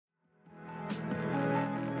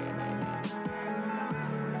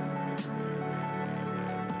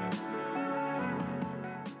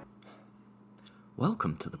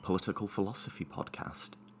Welcome to the Political Philosophy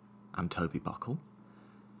Podcast. I'm Toby Buckle.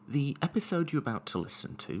 The episode you're about to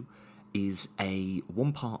listen to is a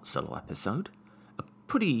one-part solo episode, a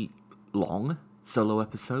pretty long solo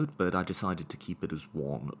episode, but I decided to keep it as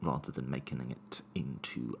one rather than making it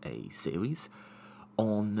into a series,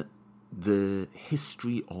 on the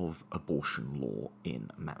history of abortion law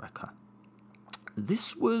in America.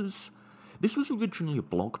 This was originally a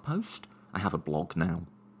blog post. I have a blog now.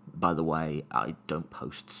 By the way, I don't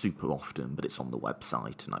post super often, but it's on the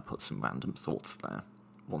website, and I put some random thoughts there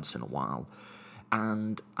once in a while.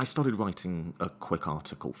 And I started writing a quick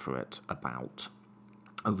article for it about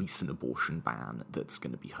a recent abortion ban that's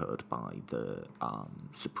going to be heard by the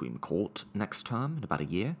Supreme Court next term in about a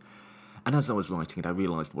year. And as I was writing it, I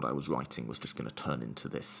realised what I was writing was just going to turn into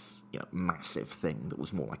this, massive thing that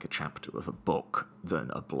was more like a chapter of a book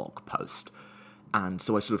than a blog post. And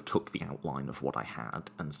so I sort of took the outline of what I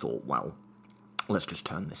had and thought, well, let's just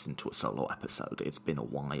turn this into a solo episode. It's been a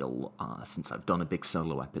while since I've done a big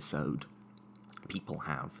solo episode. People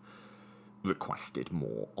have requested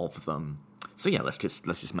more of them. So yeah, let's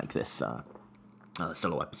just make this a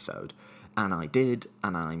solo episode. And I did,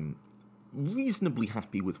 and I'm reasonably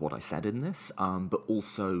happy with what I said in this, but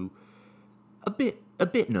also a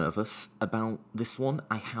bit nervous about this one.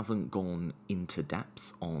 I haven't gone into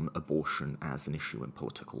depth on abortion as an issue in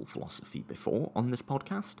political philosophy before on this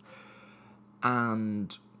podcast.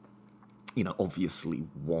 And, obviously,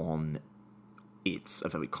 one, it's a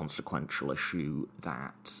very consequential issue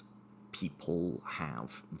that people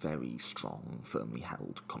have very strong, firmly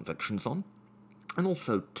held convictions on. And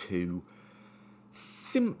also, two,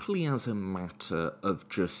 simply as a matter of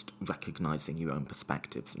just recognising your own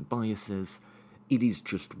perspectives and biases, it is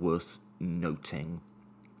just worth noting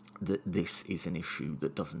that this is an issue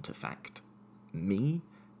that doesn't affect me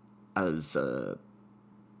as a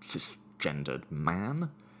cisgendered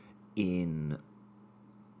man in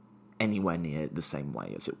anywhere near the same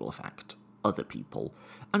way as it will affect other people.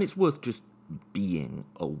 And it's worth just being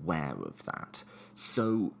aware of that.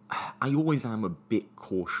 So I always am a bit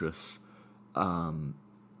cautious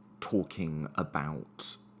talking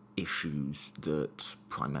about issues that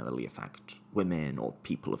primarily affect women or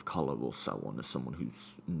people of colour or so on, as someone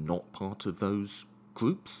who's not part of those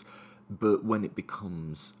groups. But when it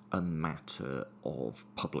becomes a matter of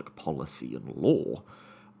public policy and law,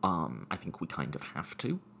 I think we kind of have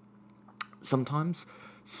to sometimes.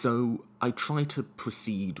 So I try to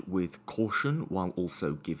proceed with caution while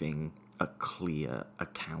also giving a clear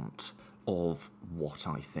account of what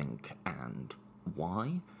I think and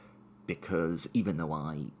why, because even though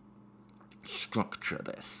I structure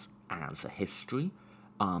this as a history,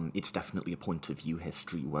 it's definitely a point of view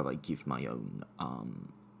history where I give my own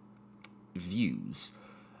views,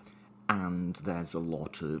 and there's a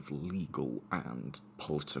lot of legal and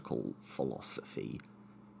political philosophy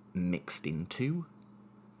mixed into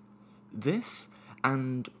this.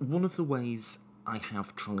 And one of the ways I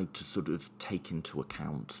have tried to sort of take into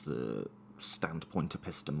account the standpoint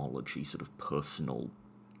epistemology, sort of personal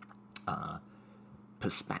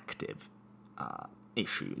perspective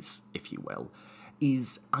issues, if you will,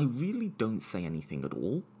 is I really don't say anything at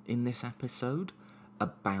all in this episode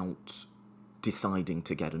about deciding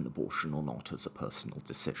to get an abortion or not as a personal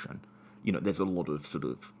decision. There's a lot of sort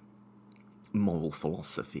of moral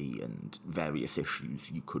philosophy and various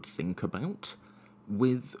issues you could think about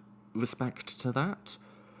with respect to that,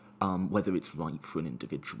 whether it's right for an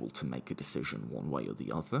individual to make a decision one way or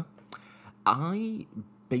the other. I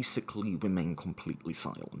basically remain completely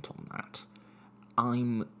silent on that.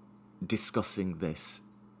 I'm discussing this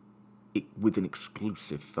with an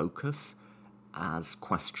exclusive focus as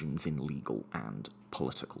questions in legal and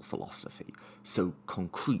political philosophy. So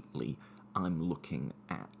concretely, I'm looking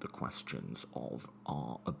at the questions of,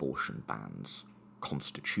 are abortion bans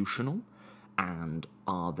constitutional, and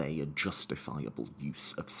are they a justifiable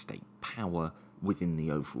use of state power within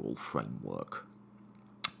the overall framework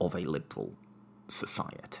of a liberal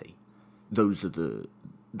society?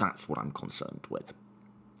 That's what I'm concerned with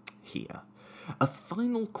here. A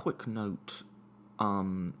final quick note,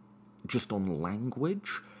 just on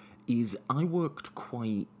language, is I worked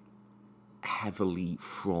quite heavily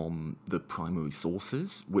from the primary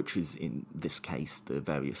sources, which is in this case the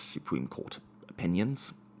various Supreme Court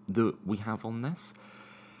opinions that we have on this,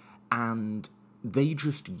 and they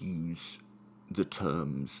just use the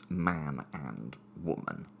terms man and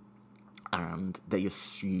woman, and they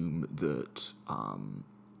assume that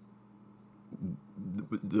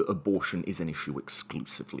the abortion is an issue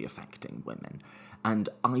exclusively affecting women. And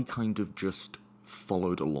I kind of just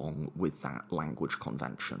followed along with that language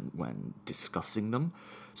convention when discussing them.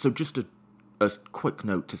 So just a a quick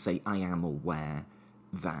note to say I am aware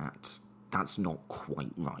that that's not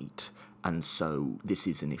quite right, and so this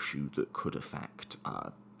is an issue that could affect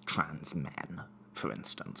trans men, for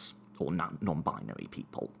instance, or non-binary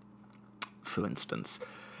people, for instance.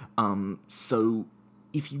 So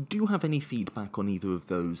if you do have any feedback on either of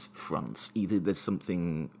those fronts, either there's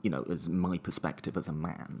something, as my perspective as a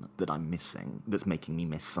man that I'm missing, that's making me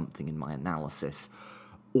miss something in my analysis,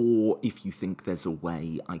 or if you think there's a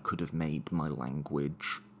way I could have made my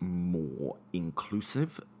language more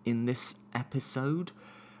inclusive in this episode,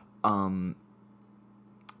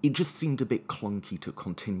 it just seemed a bit clunky to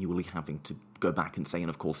continually having to go back and say, and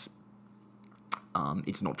of course,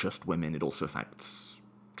 it's not just women, it also affects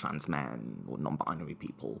trans men or non-binary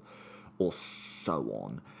people, or so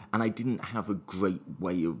on. And I didn't have a great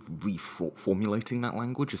way of reformulating that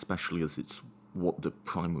language, especially as it's what the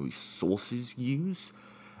primary sources use.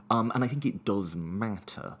 And I think it does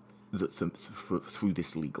matter that through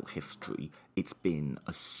this legal history, it's been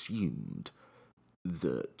assumed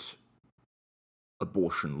that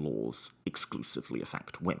abortion laws exclusively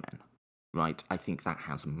affect women, right? I think that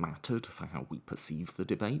has mattered for how we perceive the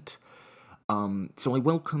debate. So I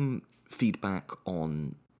welcome feedback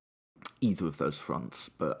on either of those fronts,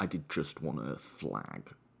 but I did just want to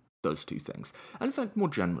flag those two things. And in fact, more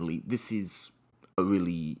generally, this is a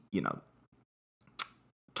really,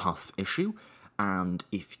 tough issue, and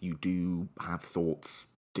if you do have thoughts,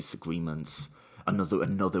 disagreements,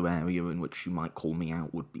 another area in which you might call me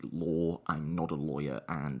out would be law. I'm not a lawyer,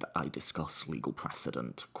 and I discuss legal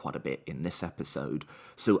precedent quite a bit in this episode,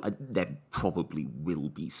 so there probably will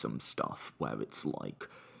be some stuff where it's like,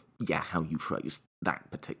 yeah, how you phrase that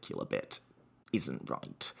particular bit isn't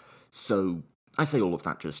right. So I say all of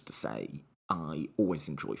that just to say I always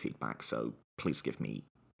enjoy feedback, so please give me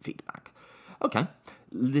feedback. Okay,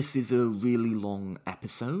 this is a really long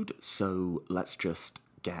episode, so let's just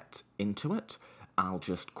get into it. I'll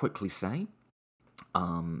just quickly say,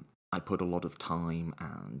 I put a lot of time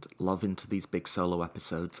and love into these big solo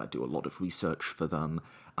episodes. I do a lot of research for them.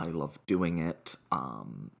 I love doing it,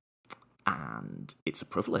 and it's a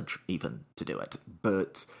privilege even to do it.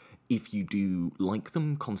 But if you do like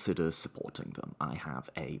them, consider supporting them. I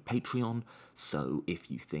have a Patreon, so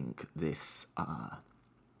if you think this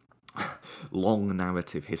long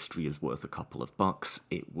narrative history is worth a couple of bucks,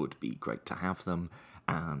 it would be great to have them,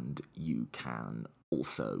 and you can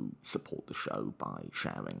also support the show by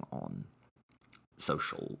sharing on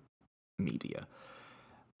social media.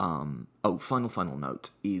 Final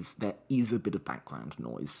note is there is a bit of background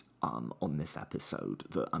noise on this episode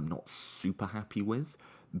that I'm not super happy with,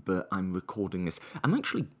 but I'm recording this. I'm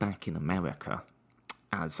actually back in America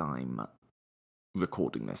as I'm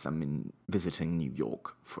recording this. I'm visiting New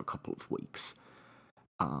York for a couple of weeks.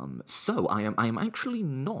 So I am actually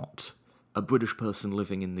not a British person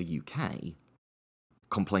living in the UK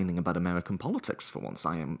complaining about American politics for once.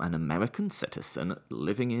 I am an American citizen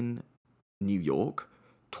living in New York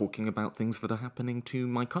talking about things that are happening to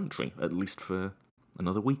my country, at least for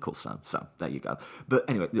another week or so. So there you go. But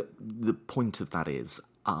anyway, the point of that is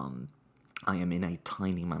I am in a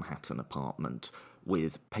tiny Manhattan apartment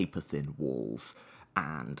with paper-thin walls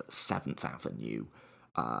and 7th Avenue,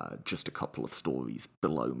 just a couple of stories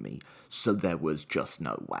below me, so there was just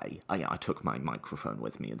no way. I took my microphone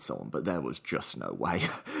with me and so on, but there was just no way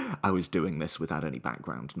I was doing this without any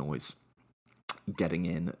background noise getting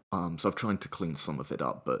in. So I've tried to clean some of it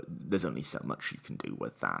up, but there's only so much you can do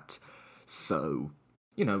with that. So,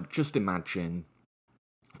 just imagine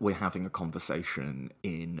we're having a conversation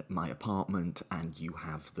in my apartment and you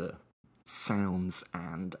have the sounds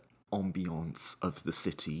and ambience of the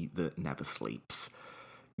city that never sleeps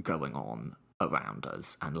going on around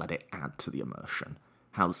us, and let it add to the immersion.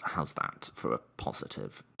 How's that for a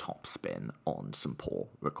positive top spin on some poor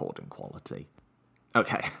recording quality?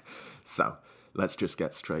 Okay, so let's just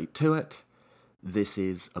get straight to it. This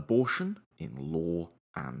is Abortion in Law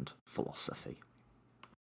and Philosophy.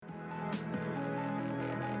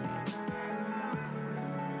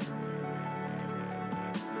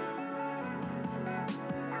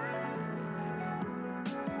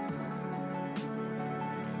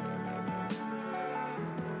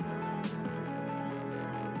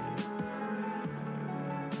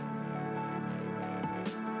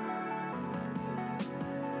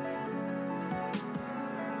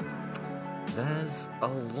 There's a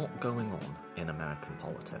lot going on in American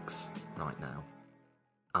politics right now.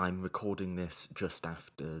 I'm recording this just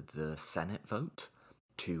after the Senate vote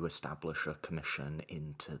to establish a commission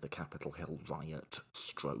into the Capitol Hill riot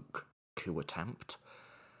stroke coup attempt.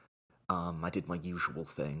 I did my usual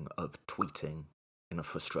thing of tweeting in a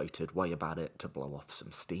frustrated way about it to blow off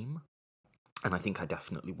some steam. And I think I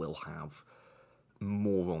definitely will have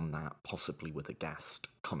more on that, possibly with a guest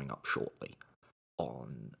coming up shortly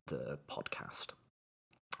on the podcast.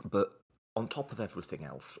 But on top of everything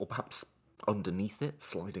else, or perhaps underneath it,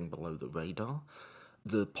 sliding below the radar,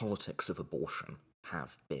 the politics of abortion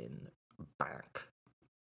have been back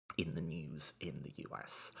in the news in the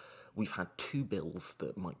US. We've had two bills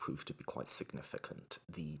that might prove to be quite significant.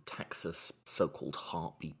 The Texas so-called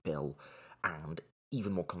heartbeat bill, and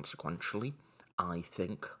even more consequentially, I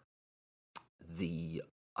think, the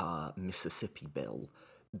Mississippi bill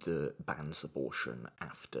that bans abortion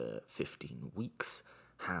after 15 weeks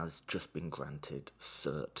has just been granted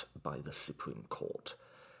cert by the Supreme Court.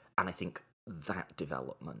 And I think that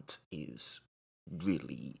development is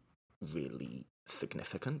really, really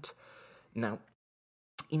significant. Now,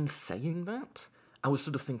 in saying that, I was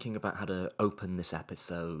sort of thinking about how to open this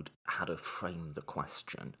episode, how to frame the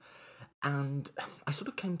question. And I sort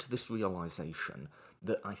of came to this realisation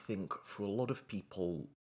that I think for a lot of people,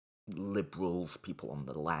 liberals, people on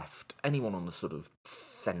the left, anyone on the sort of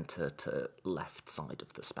centre to left side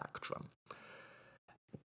of the spectrum,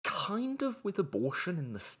 kind of with abortion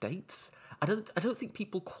in the States, I don't think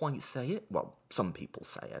people quite say it. Well, some people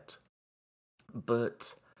say it.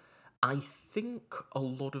 But I think a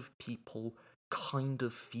lot of people kind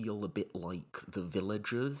of feel a bit like the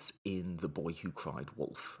villagers in The Boy Who Cried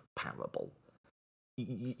Wolf parable.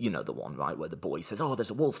 You know the one, right, where the boy says, "Oh, there's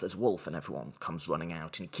a wolf," and everyone comes running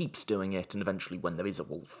out, and he keeps doing it, and eventually when there is a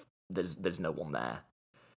wolf, there's no one there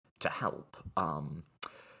to help.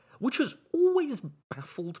 Which has always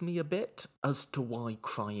baffled me a bit as to why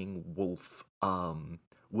crying wolf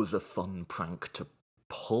was a fun prank to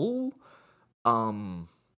pull.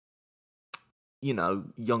 You know,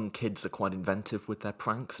 young kids are quite inventive with their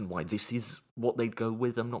pranks, and why this is what they'd go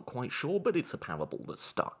with, I'm not quite sure, but it's a parable that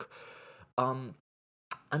stuck.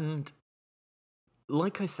 And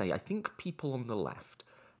like I say, I think people on the left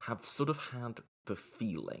have sort of had the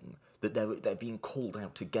feeling that they're being called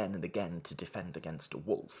out again and again to defend against a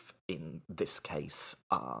wolf, in this case,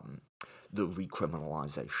 the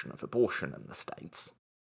recriminalisation of abortion in the States,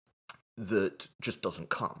 that just doesn't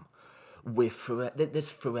come.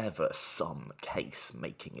 There's forever some case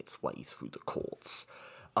making its way through the courts,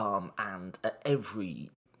 and at every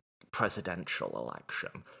presidential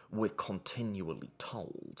election, we're continually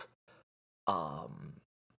told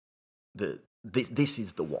that this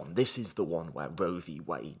is the one where Roe v.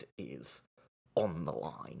 Wade is on the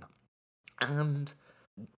line. And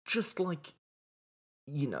just like,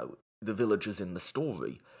 you know, the villagers in the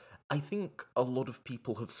story, I think a lot of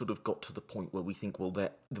people have sort of got to the point where we think, well,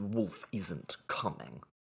 the wolf isn't coming.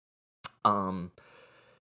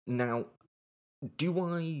 Now, do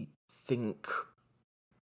I think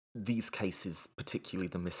these cases, particularly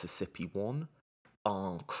the Mississippi one,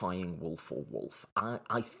 are crying wolf or wolf?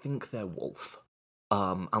 I think they're wolf.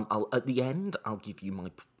 At the end, I'll give you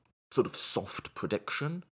my sort of soft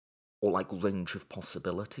prediction, or like range of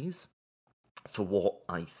possibilities for what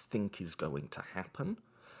I think is going to happen.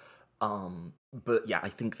 But yeah, I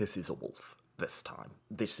think this is a wolf this time.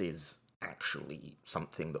 This is actually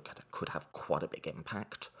something that could have quite a big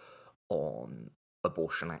impact on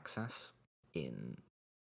abortion access in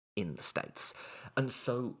the States. And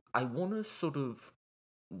so I want to sort of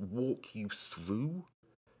walk you through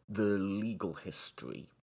the legal history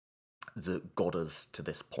that got us to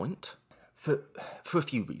this point for a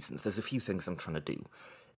few reasons. There's a few things I'm trying to do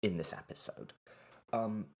in this episode.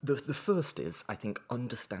 The first is, I think,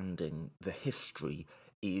 understanding the history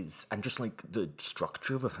is, and just like the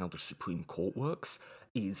structure of how the Supreme Court works,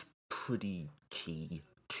 is pretty key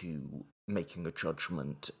to making a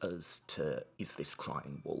judgment as to, is this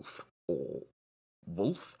crying wolf or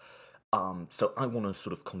wolf? So I want to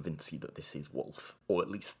sort of convince you that this is wolf, or at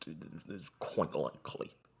least there's quite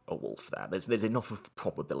likely a wolf there. There's enough of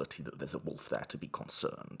probability that there's a wolf there to be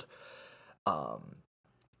concerned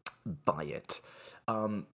by it.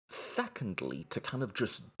 Secondly, to kind of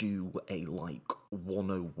just do a, like,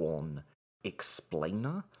 101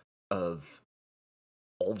 explainer of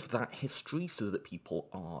that history so that people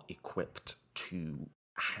are equipped to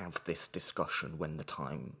have this discussion when the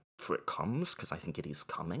time for it comes, because I think it is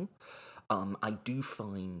coming. I do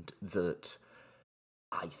find that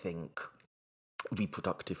I think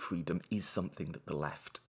reproductive freedom is something that the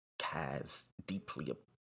left cares deeply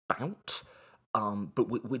about, but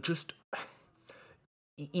we're just...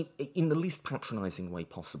 In the least patronising way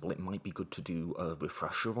possible, it might be good to do a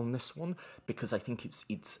refresher on this one, because I think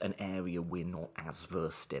it's an area we're not as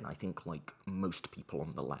versed in. I think, like, most people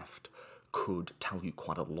on the left could tell you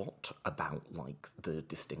quite a lot about, like, the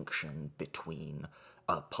distinction between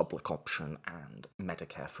public option and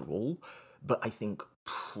Medicare for all, but I think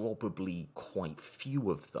probably quite few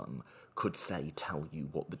of them could tell you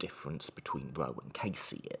what the difference between Roe and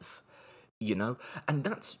Casey is. You know? And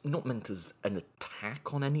that's not meant as an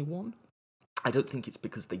attack on anyone. I don't think it's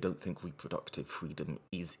because they don't think reproductive freedom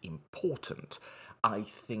is important. I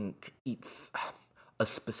think it's a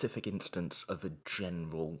specific instance of a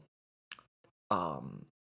general, I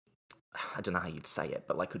don't know how you'd say it,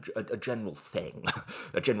 but like a general thing,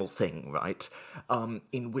 a general thing, right?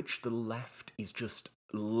 In which the left is just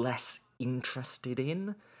less interested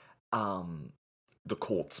in the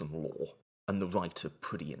courts and law, and the right are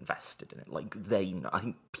pretty invested in it. Like, I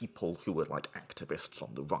think people who are like activists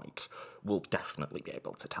on the right will definitely be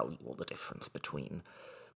able to tell you what the difference between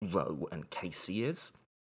Roe and Casey is.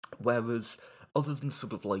 Whereas, other than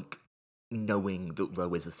sort of like knowing that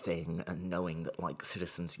Roe is a thing and knowing that like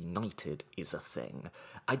Citizens United is a thing,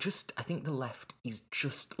 I think the left is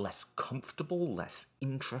just less comfortable, less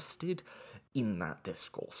interested in that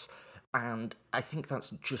discourse. And I think that's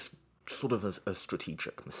just sort of a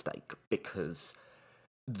strategic mistake, because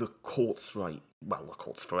the courts, the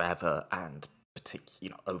courts forever, and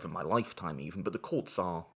over my lifetime even, but the courts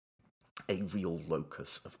are a real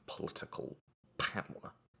locus of political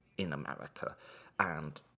power in America,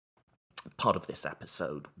 and part of this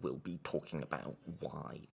episode will be talking about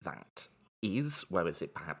why that is, whereas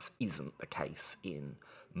it perhaps isn't the case in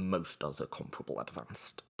most other comparable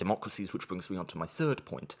advanced democracies, which brings me on to my third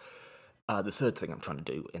point. The third thing I'm trying to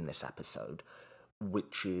do in this episode,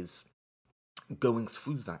 which is going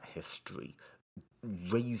through that history,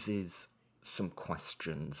 raises some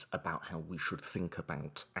questions about how we should think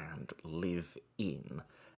about and live in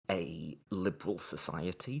a liberal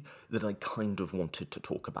society that I kind of wanted to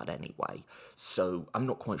talk about anyway. So I'm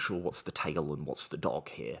not quite sure what's the tail and what's the dog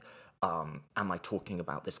here. Am I talking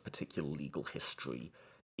about this particular legal history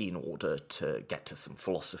in order to get to some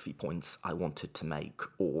philosophy points I wanted to make,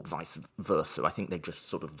 or vice versa? I think they just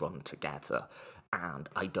sort of run together, and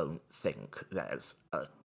I don't think there's a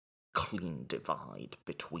clean divide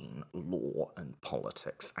between law and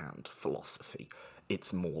politics and philosophy.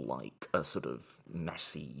 It's more like a sort of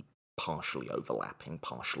messy, partially overlapping,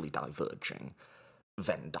 partially diverging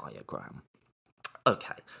Venn diagram.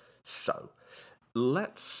 Okay, so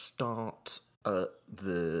let's start at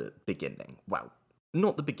the beginning. Well,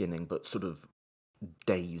 not the beginning, but sort of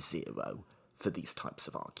day zero for these types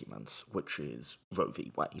of arguments, which is Roe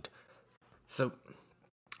v. Wade. So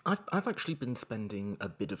I've actually been spending a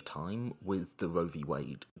bit of time with the Roe v.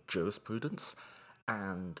 Wade jurisprudence,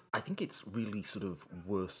 and I think it's really sort of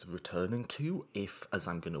worth returning to if, as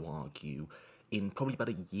I'm going to argue, in probably about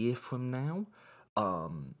a year from now,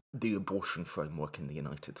 the abortion framework in the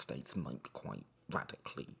United States might be quite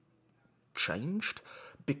radically changed,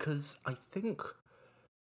 because I think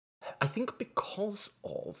because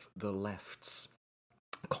of the left's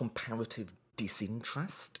comparative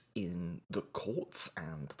disinterest in the courts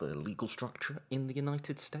and the legal structure in the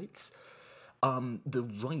United States, the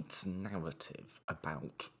right's narrative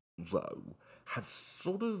about Roe has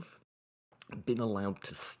sort of been allowed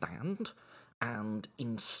to stand, and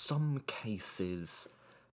in some cases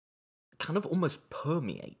kind of almost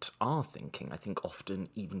permeate our thinking. I think often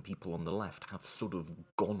even people on the left have sort of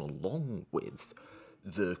gone along with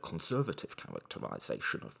the conservative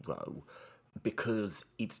characterization of Roe, because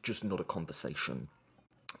it's just not a conversation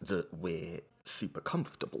that we're super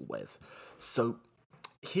comfortable with. So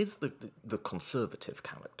here's the conservative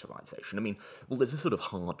characterization. I mean, well, there's a sort of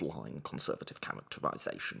hardline conservative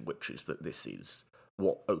characterization, which is that this is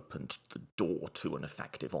what opened the door to an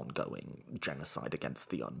effective ongoing genocide against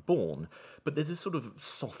the unborn. But there's a sort of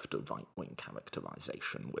softer right-wing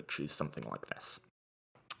characterization, which is something like this.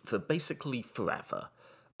 For basically forever,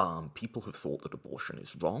 people have thought that abortion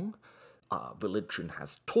is wrong. Religion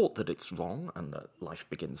has taught that it's wrong and that life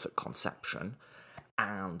begins at conception.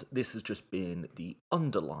 And this has just been the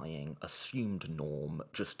underlying assumed norm,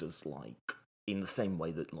 just as, like, in the same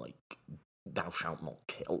way that, like, thou shalt not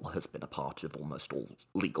kill has been a part of almost all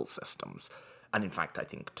legal systems. And in fact, I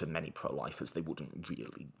think to many pro-lifers, they wouldn't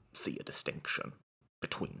really see a distinction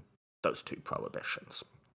between those two prohibitions.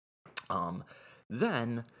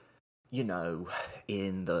 Then, you know,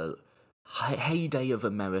 in the heyday of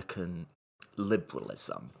American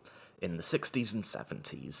liberalism, in the 60s and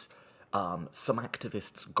 70s, some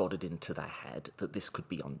activists got it into their head that this could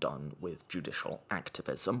be undone with judicial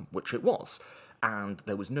activism, which it was, and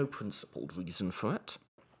there was no principled reason for it.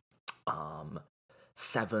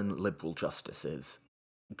 7 liberal justices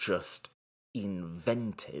just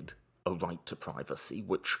invented a right to privacy,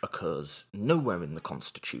 which occurs nowhere in the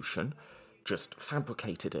Constitution, just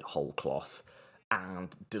fabricated it whole cloth,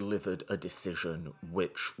 and delivered a decision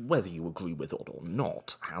which, whether you agree with it or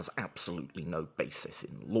not, has absolutely no basis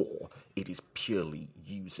in law. It is purely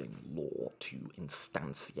using law to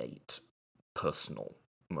instantiate personal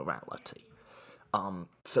morality.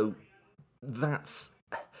 So that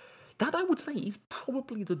I would say is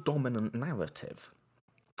probably the dominant narrative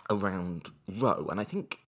around Roe, and I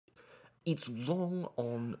think it's wrong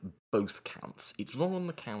on both counts. It's wrong on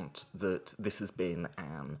the count that this has been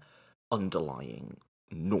an underlying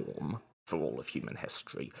norm for all of human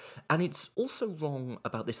history, and it's also wrong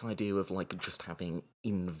about this idea of just having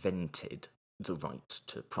invented the right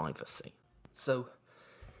to privacy. So,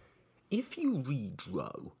 if you read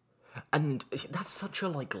Roe, and that's such a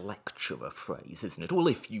lecturer phrase, isn't it? Well,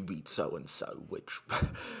 if you read so and so, which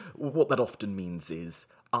what that often means is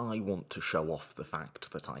I want to show off the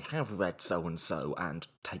fact that I have read so and so and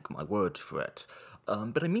take my word for it.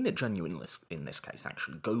 But I mean it genuinely in this case,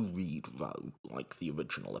 actually. Go read Roe, the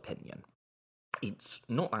original opinion. It's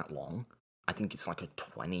not that long. I think it's a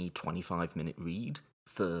 20-25 minute read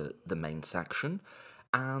for the main section.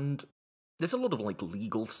 And there's a lot of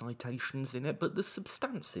legal citations in it, but the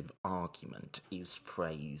substantive argument is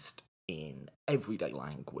phrased in everyday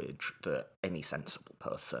language that any sensible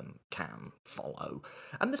person can follow.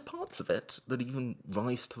 And there's parts of it that even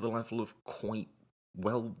rise to the level of quite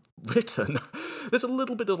well written. There's a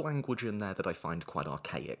little bit of language in there that I find quite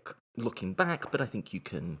archaic looking back, but I think you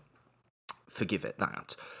can forgive it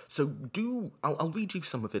that. So I'll read you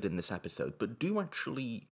some of it in this episode, but do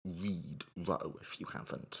actually read Roe if you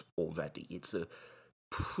haven't already. It's a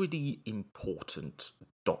pretty important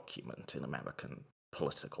document in American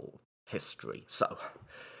political history. So,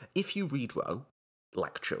 if you read Roe,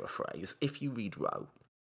 lecturer phrase, if you read Roe,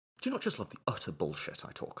 do you not just love the utter bullshit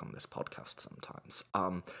I talk on this podcast sometimes?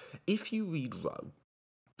 If you read Roe,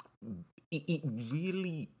 it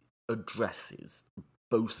really addresses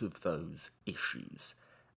both of those issues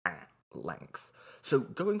at length. So,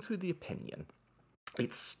 going through the opinion,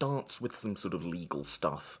 it starts with some sort of legal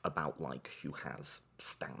stuff about who has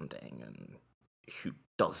standing and who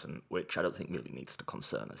doesn't, which I don't think really needs to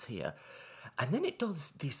concern us here. And then it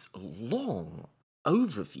does this long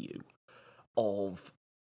overview of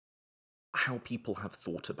how people have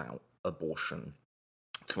thought about abortion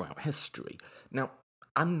throughout history. Now,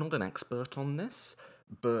 I'm not an expert on this,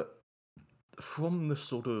 but from the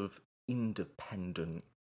sort of independent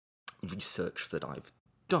research that I've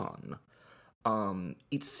done,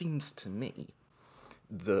 it seems to me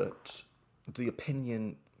that the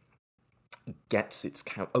opinion gets its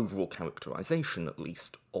overall characterization, at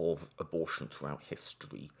least, of abortion throughout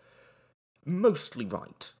history mostly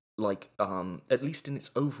right. At least in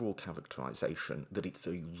its overall characterization, that it's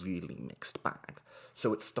a really mixed bag.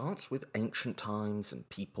 So it starts with ancient times and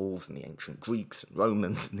peoples and the ancient Greeks and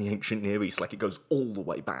Romans and the ancient Near East, it goes all the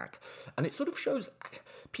way back. And it sort of shows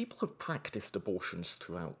people have practiced abortions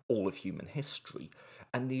throughout all of human history,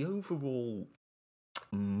 and the overall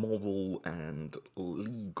moral and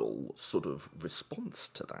legal sort of response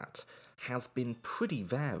to that has been pretty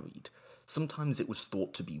varied. Sometimes it was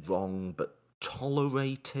thought to be wrong, but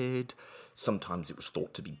tolerated. Sometimes it was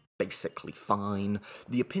thought to be basically fine.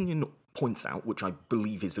 The opinion points out, which I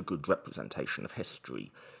believe is a good representation of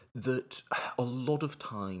history, that a lot of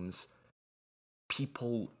times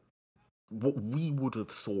people, what we would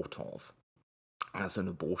have thought of as an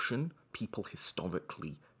abortion, people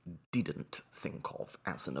historically didn't think of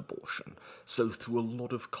as an abortion. So through a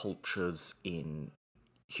lot of cultures in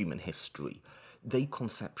human history, they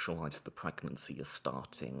conceptualize the pregnancy as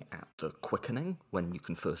starting at the quickening, when you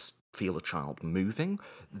can first feel a child moving.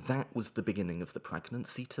 That was the beginning of the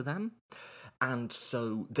pregnancy to them. And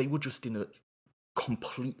so they were just in a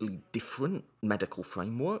completely different medical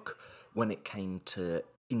framework when it came to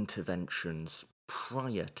interventions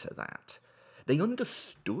prior to that. They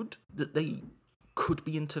understood that they could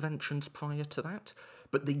be interventions prior to that,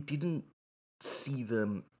 but they didn't see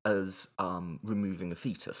them as removing a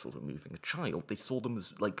fetus or removing a child. They saw them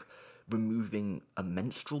as removing a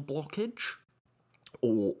menstrual blockage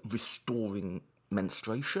or restoring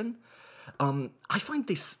menstruation. I find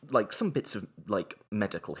this, some bits of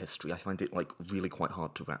medical history, I find it really quite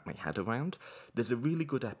hard to wrap my head around. There's a really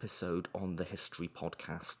good episode on the history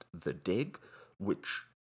podcast The Dig, which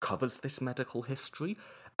covers this medical history,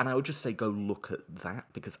 and I would just say go look at that,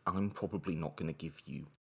 because I'm probably not going to give you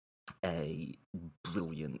a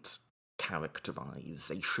brilliant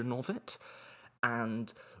characterization of it,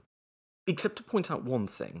 and except to point out one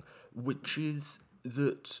thing, which is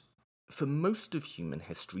that for most of human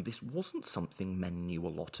history, this wasn't something men knew a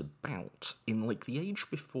lot about. In like the age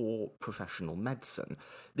before professional medicine,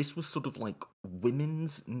 this was sort of like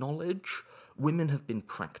women's knowledge. Women have been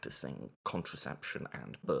practicing contraception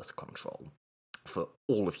and birth control for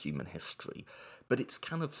all of human history, but it's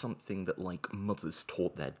kind of something that like mothers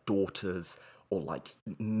taught their daughters, or like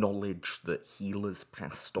knowledge that healers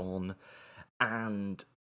passed on, and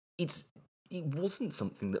it wasn't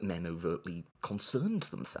something that men overtly concerned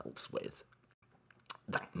themselves with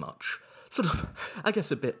that much. Sort of, I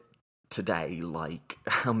guess, a bit today, like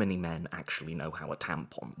how many men actually know how a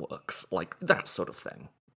tampon works, like that sort of thing,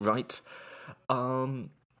 right?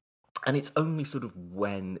 And it's only sort of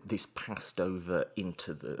when this passed over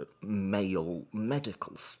into the male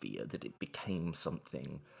medical sphere that it became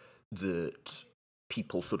something that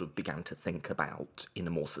people sort of began to think about in a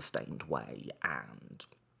more sustained way and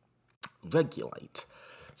regulate.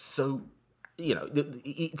 So,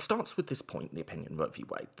 it starts with this point in the opinion Roe v.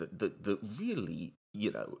 Wade that really,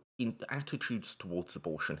 in attitudes towards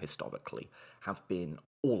abortion historically have been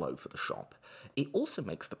all over the shop. It also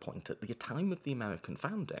makes the point at the time of the American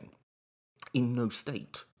founding, in no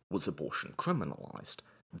state was abortion criminalized.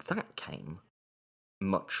 That came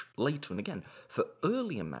much later. And again, for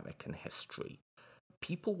early American history,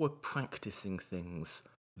 people were practicing things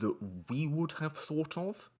that we would have thought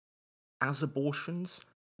of as abortions,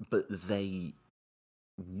 but they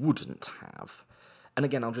wouldn't have. And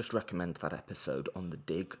again, I'll just recommend that episode on The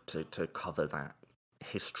Dig to cover that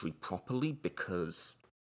history properly, because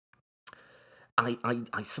I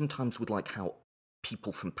sometimes would like how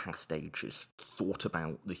people from past ages thought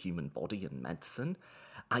about the human body and medicine.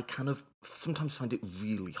 I kind of sometimes find it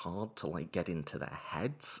really hard to like get into their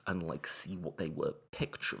heads and like see what they were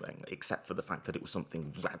picturing, except for the fact that it was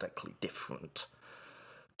something radically different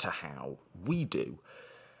to how we do.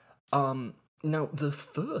 Now, the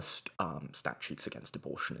first statutes against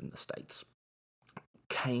abortion in the States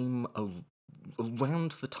came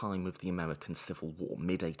around the time of the American Civil War,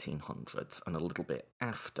 mid-1800s, and a little bit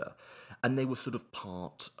after, and they were sort of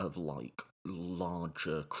part of, like,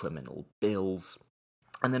 larger criminal bills,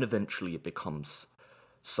 and then eventually it becomes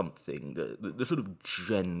something, the sort of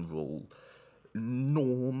general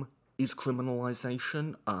norm is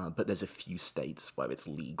criminalisation, but there's a few states where it's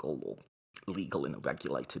legal, or legal in a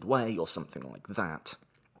regulated way, or something like that,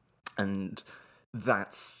 and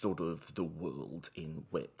that's sort of the world in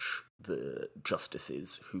which the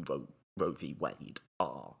justices who wrote Roe v. Wade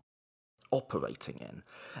are operating in.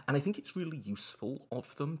 And I think it's really useful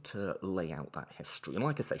of them to lay out that history. And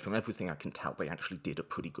like I say, from everything I can tell, they actually did a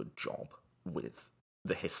pretty good job with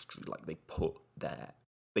the history. Like, they put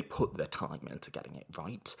their time into getting it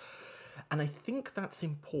right. And I think that's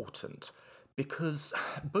important because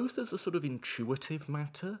both as a sort of intuitive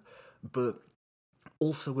matter, but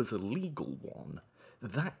also as a legal one,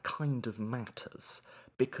 that kind of matters,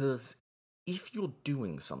 because if you're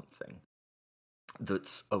doing something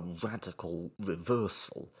that's a radical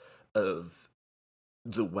reversal of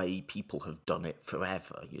the way people have done it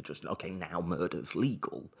forever, you're just, okay, now murder's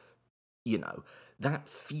legal, that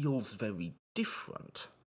feels very different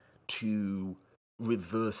to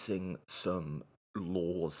reversing some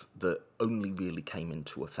laws that only really came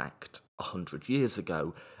into effect 100 years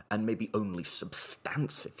ago, and maybe only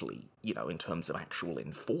substantively, in terms of actual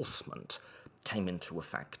enforcement, came into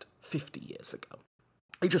effect 50 years ago.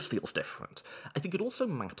 It just feels different. I think it also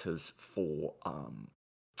matters for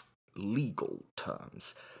legal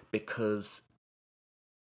terms, because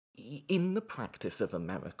in the practice of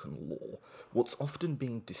American law, what's often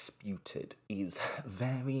being disputed is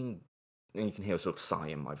varying, and you can hear a sort of sigh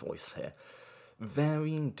in my voice here,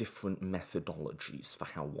 varying different methodologies for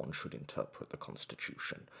how one should interpret the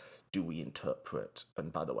Constitution. Do we interpret,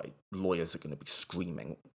 and by the way, lawyers are going to be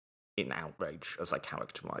screaming in outrage as I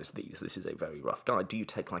characterise these, this is a very rough guide. Do you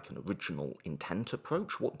take like an original intent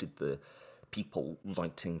approach? What did the people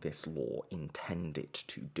writing this law intend it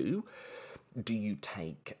to do? Do you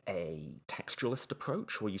take a textualist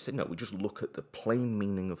approach where you say, no, we just look at the plain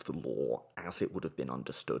meaning of the law as it would have been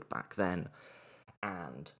understood back then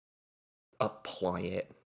and apply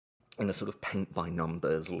it in a sort of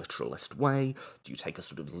paint-by-numbers, literalist way? Do you take a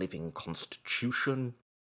sort of living constitution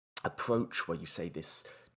approach where you say this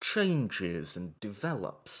changes and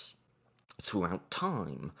develops throughout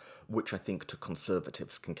time, which I think to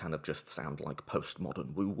conservatives can kind of just sound like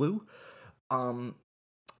postmodern woo-woo?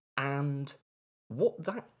 And what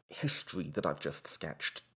that history that I've just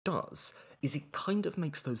sketched does is it kind of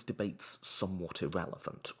makes those debates somewhat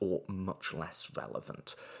irrelevant, or much less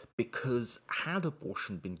relevant, because had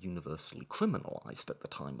abortion been universally criminalised at the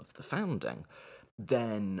time of the founding,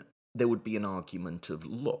 then there would be an argument of,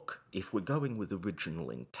 look, if we're going with original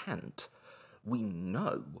intent, we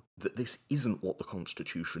know that this isn't what the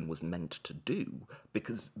Constitution was meant to do,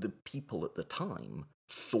 because the people at the time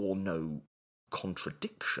saw no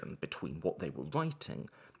contradiction between what they were writing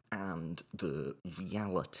and the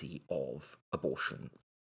reality of abortion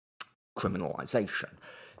criminalisation.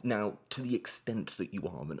 Now, to the extent that you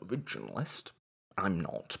are an originalist, I'm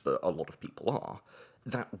not, but a lot of people are,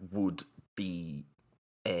 that would be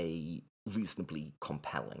a reasonably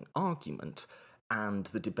compelling argument, and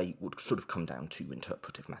the debate would sort of come down to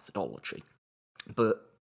interpretive methodology.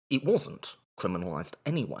 But it wasn't criminalised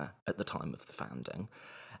anywhere at the time of the founding,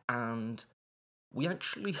 and we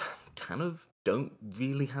actually kind of don't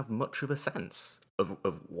really have much of a sense of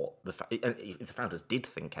what if the founders did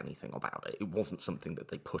think anything about it. It wasn't something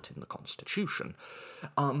that they put in the Constitution.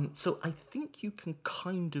 So I think you can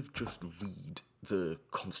kind of just read the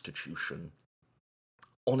Constitution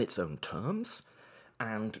on its own terms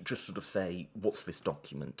and just sort of say, what's this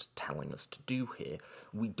document telling us to do here?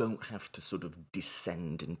 We don't have to sort of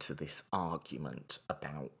descend into this argument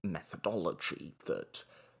about methodology that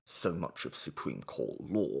so much of Supreme Court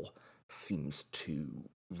law seems to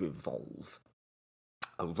revolve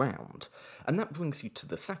around. And that brings you to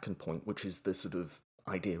the second point, which is the sort of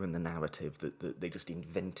idea in the narrative that they just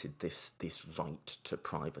invented this right to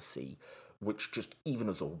privacy, which just, even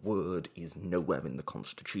as a word, is nowhere in the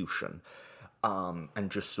Constitution,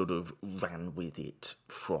 and just sort of ran with it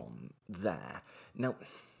from there. Now,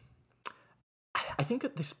 I think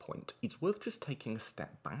at this point, it's worth just taking a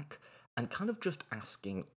step back and kind of just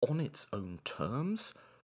asking, on its own terms,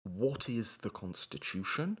 what is the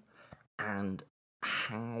Constitution, and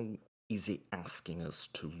how is it asking us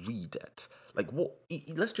to read it? Like,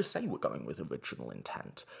 let's just say we're going with original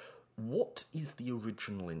intent. What is the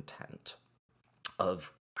original intent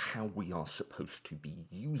of how we are supposed to be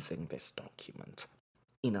using this document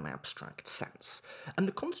in an abstract sense? And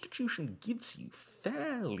the Constitution gives you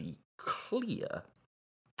fairly clear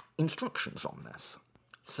instructions on this.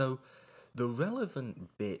 So the relevant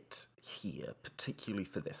bit here, particularly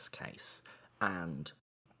for this case, and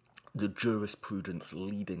the jurisprudence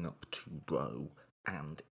leading up to Roe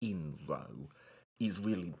and in Roe, is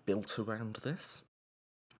really built around this,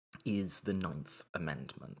 is the Ninth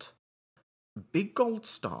Amendment. Big gold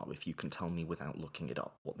star if you can tell me without looking it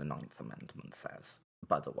up what the Ninth Amendment says,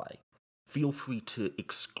 by the way. Feel free to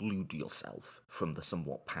exclude yourself from the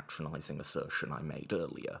somewhat patronising assertion I made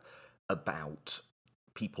earlier about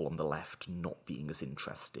people on the left not being as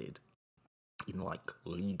interested in, like,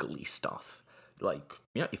 legally stuff. Like,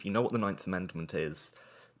 yeah, if you know what the Ninth Amendment is,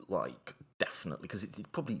 like, definitely, because it's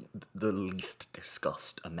probably the least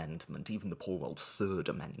discussed amendment. Even the poor old Third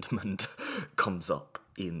Amendment comes up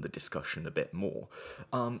in the discussion a bit more.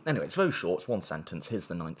 Anyway, it's very short, it's one sentence. Here's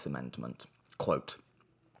the Ninth Amendment. Quote,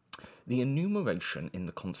 "The enumeration in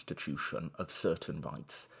the Constitution of certain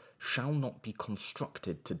rights shall not be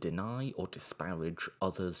constructed to deny or disparage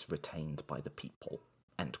others retained by the people."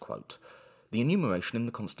 End quote. The enumeration in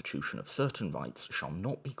the Constitution of certain rights shall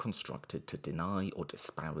not be constructed to deny or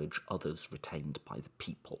disparage others retained by the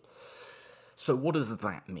people. So what does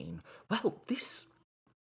that mean? Well, this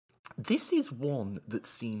is one that's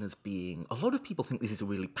seen as being... A lot of people think this is a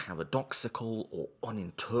really paradoxical or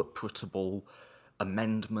uninterpretable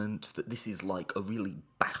amendment, that this is like a really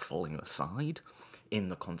baffling aside in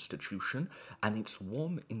the Constitution, and it's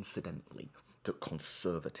one, incidentally, that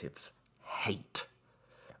conservatives hate.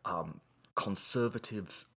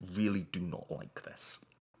 Conservatives really do not like this,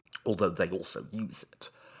 although they also use it.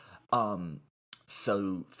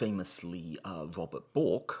 So famously, Robert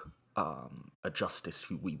Bork, a justice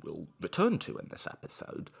who we will return to in this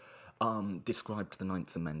episode, described the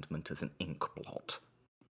Ninth Amendment as an ink blot.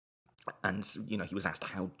 And, you know, he was asked,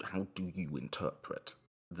 how do you interpret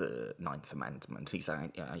the Ninth Amendment? He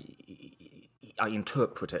said, I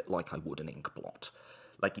interpret it like I would an ink blot.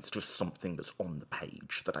 Like, it's just something that's on the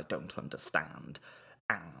page that I don't understand,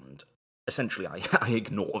 and essentially I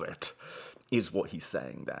ignore it, is what he's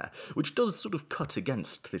saying there, which does sort of cut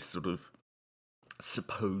against this sort of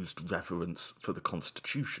supposed reverence for the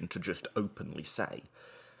Constitution to just openly say,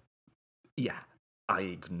 yeah, I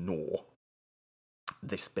ignore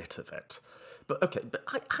this bit of it. But okay, but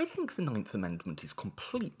I think the Ninth Amendment is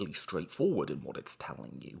completely straightforward in what it's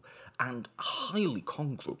telling you, and highly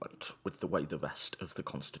congruent with the way the rest of the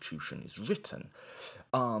Constitution is written.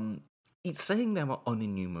 It's saying there are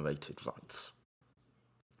unenumerated rights.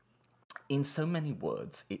 In so many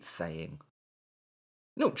words, it's saying...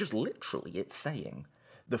 No, just literally, it's saying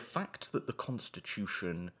the fact that the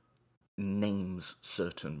Constitution names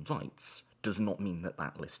certain rights does not mean that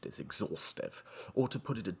that list is exhaustive. Or to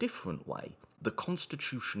put it a different way, the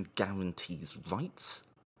Constitution guarantees rights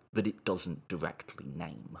that it doesn't directly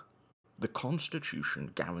name. The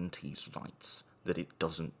Constitution guarantees rights that it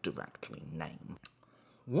doesn't directly name.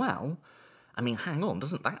 Well, I mean, hang on,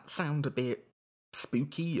 doesn't that sound a bit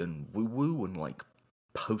spooky and woo-woo and, like,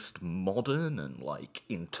 postmodern and, like,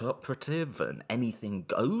 interpretive and anything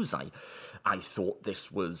goes? I thought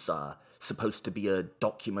this was supposed to be a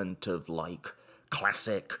document of, like,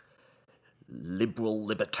 classic liberal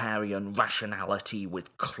libertarian rationality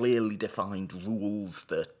with clearly defined rules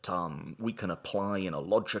that we can apply in a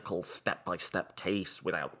logical step-by-step case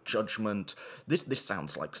without judgment. This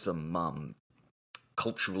sounds like some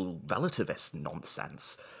cultural relativist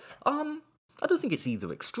nonsense. I don't think it's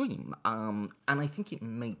either extreme, and I think it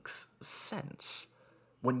makes sense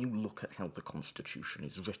when you look at how the Constitution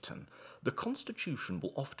is written. The Constitution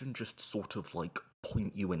will often just sort of, like,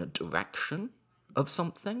 point you in a direction of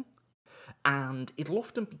something, and it'll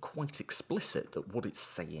often be quite explicit that what it's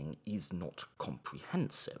saying is not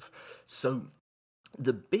comprehensive. So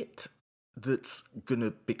the bit that's going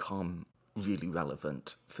to become really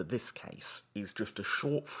relevant for this case is just a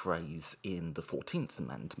short phrase in the 14th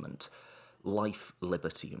Amendment: life,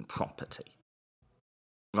 liberty, and property.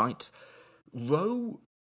 Right? Roe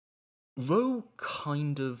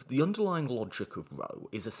kind of, the underlying logic of Roe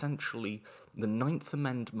is essentially the 9th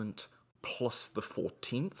Amendment plus the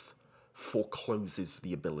 14th forecloses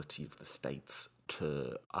the ability of the states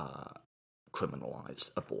to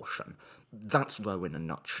criminalise abortion. That's Roe in a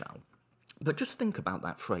nutshell. But just think about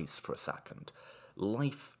that phrase for a second.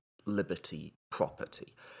 Life, liberty,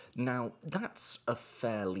 property. Now, that's a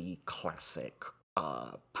fairly classic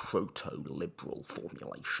proto-liberal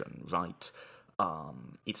formulation, right?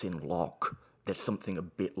 It's in Locke. There's something a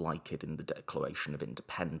bit like it in the Declaration of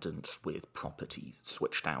Independence, with property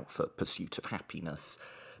switched out for pursuit of happiness.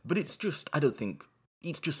 But it's just, I don't think,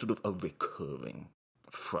 it's just sort of a recurring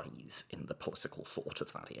phrase in the political thought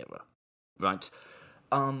of that era, right?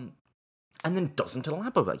 And then doesn't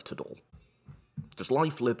elaborate at all. Just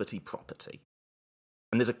life, liberty, property.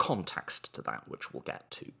 And there's a context to that, which we'll get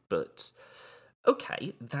to. But,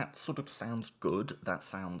 okay, that sort of sounds good, that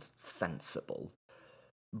sounds sensible.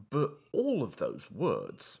 But all of those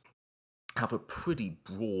words have a pretty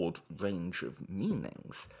broad range of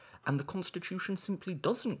meanings, and the Constitution simply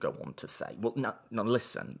doesn't go on to say, well, now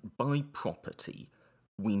listen, by property,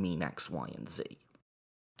 we mean X, Y, and Z.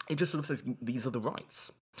 It just sort of says, these are the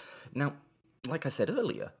rights. Now, like I said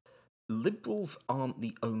earlier, liberals aren't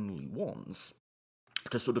the only ones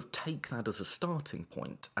to sort of take that as a starting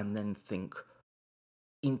point and then think,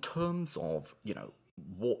 in terms of, you know,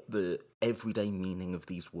 what the everyday meaning of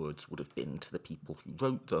these words would have been to the people who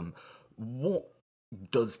wrote them, what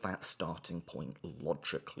does that starting point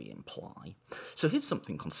logically imply? So here's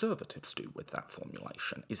something conservatives do with that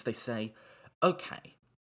formulation, is they say, okay,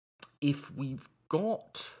 if we've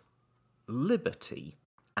got liberty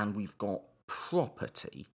and we've got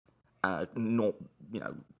property, not, you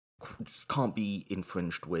know, can't be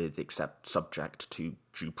infringed with except subject to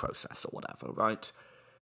due process or whatever, right?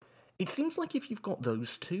 It seems like if you've got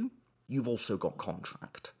those two, you've also got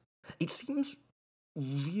contract. It seems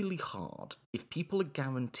really hard if people are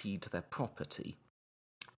guaranteed their property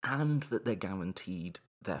and that they're guaranteed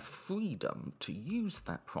their freedom to use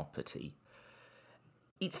that property.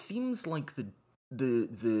 It seems like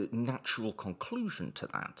the natural conclusion to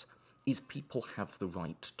that is people have the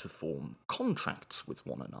right to form contracts with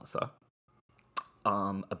one another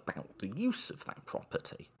about the use of that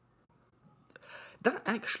property. That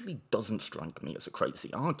actually doesn't strike me as a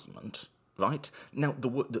crazy argument, right? Now,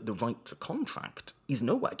 the right to contract is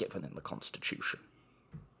nowhere given in the Constitution,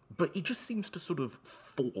 but it just seems to sort of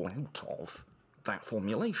fall out of that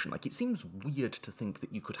formulation. Like, it seems weird to think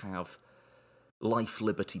that you could have life,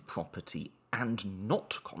 liberty, property, and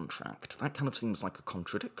not contract. That kind of seems like a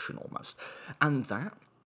contradiction almost. And that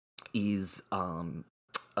is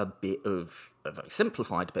a bit of, a very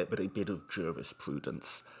simplified bit, but a bit of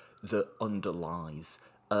jurisprudence that underlies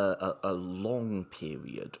a long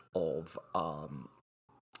period of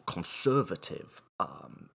conservative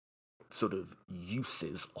sort of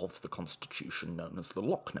uses of the Constitution known as the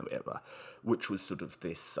Lochner era, which was sort of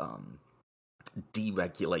this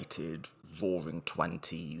deregulated, roaring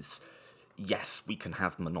 20s, yes, we can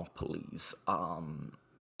have monopolies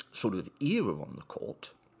sort of era on the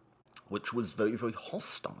court, which was very, very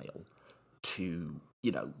hostile to,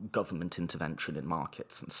 you know, government intervention in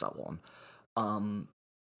markets and so on,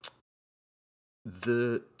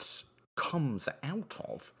 that comes out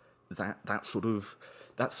of that sort of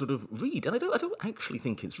read. And I don't actually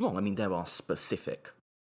think it's wrong. I mean, there are specific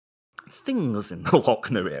things in the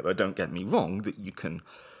Lochner era, don't get me wrong, that you can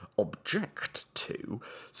object to.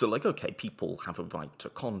 So, like, okay, people have a right to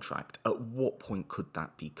contract. At what point could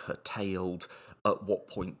that be curtailed? At what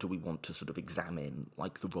point do we want to sort of examine,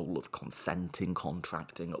 like, the role of consent in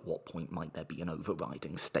contracting? At what point might there be an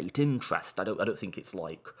overriding state interest? I don't think it's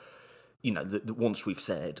like, you know, that once we've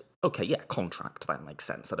said, okay, yeah, contract, that makes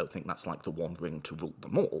sense. I don't think that's like the one ring to rule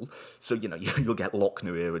them all. So, you know, you'll get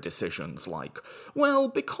Lochner-era decisions like, well,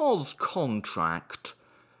 because contract,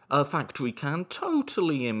 a factory can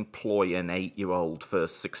totally employ an 8-year-old for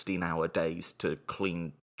 16-hour days to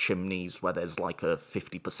clean chimneys where there's like a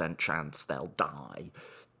 50% chance they'll die.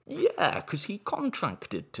 Yeah, because he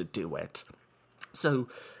contracted to do it. So,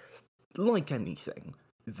 like anything,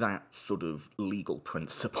 that sort of legal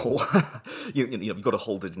principle, you've got to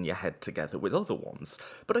hold it in your head together with other ones.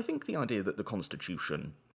 But I think the idea that the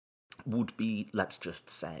Constitution would be, let's just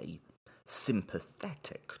say,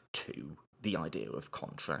 sympathetic to the idea of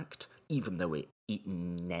contract, even though it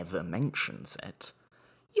never mentions it.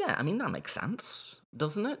 Yeah, I mean, that makes sense,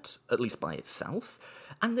 doesn't it? At least by itself.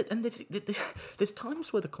 And there's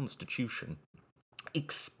times where the Constitution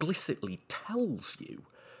explicitly tells you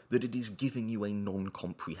that it is giving you a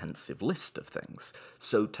non-comprehensive list of things.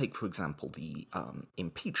 So take, for example, the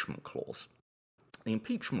impeachment clause. The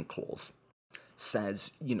impeachment clause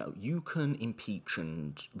says, you know, you can impeach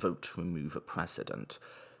and vote to remove a president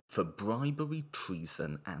for bribery,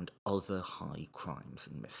 treason, and other high crimes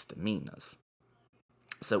and misdemeanors.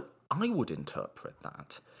 So I would interpret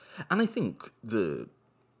that, and I think the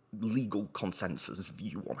legal consensus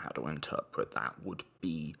view on how to interpret that would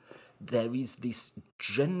be there is this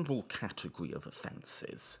general category of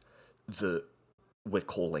offences that we're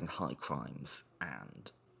calling high crimes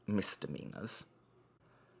and misdemeanours,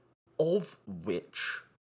 of which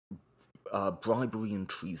bribery and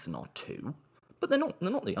treason are two, but they're not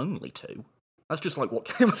the only two. That's just like what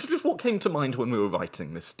came to mind when we were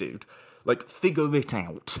writing this, dude. Like, figure it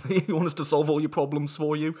out. You want us to solve all your problems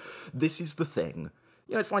for you? This is the thing.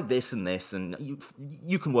 You know, it's like this, and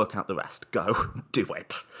you can work out the rest. Go, do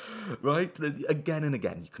it. Right? Again and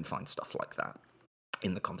again, you can find stuff like that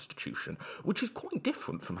in the Constitution, which is quite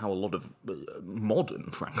different from how a lot of modern,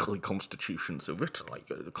 frankly, constitutions are written. Like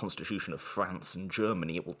the Constitution of France and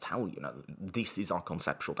Germany, it will tell you, this is our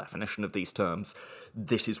conceptual definition of these terms,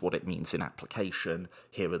 this is what it means in application,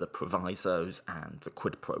 here are the provisos and the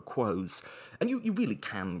quid pro quos, and you really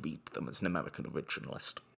can read them as an American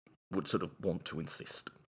originalist would sort of want to insist.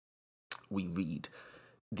 We read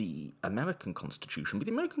the American Constitution, but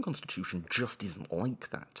the American Constitution just isn't like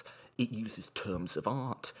that. It uses terms of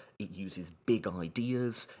art, it uses big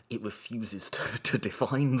ideas, it refuses to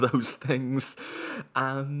define those things,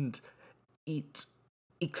 and it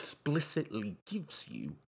explicitly gives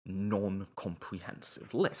you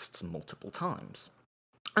non-comprehensive lists multiple times.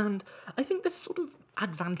 And I think there's sort of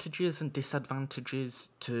advantages and disadvantages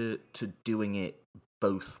to doing it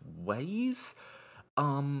both ways.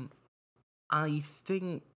 I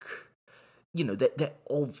think, there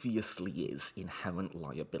obviously is inherent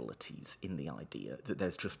liabilities in the idea that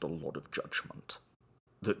there's just a lot of judgment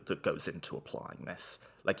that goes into applying this.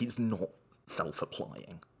 Like, it's not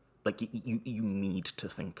self-applying. Like, you need to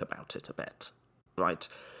think about it a bit, right?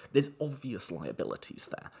 There's obvious liabilities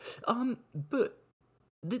there. But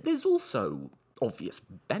there's also obvious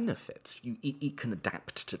benefits. It can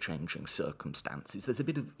adapt to changing circumstances. There's a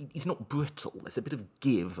bit of, it's not brittle, there's a bit of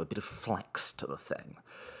give, a bit of flex to the thing.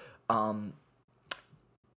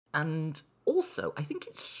 And also, I think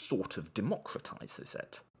it sort of democratizes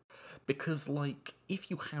it. Because, if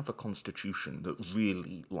you have a constitution that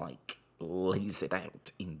really, lays it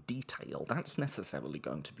out in detail, that's necessarily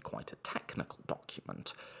going to be quite a technical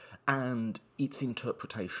document. And its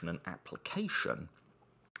interpretation and application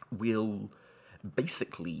will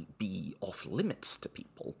basically be off limits to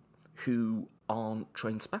people who aren't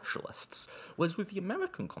trained specialists. Whereas with the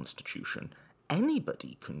American Constitution,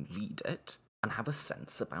 anybody can read it and have a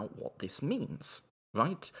sense about what this means,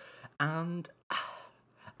 right? And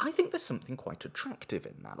I think there's something quite attractive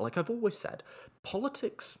in that. Like I've always said,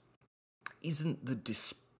 politics isn't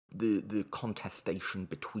the contestation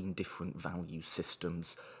between different value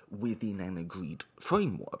systems within an agreed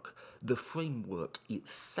framework. The framework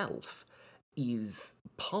itself is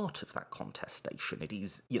part of that contestation. It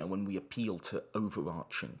is, when we appeal to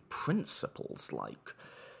overarching principles like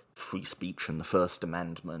free speech and the First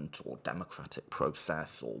Amendment or democratic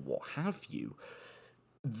process or what have you,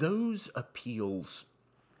 those appeals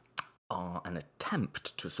are an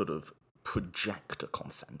attempt to sort of project a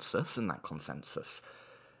consensus, and that consensus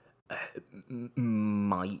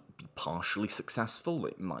might be partially successful,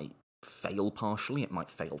 it might fail partially, it might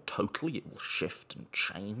fail totally, it will shift and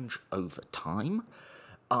change over time.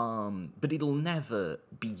 But it'll never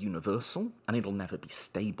be universal, and it'll never be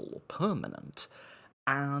stable or permanent.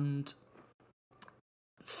 And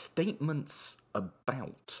statements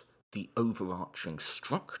about the overarching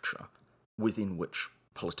structure within which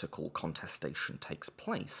political contestation takes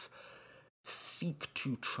place seek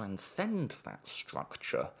to transcend that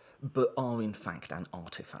structure, but are in fact an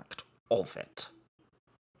artifact of it.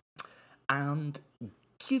 And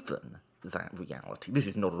given that reality, this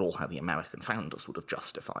is not at all how the American founders would have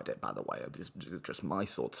justified it, by the way, this is just my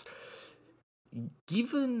thoughts.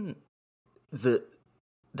 Given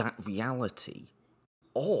that reality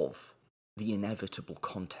of the inevitable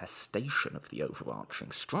contestation of the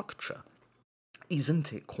overarching structure,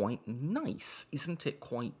 isn't it quite nice, isn't it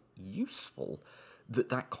quite useful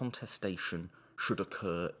that contestation should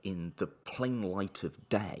occur in the plain light of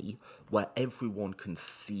day, where everyone can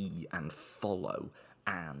see and follow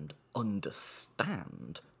and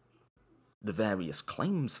understand the various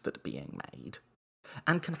claims that are being made,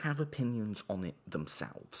 and can have opinions on it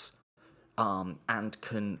themselves, and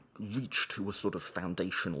can reach to a sort of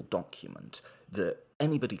foundational document that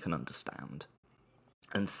anybody can understand,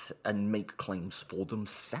 and make claims for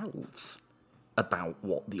themselves about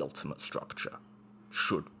what the ultimate structure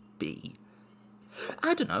should be.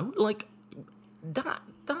 I don't know, like, that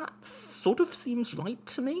sort of seems right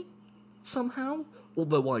to me, somehow,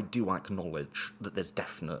 although I do acknowledge that there's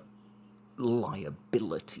definite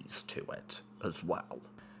liabilities to it as well.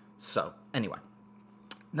 So, anyway,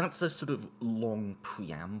 that's a sort of long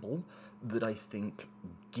preamble that I think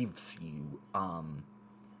gives you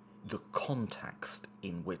the context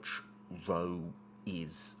in which Roe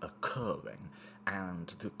is occurring, and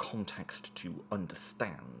the context to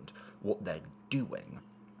understand what they're doing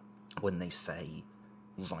when they say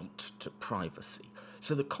right to privacy.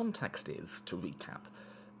 So the context is, to recap,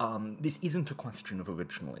 this isn't a question of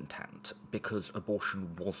original intent, because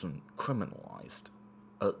abortion wasn't criminalised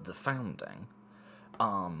at the founding.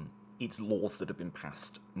 It's laws that have been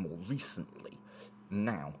passed more recently.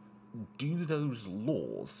 Now, do those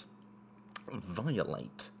laws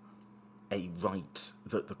violate a right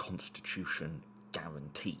that the Constitution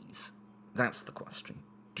guarantees? That's the question.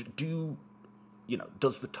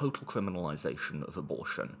 Does the total criminalisation of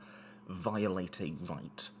abortion violate a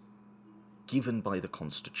right given by the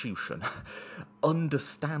Constitution,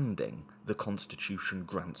 understanding the Constitution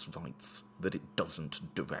grants rights that it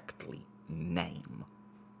doesn't directly name?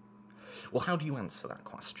 Well, how do you answer that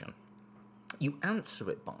question? You answer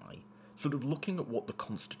it by sort of looking at what the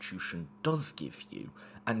Constitution does give you,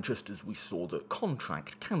 and just as we saw that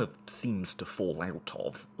contract kind of seems to fall out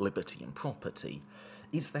of liberty and property,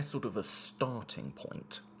 is there sort of a starting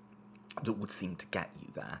point that would seem to get you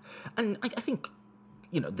there? And I think,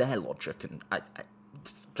 their logic, and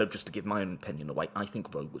so just to give my own opinion away, I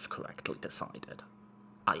think Roe was correctly decided.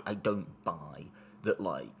 I don't buy that,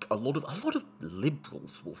 like, a lot of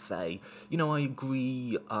liberals will say, I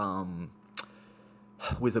agree,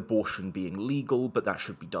 with abortion being legal, but that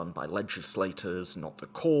should be done by legislators, not the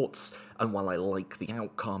courts. And while I like the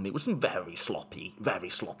outcome, it was some very sloppy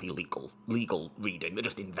legal reading. They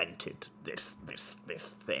just invented this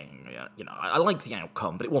thing. I like the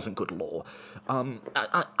outcome, but it wasn't good law.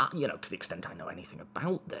 To the extent I know anything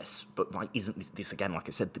about this, but right, isn't this, again, like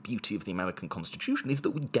I said, the beauty of the American Constitution is that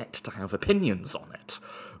we get to have opinions on it,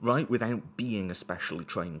 right, without being a specially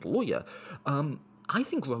trained lawyer. I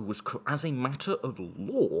think Roe was, as a matter of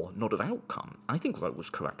law, not of outcome, I think Roe was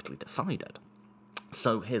correctly decided.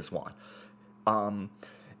 So here's why.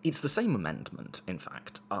 It's the same amendment, in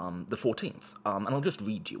fact, the 14th, and I'll just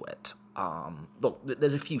read you it.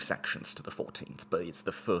 There's a few sections to the 14th, but it's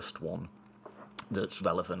the first one that's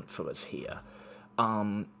relevant for us here.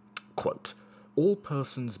 Quote, all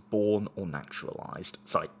persons born or naturalised,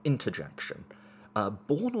 interjection.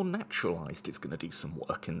 Born or naturalised is going to do some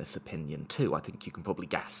work in this opinion too. I think you can probably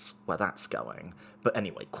guess where that's going. But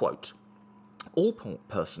anyway, quote, all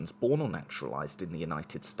persons born or naturalised in the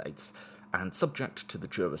United States and subject to the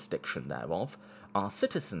jurisdiction thereof are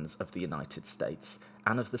citizens of the United States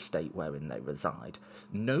and of the state wherein they reside.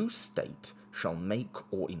 No state shall make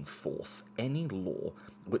or enforce any law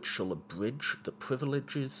which shall abridge the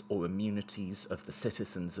privileges or immunities of the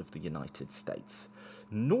citizens of the United States,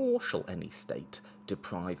 nor shall any state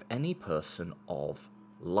deprive any person of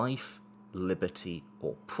life, liberty,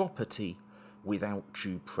 or property without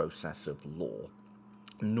due process of law,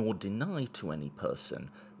 nor deny to any person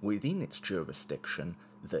within its jurisdiction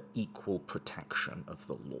the equal protection of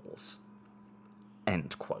the laws.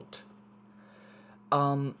 End quote.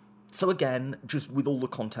 So again, just with all the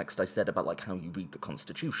context I said about like how you read the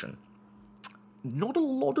Constitution, not a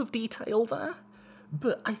lot of detail there,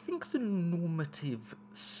 but I think the normative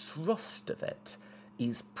thrust of it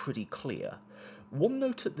is pretty clear. One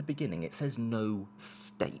note at the beginning, it says no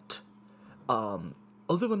state.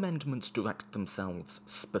 Other amendments direct themselves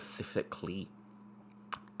specifically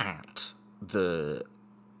at the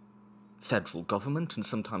federal government, and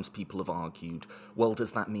sometimes people have argued, well,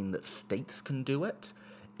 does that mean that states can do it?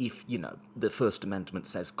 If, the First Amendment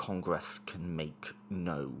says Congress can make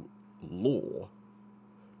no law,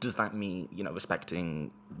 does that mean,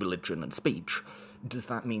 respecting religion and speech, does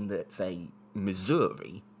that mean that, say,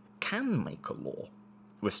 Missouri can make a law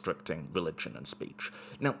restricting religion and speech?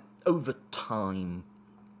 Now, over time,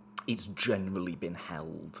 it's generally been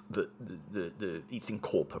held that it's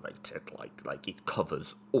incorporated, like it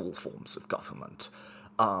covers all forms of government.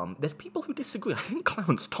 There's people who disagree. I think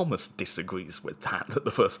Clarence Thomas disagrees with that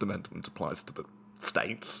the First Amendment applies to the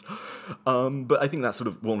states. But I think that's sort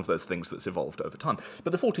of one of those things that's evolved over time.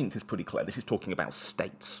 But the 14th is pretty clear. This is talking about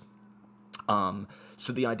states.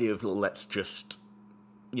 So the idea of, let's just,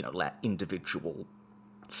 let individual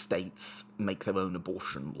states make their own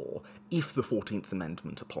abortion law, if the 14th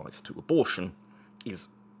Amendment applies to abortion, is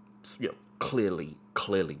clearly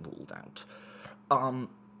ruled out.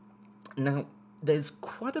 Now, there's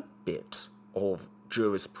quite a bit of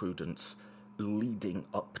jurisprudence leading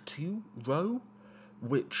up to Roe,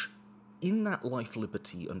 which, in that life,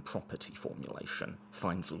 liberty, and property formulation,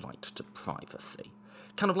 finds a right to privacy.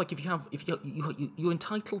 Kind of like if you're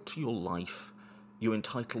entitled to your life, you're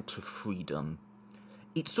entitled to freedom.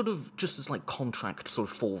 It's sort of, just as like contract sort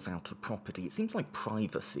of falls out of property, it seems like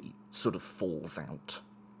privacy sort of falls out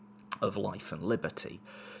of life and liberty.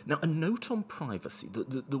 Now, a note on privacy,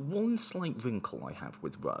 the one slight wrinkle I have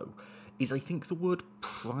with Roe is I think the word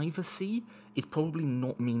privacy is probably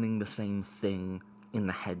not meaning the same thing in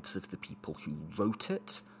the heads of the people who wrote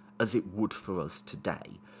it as it would for us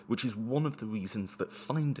today, which is one of the reasons that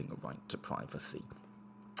finding a right to privacy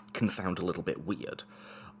can sound a little bit weird.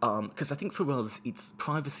 Because I think for us, it's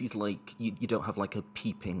privacy's like you don't have like a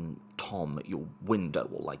peeping Tom at your window,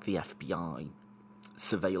 or like the FBI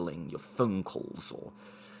surveilling your phone calls or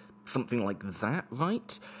something like that,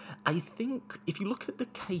 right? I think if you look at the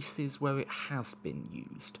cases where it has been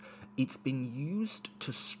used, it's been used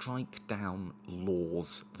to strike down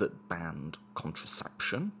laws that banned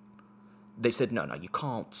contraception. They said, no, you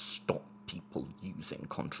can't stop people using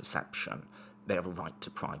contraception. They have a right to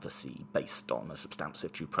privacy based on a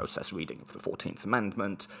substantive due process reading of the 14th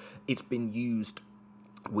Amendment. It's been used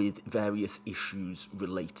with various issues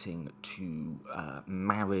relating to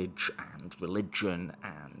marriage and religion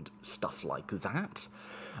and stuff like that.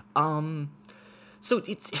 So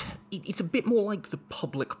it's a bit more like the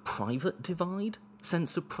public-private divide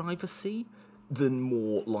sense of privacy than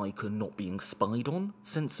more like a not being spied on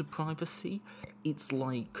sense of privacy. It's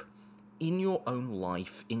like, in your own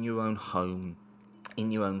life, in your own home,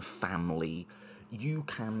 in your own family, you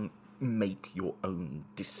can make your own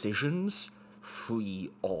decisions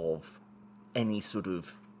free of any sort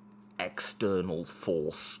of external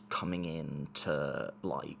force coming in to,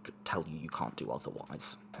 like, tell you can't do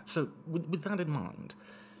otherwise. So, with that in mind,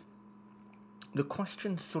 the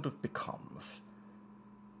question sort of becomes,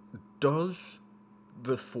 does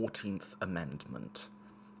the 14th Amendment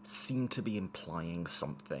seem to be implying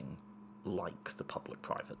something like the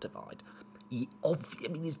public-private divide?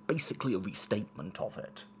 It's basically a restatement of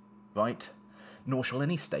it, right? Nor shall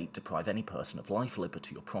any state deprive any person of life,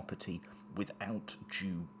 liberty, or property without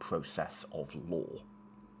due process of law.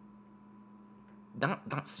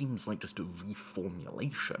 That seems like just a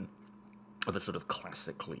reformulation of a sort of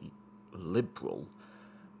classically liberal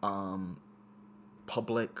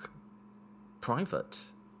public-private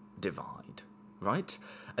divide, right?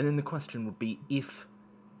 And then the question would be, if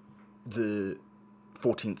the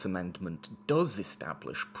 14th Amendment does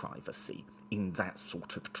establish privacy in that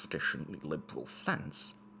sort of traditionally liberal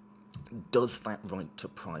sense, does that right to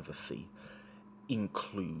privacy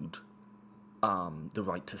include the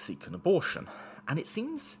right to seek an abortion? And it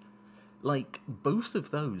seems like both of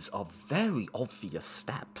those are very obvious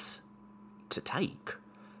steps to take.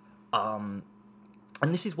 And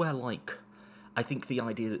this is where, like, I think the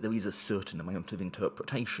idea that there is a certain amount of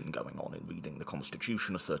interpretation going on in reading the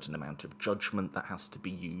Constitution, a certain amount of judgment that has to be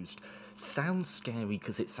used, sounds scary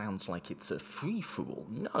because it sounds like it's a free-for-all.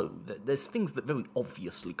 No, there's things that very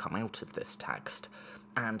obviously come out of this text,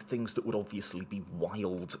 and things that would obviously be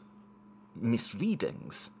wild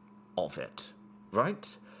misreadings of it,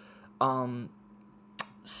 right?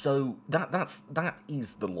 So that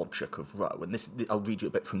is the logic of Roe, and this, I'll read you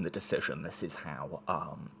a bit from the decision. This is how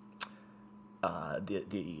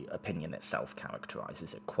the opinion itself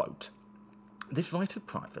characterises it, quote, "This right of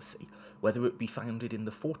privacy, whether it be founded in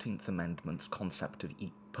the 14th Amendment's concept of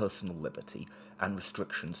personal liberty and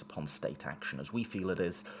restrictions upon state action, as we feel it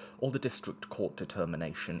is, or the District Court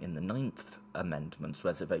determination in the 9th Amendment's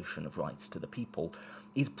reservation of rights to the people,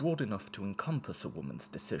 is broad enough to encompass a woman's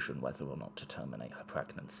decision whether or not to terminate her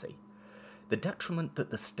pregnancy. The detriment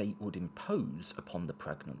that the state would impose upon the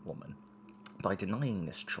pregnant woman by denying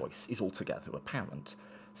this choice is altogether apparent.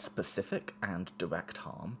 Specific and direct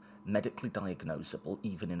harm, medically diagnosable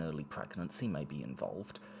even in early pregnancy, may be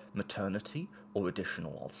involved. Maternity or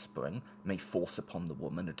additional offspring may force upon the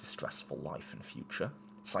woman a distressful life and future.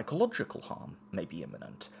 Psychological harm may be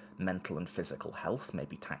imminent. Mental and physical health may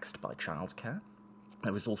be taxed by childcare.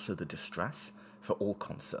 There is also the distress for all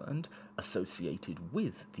concerned associated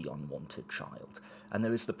with the unwanted child, and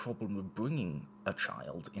there is the problem of bringing a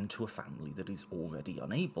child into a family that is already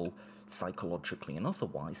unable, psychologically and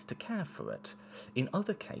otherwise, to care for it. In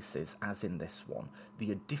other cases, as in this one,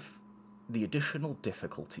 the additional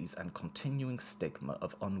difficulties and continuing stigma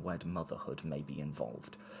of unwed motherhood may be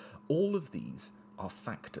involved. All of these are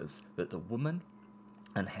factors that the woman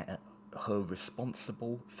and her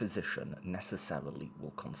responsible physician necessarily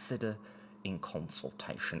will consider in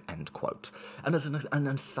consultation," end quote. And as an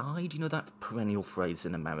aside, that perennial phrase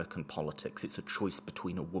in American politics, it's a choice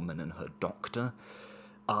between a woman and her doctor,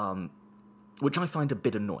 which I find a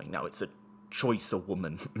bit annoying. Now, it's a choice a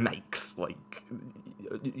woman makes. Like,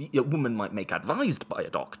 a woman might make advised by a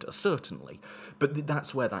doctor, certainly, but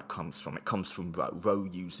that's where that comes from. It comes from Roe. Roe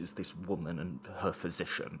uses this woman and her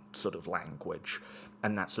physician sort of language,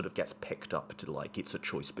 and that sort of gets picked up to, like, it's a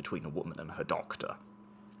choice between a woman and her doctor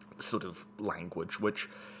sort of language, which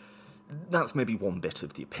that's maybe one bit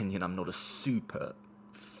of the opinion I'm not a super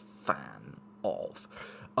fan of.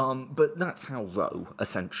 But that's how Roe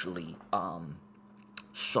essentially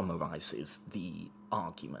summarises the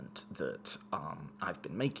argument that I've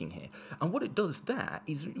been making here. And what it does there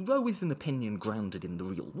is Roe is an opinion grounded in the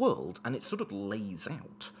real world, and it sort of lays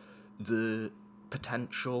out the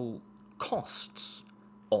potential costs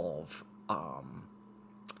of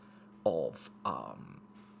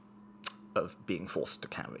being forced to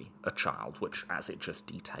carry a child, which, as it just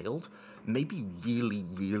detailed, may be really,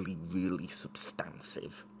 really, really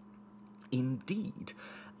substantive indeed.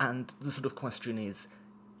 And the sort of question is,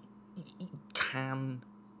 can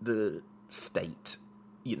the state,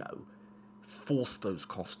 force those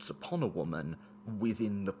costs upon a woman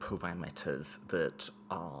within the parameters that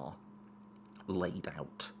are laid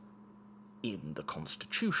out in the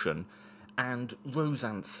Constitution? And Roe's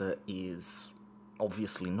answer is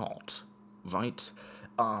obviously not, right?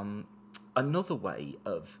 Another way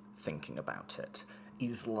of thinking about it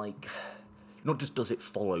is like, not just does it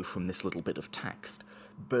follow from this little bit of text,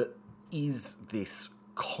 but is this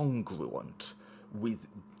congruent with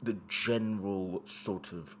the general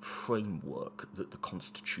sort of framework that the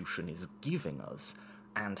Constitution is giving us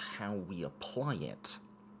and how we apply it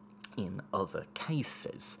in other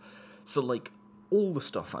cases? So, like, all the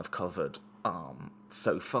stuff I've covered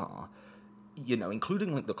so far,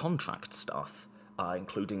 including, like, the contract stuff,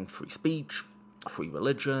 including free speech, free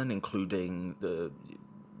religion, including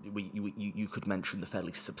you could mention the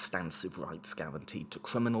fairly substantive rights guaranteed to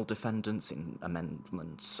criminal defendants in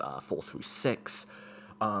Amendments 4 through 6,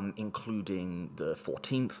 including the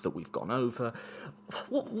 14th that we've gone over.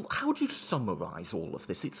 How would you summarise all of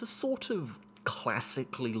this? It's a sort of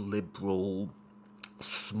classically liberal,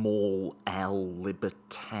 small L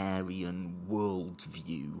libertarian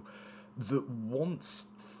worldview that wants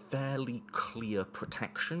fairly clear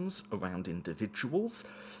protections around individuals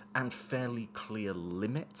and fairly clear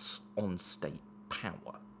limits on state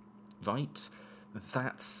power, right?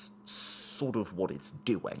 That's sort of what it's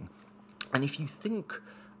doing. And if you think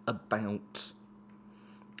about,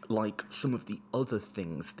 like, some of the other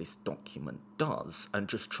things this document does and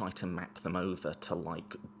just try to map them over to,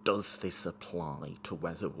 like, does this apply to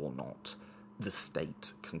whether or not the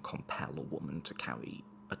state can compel a woman to carry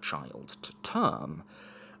a child to term,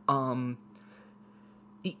 I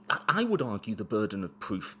would argue the burden of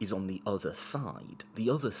proof is on the other side. The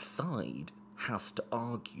other side has to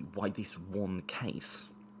argue why this one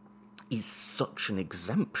case is such an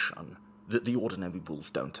exemption that the ordinary rules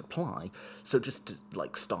don't apply. So just to,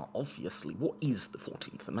 like, start obviously, what is the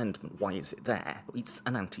 14th Amendment? Why is it there? It's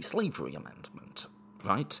an anti-slavery amendment,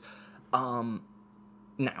 right?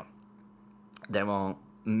 Now, there are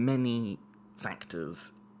many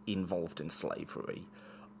factors involved in slavery,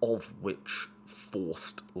 of which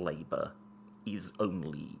forced labour is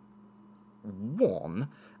only one,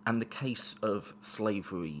 and the case of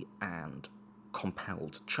slavery and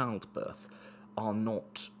compelled childbirth are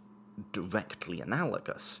not directly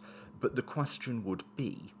analogous, but the question would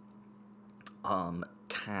be,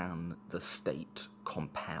 can the state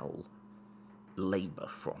compel labour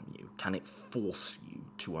from you? Can it force you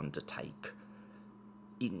to undertake,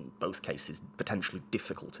 in both cases, potentially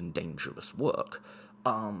difficult and dangerous work?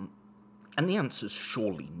 And the answer's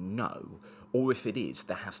surely no, or if it is,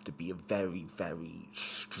 there has to be a very, very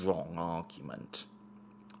strong argument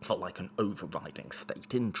for, like, an overriding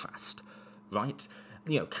state interest, right?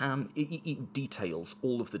 It details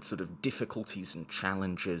all of the sort of difficulties and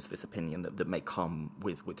challenges, this opinion, that may come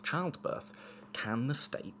with childbirth. Can the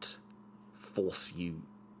state force you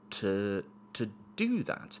to do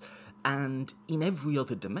that? And in every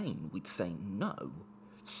other domain, we'd say no.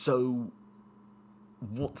 So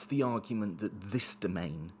what's the argument that this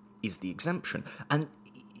domain is the exemption? And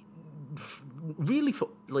really, for,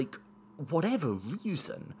 like, whatever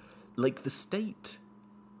reason, like, the state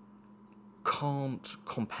can't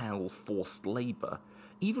compel forced labour,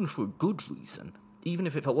 even for a good reason. Even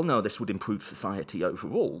if it felt, well, no, this would improve society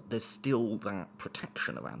overall, there's still that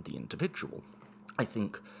protection around the individual. I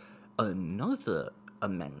think another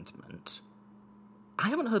amendment, I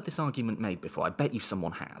haven't heard this argument made before, I bet you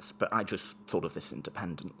someone has, but I just thought of this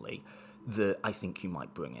independently, that I think you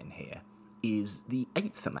might bring in here, is the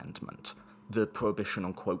Eighth Amendment, the prohibition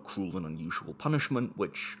on, quote, cruel and unusual punishment,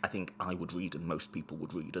 which I think I would read and most people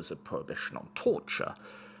would read as a prohibition on torture.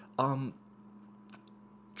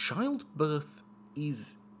 Childbirth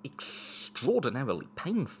is extraordinarily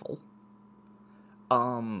painful.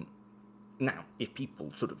 Now, if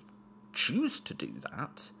people sort of choose to do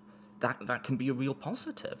that, that can be a real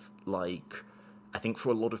positive. Like, I think for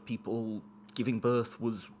a lot of people, giving birth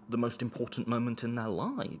was the most important moment in their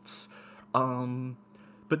lives.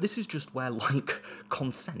 But this is just where, like,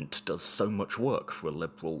 consent does so much work for a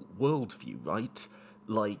liberal worldview, right?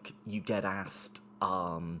 Like, you get asked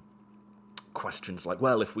questions like,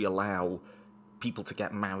 well, if we allow people to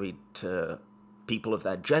get married to people of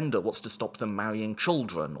their gender, what's to stop them marrying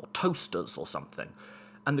children or toasters or something?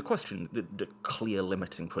 And the question, the clear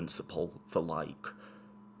limiting principle for, like,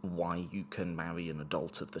 why you can marry an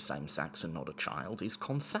adult of the same sex and not a child is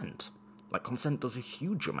consent. Like, consent does a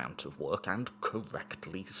huge amount of work, and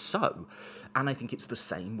correctly so. And I think it's the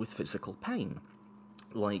same with physical pain.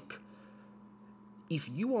 Like, if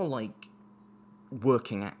you are, like,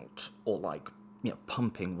 working out, or, like,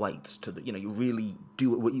 pumping weights to the, you really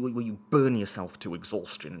do it, where you burn yourself to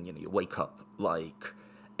exhaustion, and, you wake up, like,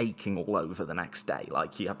 aching all over the next day,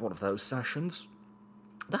 like, you have one of those sessions,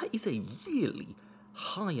 that is a really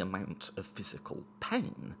high amount of physical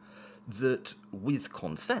pain that, with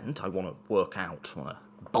consent, I want to work out, want to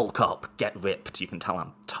bulk up, get ripped. You can tell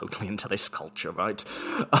I'm totally into this culture, right?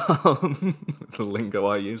 The lingo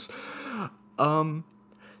I use.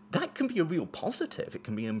 That can be a real positive. It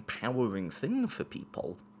can be an empowering thing for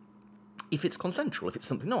people. If it's consensual, if it's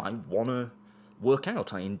something, no, I want to work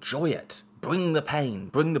out, I enjoy it. Bring the pain,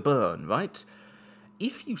 bring the burn, right?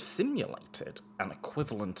 If you simulated an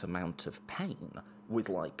equivalent amount of pain with,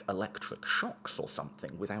 like, electric shocks or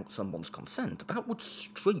something without someone's consent, that would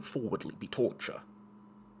straightforwardly be torture,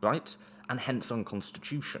 right? And hence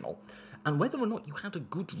unconstitutional. And whether or not you had a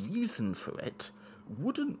good reason for it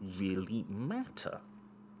wouldn't really matter.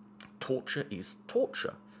 Torture is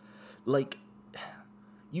torture. Like,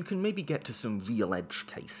 you can maybe get to some real edge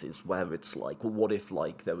cases where it's like, well, what if,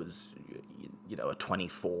 like, there was, a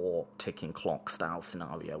 24 ticking clock style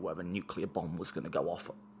scenario where a nuclear bomb was going to go off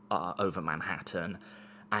over Manhattan,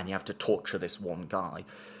 and you have to torture this one guy.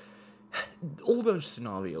 All those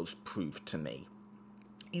scenarios prove to me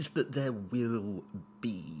is that there will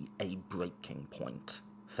be a breaking point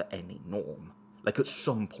for any norm. Like, at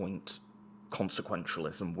some point,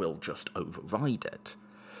 consequentialism will just override it.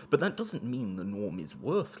 But that doesn't mean the norm is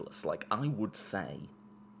worthless. Like, I would say,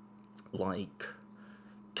 like,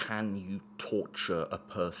 can you torture a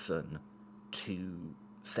person to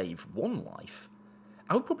save one life?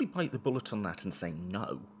 I would probably bite the bullet on that and say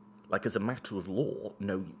no. Like, as a matter of law,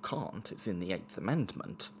 no, you can't. It's in the Eighth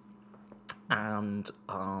Amendment. And,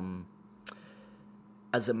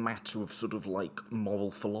 as a matter of sort of, like,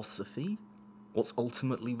 moral philosophy, what's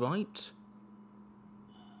ultimately right?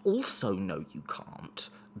 Also, no, you can't.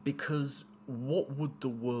 Because what would the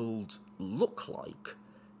world look like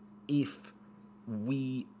if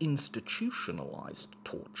we institutionalised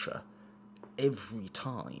torture every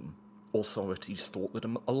time authorities thought that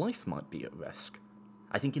a life might be at risk?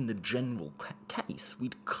 I think in the general case,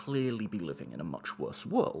 we'd clearly be living in a much worse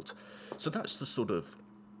world. So that's the sort of,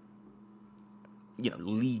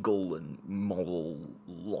 legal and moral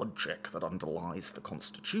logic that underlies the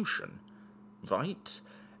Constitution, right?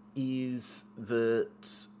 is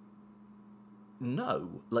that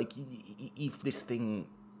no, like,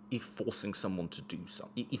 if forcing someone to do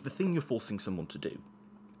something, if the thing you're forcing someone to do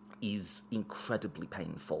is incredibly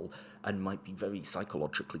painful and might be very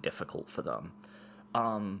psychologically difficult for them,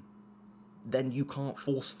 then you can't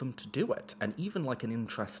force them to do it. And even like an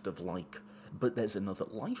interest of like, but there's another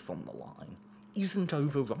life on the line, isn't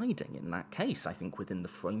overriding in that case, I think, within the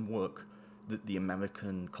framework that the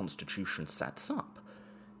American Constitution sets up.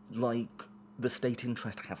 Like, the state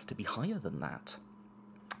interest has to be higher than that.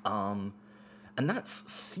 And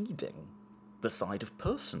that's ceding the side of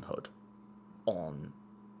personhood on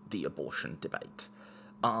the abortion debate,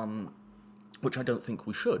 which I don't think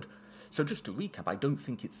we should. So just to recap, I don't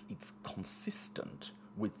think it's consistent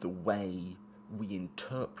with the way we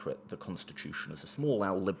interpret the Constitution as a small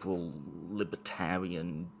L liberal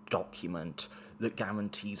libertarian document that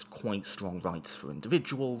guarantees quite strong rights for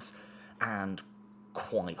individuals and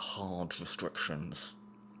quite hard restrictions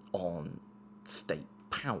on state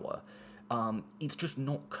power. It's just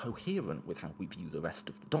not coherent with how we view the rest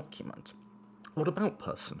of the document. What about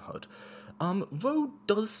personhood? Roe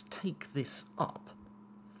does take this up.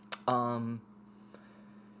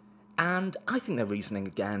 And I think their reasoning,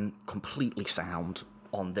 again, completely sound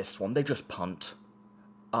on this one. They just punt.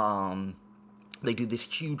 They do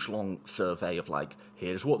this huge, long survey of, like,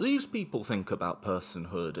 here's what these people think about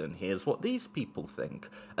personhood, and here's what these people think.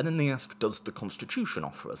 And then they ask, does the Constitution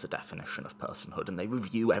offer us a definition of personhood? And they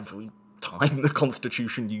review every time the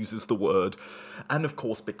Constitution uses the word. And, of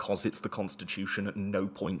course, because it's the Constitution, at no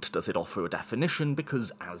point does it offer a definition,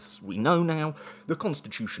 because, as we know now, the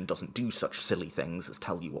Constitution doesn't do such silly things as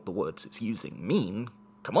tell you what the words it's using mean.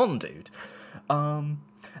 Come on, dude. And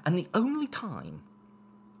the only time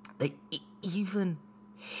it even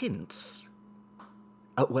hints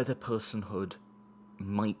at whether personhood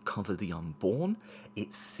might cover the unborn,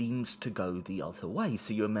 it seems to go the other way.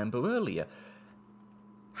 So you remember earlier,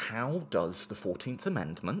 how does the 14th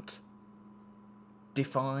Amendment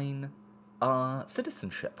define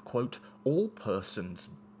citizenship? Quote, all persons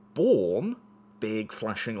born, big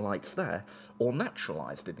flashing lights there, or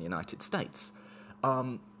naturalised in the United States.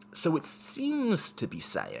 So it seems to be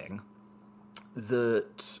saying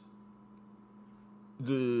that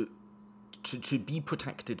to be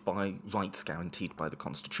protected by rights guaranteed by the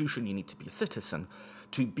Constitution, you need to be a citizen.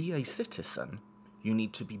 To be a citizen, you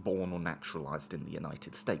need to be born or naturalised in the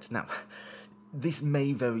United States. Now, this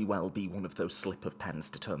may very well be one of those slip of pens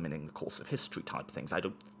determining the course of history type things. I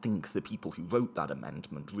don't think the people who wrote that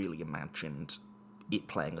amendment really imagined it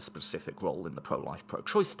playing a specific role in the pro-life,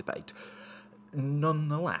 pro-choice debate.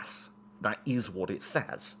 Nonetheless, that is what it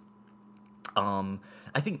says.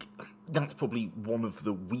 I think that's probably one of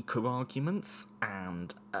the weaker arguments,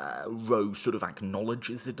 and Roe sort of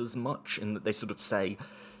acknowledges it as much, in that they sort of say,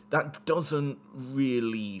 that doesn't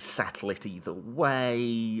really settle it either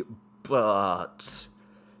way, but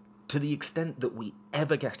to the extent that we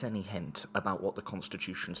ever get any hint about what the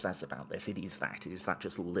Constitution says about this, it is that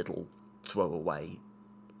just little throwaway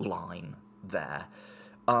line there.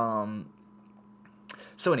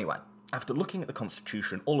 So anyway, after looking at the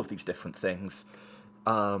Constitution, all of these different things,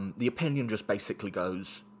 the opinion just basically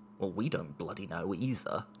goes, well, we don't bloody know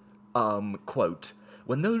either. Quote,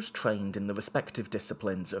 when those trained in the respective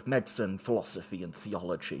disciplines of medicine, philosophy, and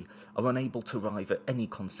theology are unable to arrive at any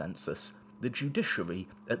consensus, the judiciary,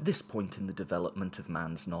 at this point in the development of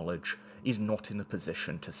man's knowledge, is not in a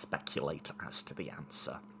position to speculate as to the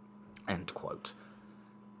answer. End quote.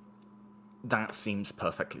 That seems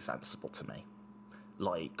perfectly sensible to me.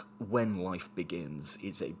 Like, when life begins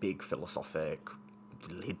is a big philosophic,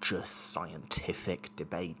 religious, scientific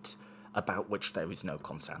debate about which there is no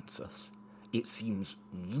consensus. It seems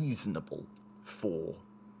reasonable for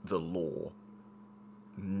the law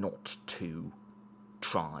not to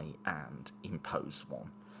try and impose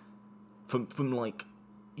one. From like,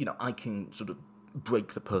 you know, I can sort of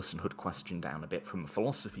break the personhood question down a bit from a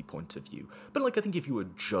philosophy point of view, but like, I think if you were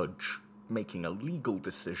a judge making a legal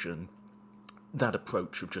decision, that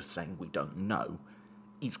approach of just saying we don't know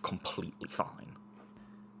is completely fine.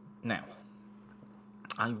 Now,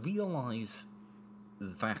 I realise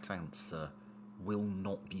that answer will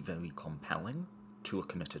not be very compelling to a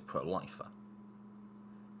committed pro-lifer.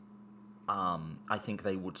 I think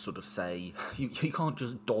they would sort of say, you can't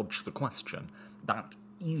just dodge the question. That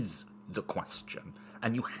is the question,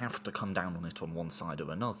 and you have to come down on it on one side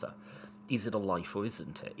or another. Is it a life or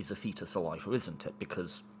isn't it? Is a fetus a life or isn't it?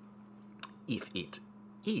 Because if it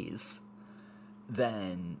is,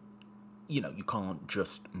 then, you know, you can't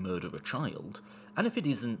just murder a child. And if it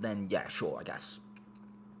isn't, then, yeah, sure, I guess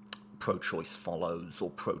pro-choice follows, or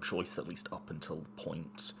pro-choice at least up until the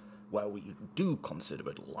point where we do consider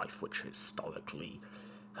it a life which historically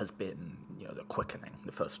has been, the quickening,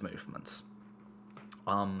 the first movements.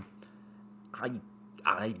 I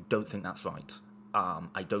don't think that's right.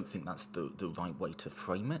 I don't think that's the right way to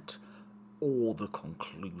frame it, or the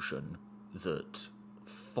conclusion that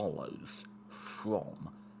follows from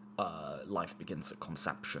life begins at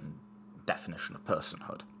conception definition of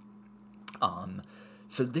personhood.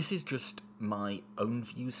 So this is just my own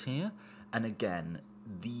views here, and again,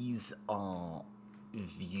 these are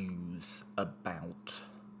views about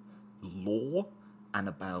law and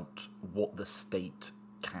about what the state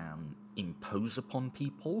can impose upon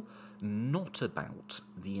people, not about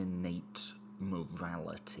the innate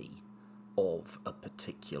morality of a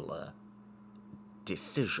particular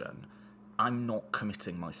decision. I'm not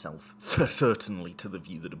committing myself certainly to the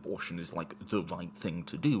view that abortion is like the right thing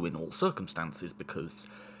to do in all circumstances, because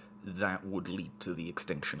that would lead to the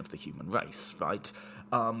extinction of the human race, right?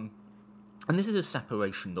 And this is a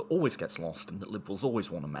separation that always gets lost and that liberals always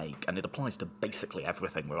want to make, and it applies to basically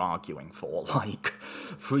everything we're arguing for. Like,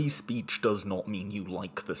 free speech does not mean you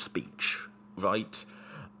like the speech, right?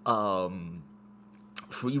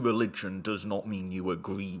 Free religion does not mean you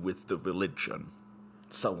agree with the religion,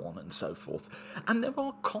 so on and so forth. And there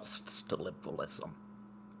are costs to liberalism,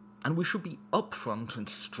 and we should be upfront and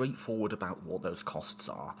straightforward about what those costs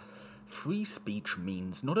are. Free speech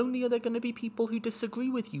means not only are there going to be people who disagree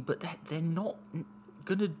with you, but they're not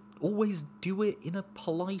going to always do it in a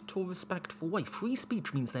polite or respectful way. Free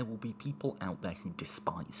speech means there will be people out there who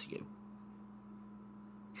despise you,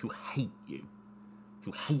 who hate you,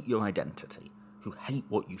 who hate your identity, who hate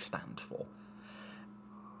what you stand for.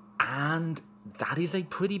 And that is a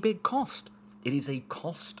pretty big cost. It is a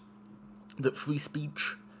cost that free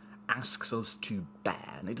speech asks us to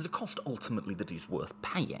bear, and it is a cost ultimately that is worth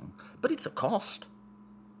paying, but it's a cost,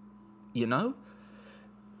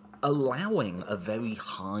 allowing a very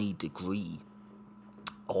high degree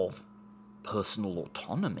of personal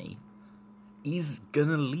autonomy is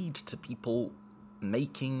gonna lead to people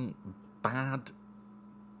making bad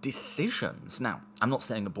decisions. Now, I'm not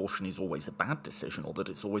saying abortion is always a bad decision or that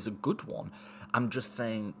it's always a good one. I'm just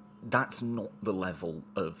saying that's not the level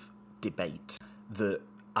of debate that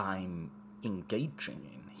I'm engaging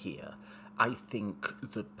in here. I think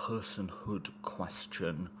the personhood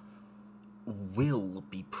question will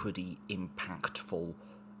be pretty impactful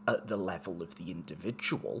at the level of the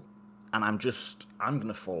individual, and I'm going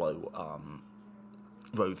to follow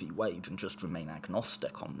Roe v. Wade and just remain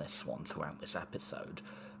agnostic on this one throughout this episode.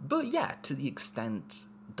 But yeah, to the extent,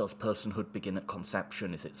 does personhood begin at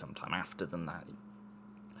conception? Is it sometime after than that?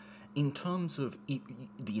 In terms of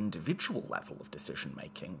the individual level of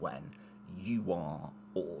decision-making, when you are,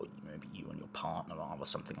 or maybe you and your partner are, or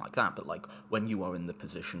something like that, but like when you are in the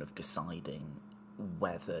position of deciding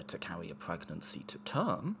whether to carry a pregnancy to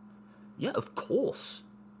term, yeah, of course,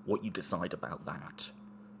 what you decide about that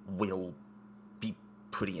will be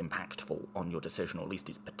pretty impactful on your decision, or at least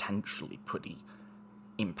it's potentially pretty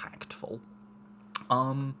impactful.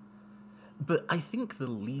 But I think the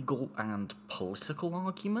legal and political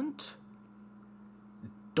argument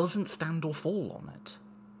doesn't stand or fall on it.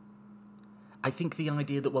 I think the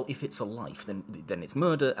idea that, well, if it's a life, then it's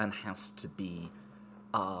murder and has to be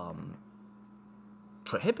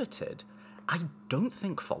prohibited, I don't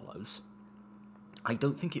think follows. I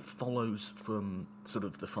don't think it follows from sort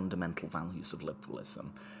of the fundamental values of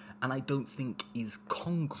liberalism, and I don't think is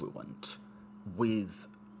congruent with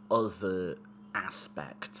other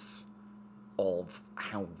aspects of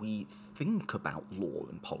how we think about law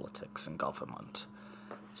and politics and government.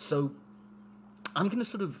 So I'm going to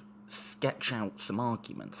sort of sketch out some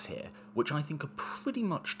arguments here, which I think are pretty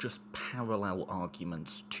much just parallel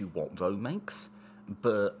arguments to what Roe makes,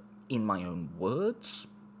 but in my own words.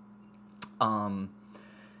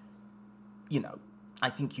 I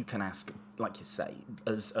think you can ask, like you say,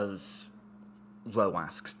 as Roe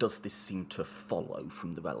asks, does this seem to follow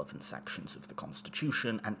from the relevant sections of the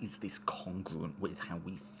Constitution, and is this congruent with how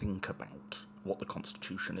we think about what the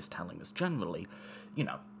Constitution is telling us generally?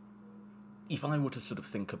 If I were to sort of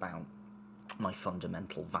think about my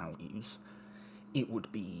fundamental values, it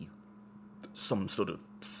would be some sort of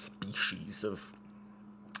species of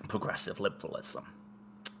progressive liberalism,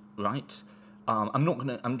 right?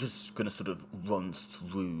 I'm just gonna sort of run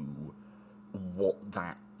through what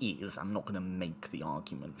that is. I'm not going to make the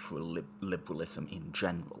argument for liberalism in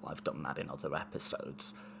general. I've done that in other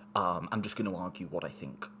episodes. I'm just going to argue what I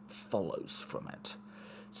think follows from it.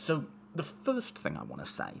 So the first thing I want to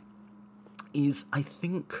say is I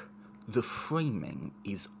think the framing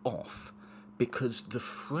is off, because the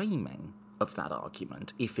framing of that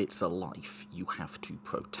argument, if it's a life, you have to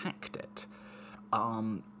protect it,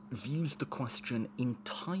 views the question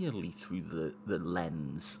entirely through the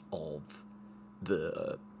lens of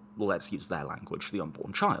let's use their language, the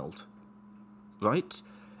unborn child, right?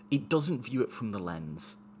 It doesn't view it from the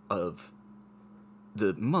lens of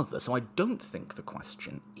the mother. So I don't think the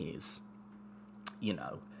question is,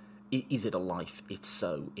 is it a life? If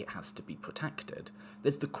so, it has to be protected.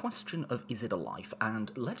 There's the question of, is it a life?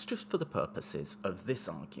 And let's just, for the purposes of this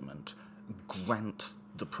argument, grant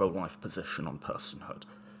the pro-life position on personhood,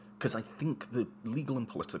 because I think the legal and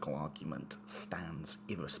political argument stands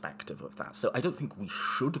irrespective of that. So I don't think we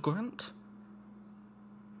should grant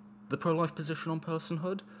the pro-life position on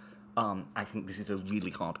personhood. I think this is a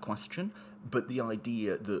really hard question, but the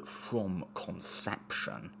idea that from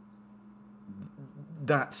conception,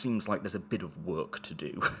 that seems like there's a bit of work to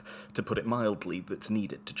do, to put it mildly, that's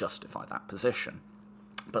needed to justify that position.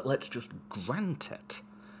 But let's just grant it.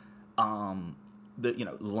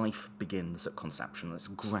 That, life begins at conception. Let's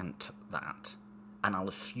grant that, and I'll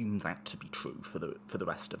assume that to be true for the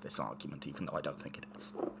rest of this argument, even though I don't think it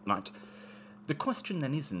is. Right? The question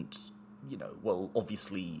then isn't, well,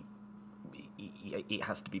 obviously it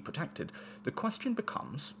has to be protected. The question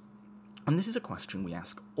becomes, and this is a question we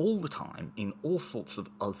ask all the time in all sorts of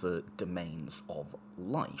other domains of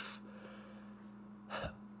life,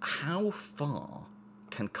 how far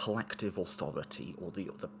can collective authority or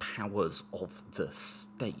the powers of the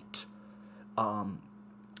state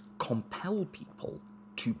compel people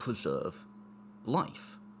to preserve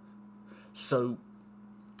life? So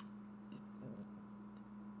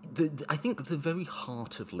I think the very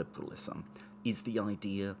heart of liberalism is the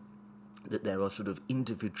idea that there are sort of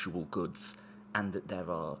individual goods and that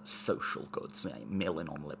there are social goods. Millin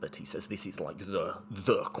on Liberty says this is like the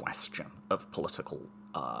question of political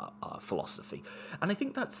philosophy. And I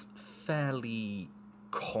think that's fairly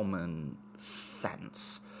common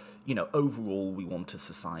sense. Overall, we want a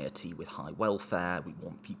society with high welfare, we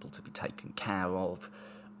want people to be taken care of,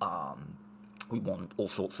 we want all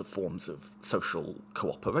sorts of forms of social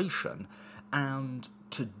cooperation, and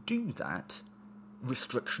to do that,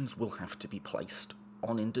 restrictions will have to be placed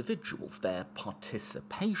on individuals. Their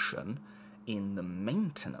participation in the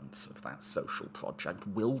maintenance of that social project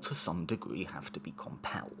will, to some degree, have to be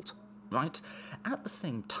compelled, right? At the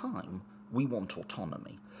same time, we want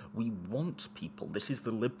autonomy. We want people, this is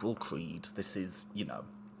the liberal creed, this is,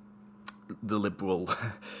 the liberal,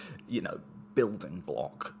 building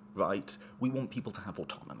block, right? We want people to have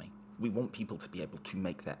autonomy. We want people to be able to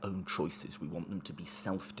make their own choices. We want them to be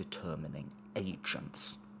self-determining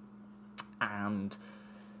agents. And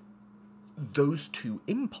those two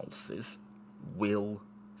impulses will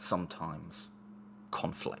sometimes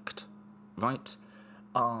conflict, right?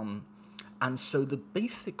 And so the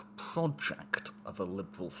basic project of a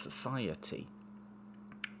liberal society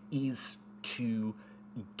is to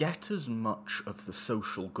get as much of the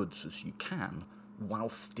social goods as you can while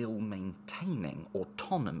still maintaining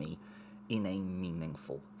autonomy in a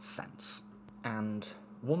meaningful sense. And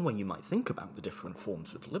one way you might think about the different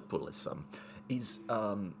forms of liberalism is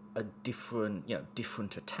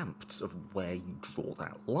different attempts of where you draw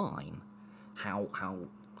that line. How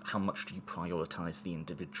much do you prioritise the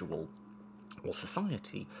individual or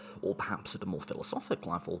society, or perhaps at a more philosophic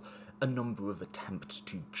level, a number of attempts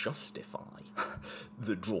to justify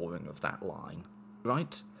the drawing of that line,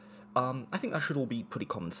 right? I think that should all be pretty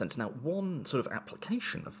common sense. Now, one sort of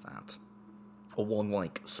application of that, or one,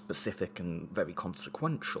 specific and very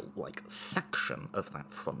consequential, section of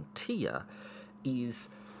that frontier, is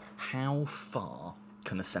how far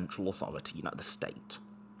can a central authority, the state,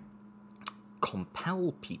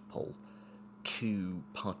 compel people to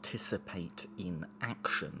participate in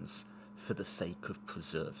actions for the sake of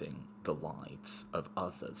preserving the lives of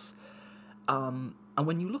others. And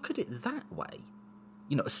when you look at it that way,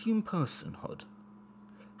 assume personhood.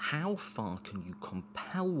 How far can you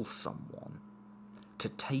compel someone to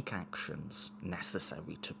take actions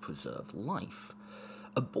necessary to preserve life?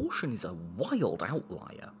 Abortion is a wild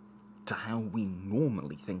outlier to how we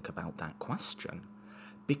normally think about that question,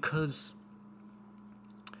 because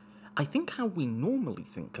I think how we normally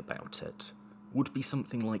think about it would be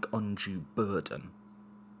something like undue burden.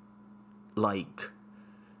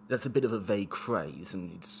 That's a bit of a vague phrase,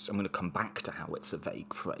 and I'm going to come back to how it's a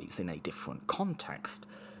vague phrase in a different context,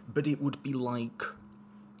 but it would be like,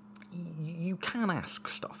 you can ask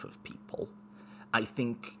stuff of people. I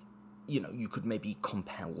think, you could maybe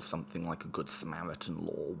compel something like a Good Samaritan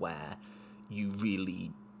law where you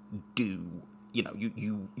really do,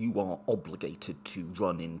 you are obligated to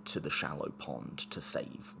run into the shallow pond to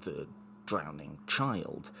save the drowning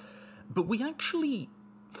child. But we actually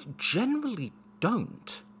generally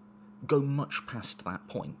don't go much past that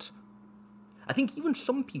point. I think even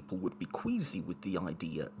some people would be queasy with the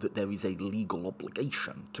idea that there is a legal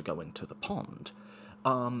obligation to go into the pond.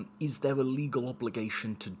 Is there a legal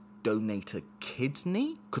obligation to donate a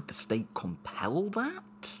kidney? Could the state compel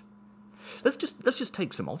that? Let's just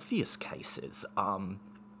take some obvious cases.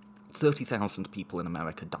 30,000 people in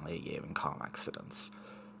America die a year in car accidents.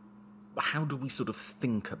 How do we sort of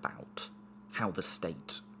think about how the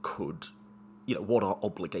state could, what our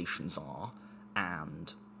obligations are,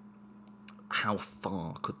 and how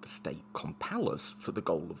far could the state compel us for the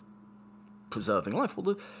goal of preserving life?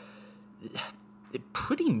 Well,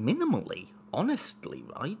 pretty minimally, honestly,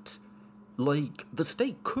 right? Like, the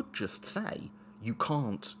state could just say, you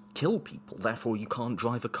can't kill people, therefore you can't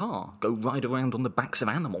drive a car, go ride around on the backs of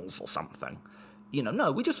animals or something.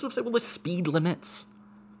 No, we just sort of say, well, there's speed limits.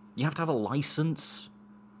 You have to have a license.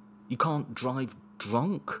 You can't drive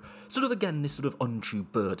drunk. Sort of, again, this sort of undue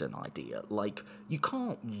burden idea. Like, you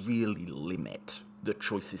can't really limit the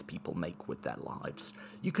choices people make with their lives.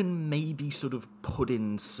 You can maybe sort of put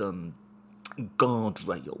in some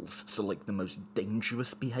guardrails, so like the most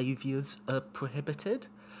dangerous behaviours are prohibited.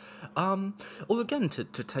 Or again, to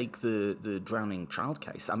take the drowning child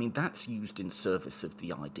case, I mean, that's used in service of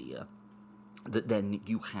the idea that then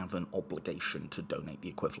you have an obligation to donate the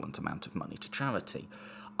equivalent amount of money to charity.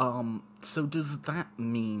 So does that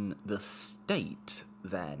mean the state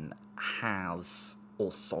then has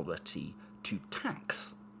authority to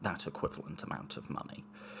tax that equivalent amount of money?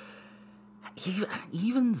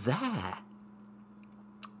 Even there,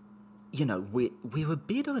 we're a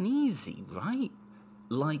bit uneasy, right?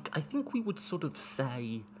 Like, I think we would sort of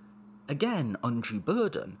say, again, undue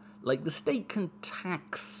burden. Like, the state can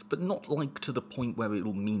tax, but not, like, to the point where it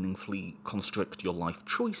will meaningfully constrict your life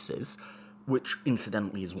choices, which,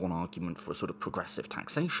 incidentally, is one argument for a sort of progressive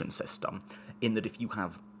taxation system, in that if you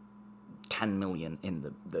have 10 million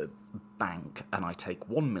in the bank and I take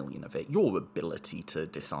 1 million of it, your ability to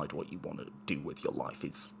decide what you want to do with your life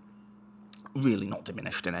is really not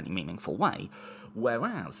diminished in any meaningful way.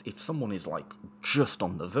 Whereas if someone is like just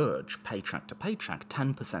on the verge, paycheck to paycheck,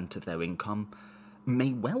 10% of their income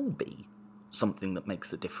may well be something that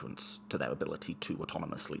makes a difference to their ability to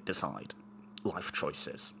autonomously decide life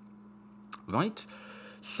choices. Right?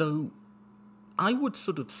 So I would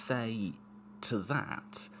sort of say to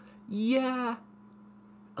that, yeah,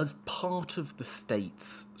 as part of the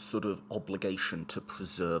state's sort of obligation to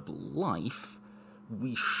preserve life,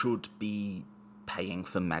 we should be paying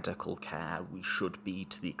for medical care. We should be,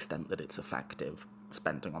 to the extent that it's effective,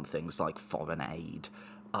 spending on things like foreign aid,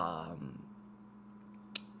 all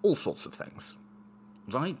sorts of things,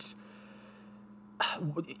 right?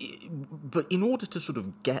 But in order to sort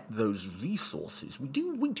of get those resources, we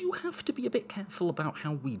do have to be a bit careful about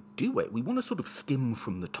how we do it. We want to sort of skim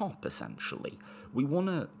from the top, essentially. We want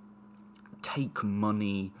to take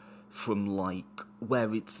money from, like,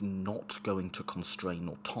 where it's not going to constrain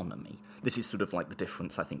autonomy. This is sort of like the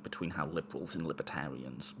difference, I think, between how liberals and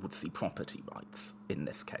libertarians would see property rights in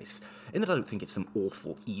this case. In that I don't think it's some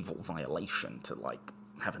awful, evil violation to, like,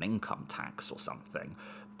 have an income tax or something.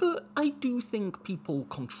 But I do think people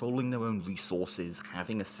controlling their own resources,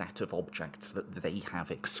 having a set of objects that they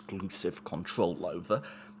have exclusive control over,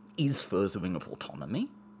 is furthering of autonomy.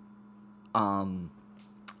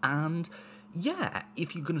 And yeah,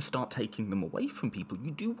 if you're going to start taking them away from people,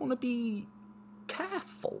 you do want to be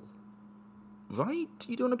careful, right?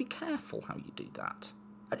 You do want to be careful how you do that.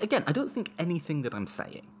 Again, I don't think anything that I'm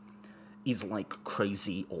saying is like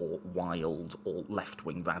crazy or wild or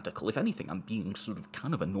left-wing radical. If anything, I'm being sort of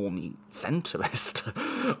kind of a normie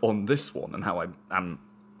centrist on this one and how I'm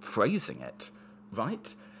phrasing it,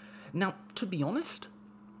 right? Now, to be honest,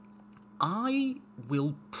 I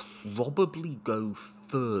will probably go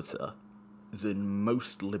further than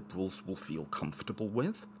most liberals will feel comfortable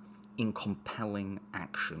with in compelling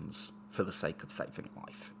actions for the sake of saving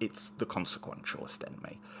life. It's the consequentialist in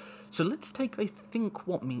me. So let's take, I think,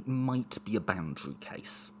 what might be a boundary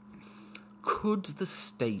case. Could the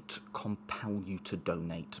state compel you to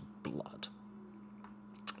donate blood?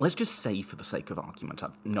 Let's just say, for the sake of argument,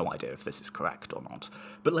 I've no idea if this is correct or not,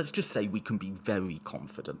 but let's just say we can be very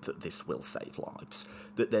confident that this will save lives,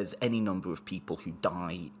 that there's any number of people who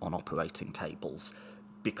die on operating tables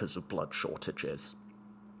because of blood shortages.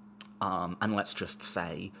 And let's just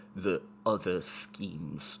say that other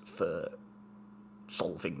schemes for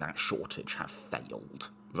solving that shortage have failed,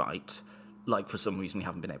 right? Like, for some reason we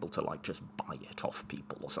haven't been able to, like, just buy it off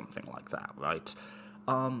people or something like that, right?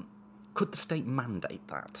 Could the state mandate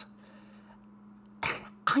that?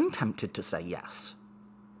 I'm tempted to say yes.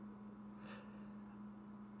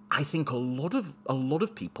 I think a lot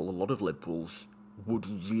of people, a lot of liberals, would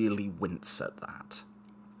really wince at that.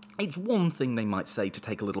 It's one thing they might say to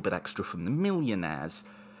take a little bit extra from the millionaires,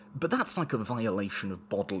 but that's like a violation of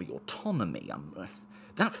bodily autonomy.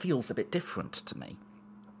 That feels a bit different to me.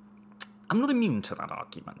 I'm not immune to that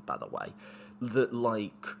argument, by the way, that,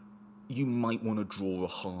 like, you might want to draw a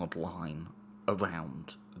hard line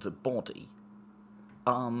around the body.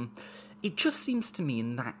 It just seems to me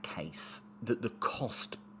in that case that the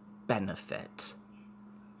cost-benefit,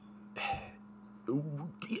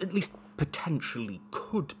 at least potentially,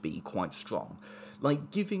 could be quite strong.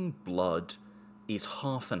 Like, giving blood is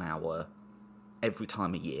half an hour every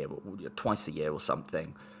time a year, or twice a year or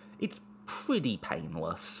something. It's pretty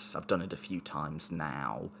painless. I've done it a few times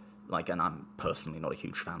now. Like, and I'm personally not a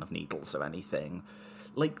huge fan of needles or anything.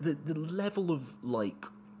 Like, the level of, like,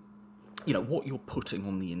 you know, what you're putting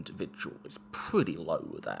on the individual is pretty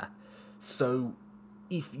low there. So,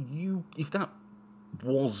 if that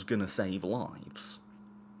was gonna save lives,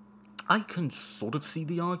 I can sort of see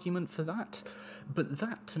the argument for that, but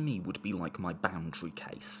that to me would be like my boundary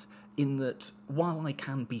case, in that while I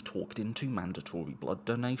can be talked into mandatory blood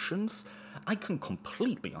donations, I can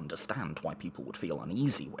completely understand why people would feel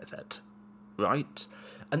uneasy with it, right?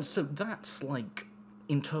 And so that's like,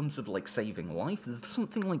 in terms of like saving life,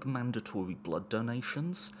 something like mandatory blood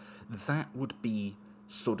donations, that would be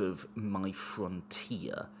sort of my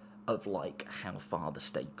frontier of like how far the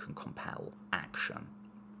state can compel action.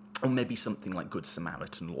 Or maybe something like Good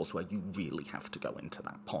Samaritan laws, where you really have to go into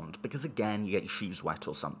that pond, because again, you get your shoes wet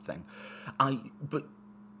or something. But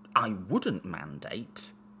I wouldn't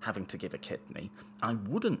mandate having to give a kidney. I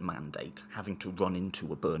wouldn't mandate having to run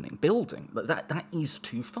into a burning building. That is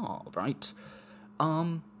too far, right?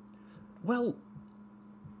 Well,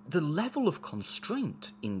 the level of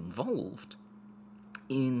constraint involved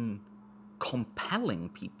in compelling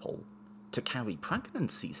people to carry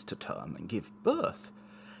pregnancies to term and give birth,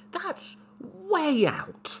 that's way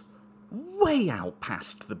out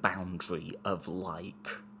past the boundary of, like,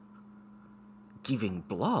 giving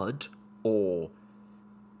blood or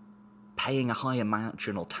paying a higher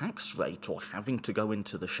marginal tax rate or having to go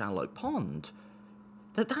into the shallow pond.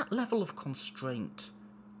 That level of constraint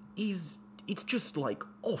it's just, like,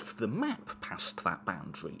 off the map past that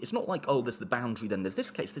boundary. It's not like, oh, there's the boundary, then there's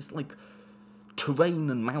this case. There's, like, terrain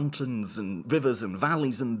and mountains and rivers and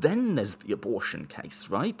valleys, and then there's the abortion case,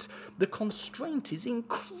 right? The constraint is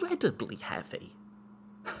incredibly heavy.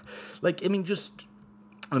 Like, I mean, just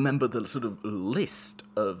remember the sort of list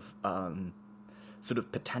of sort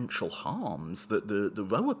of potential harms that the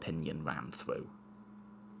Roe opinion ran through.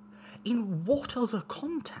 In what other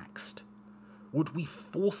context would we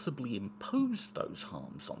forcibly impose those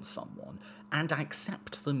harms on someone and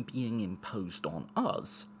accept them being imposed on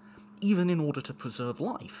us, even in order to preserve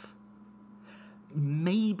life?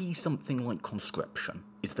 Maybe something like conscription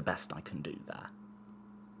is the best I can do there.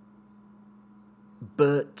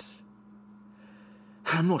 But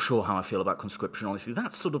I'm not sure how I feel about conscription, honestly.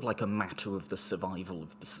 That's sort of like a matter of the survival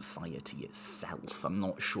of the society itself. I'm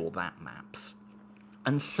not sure that maps.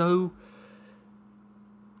 And so,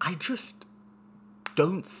 I just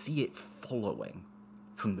don't see it following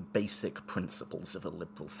from the basic principles of a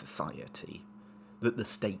liberal society that the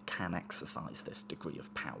state can exercise this degree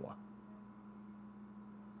of power.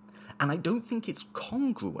 And I don't think it's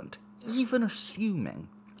congruent, even assuming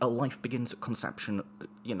a life begins at conception,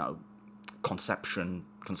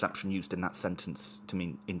 conception used in that sentence to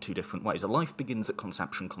mean in two different ways. A life begins at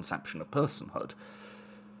conception of personhood.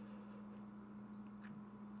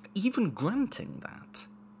 Even granting that,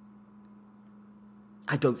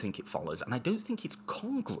 I don't think it follows, and I don't think it's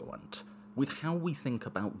congruent with how we think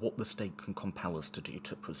about what the state can compel us to do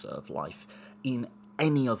to preserve life in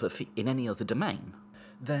any other domain.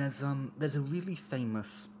 There's a really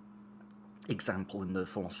famous example in the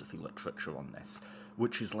philosophy literature on this,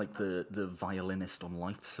 which is like the violinist on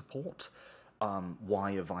life support.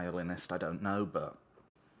 Why a violinist, I don't know, but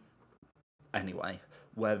anyway,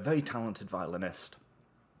 where a very talented violinist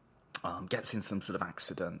gets in some sort of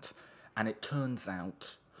accident, and it turns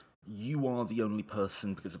out you are the only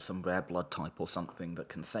person, because of some rare blood type or something, that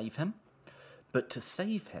can save him. But to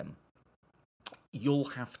save him, you'll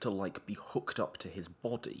have to, like, be hooked up to his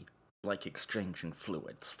body, like exchanging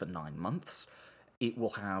fluids for 9 months. It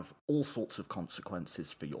will have all sorts of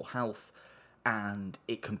consequences for your health, and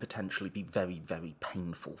it can potentially be very, very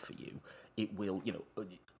painful for you. It will,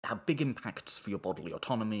 have big impacts for your bodily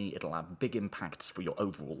autonomy. It'll have big impacts for your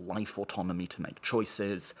overall life autonomy to make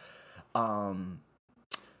choices.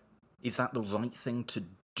 Is that the right thing to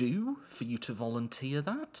do for you to volunteer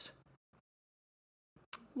that?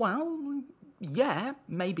 Well, yeah,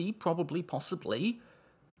 maybe, probably, possibly.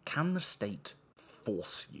 Can the state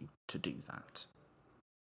force you to do that?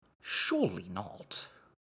 Surely not.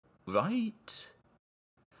 Right?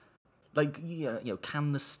 Like,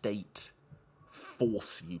 can the state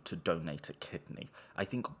force you to donate a kidney? I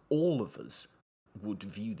think all of us would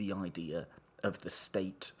view the idea of the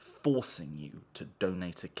state forcing you to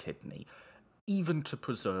donate a kidney, even to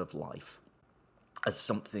preserve life, as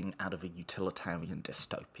something out of a utilitarian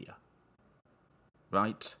dystopia.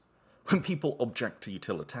 Right? When people object to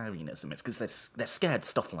utilitarianism, it's because they're scared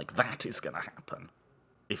stuff like that is going to happen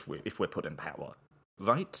if we're put in power.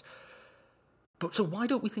 Right? But so why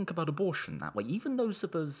don't we think about abortion that way? Even those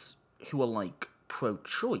of us who are, like,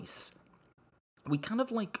 pro-choice, we kind of,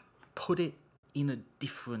 like, put it in a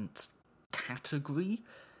different category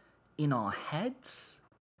in our heads.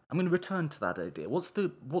 I'm going to return to that idea. What's the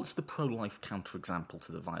pro-life counterexample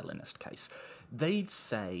to the violinist case? They'd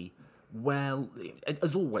say, well,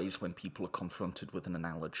 as always when people are confronted with an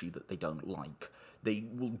analogy that they don't like, they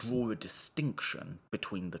will draw a distinction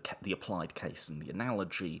between the applied case and the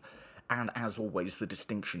analogy, and as always the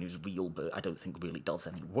distinction is real but I don't think really does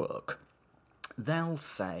any work. They'll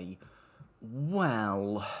say,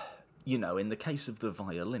 well, in the case of the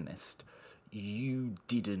violinist, you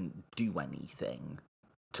didn't do anything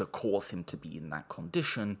to cause him to be in that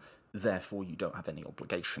condition, therefore you don't have any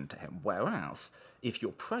obligation to him. Whereas, if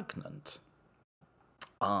you're pregnant,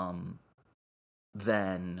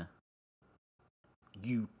 then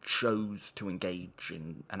you chose to engage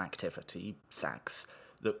in an activity, sex,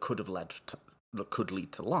 that could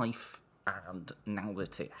lead to life, and now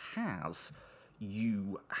that it has,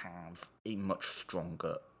 you have a much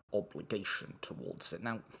stronger obligation towards it.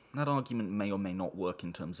 Now, that argument may or may not work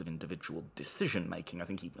in terms of individual decision-making. I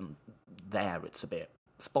think even there it's a bit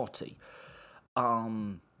spotty.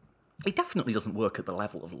 It definitely doesn't work at the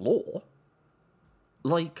level of law.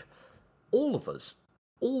 Like, all of us,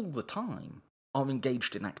 all the time, are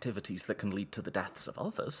engaged in activities that can lead to the deaths of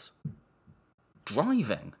others.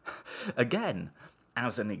 Driving, again,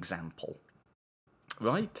 as an example,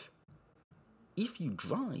 right? If you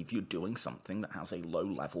drive, you're doing something that has a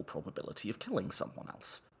low-level probability of killing someone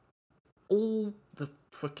else. All the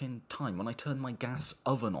frickin' time. When I turn my gas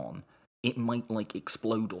oven on, it might, like,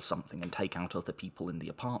 explode or something and take out other people in the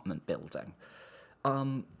apartment building.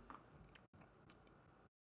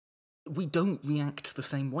 We don't react the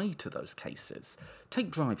same way to those cases. Take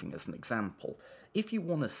driving as an example. If you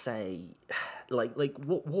want to say,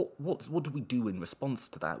 what do we do in response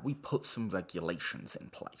to that? We put some regulations in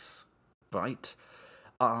place, right?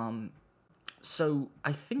 So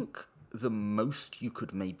I think the most you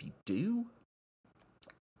could maybe do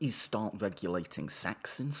is start regulating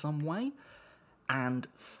sex in some way, and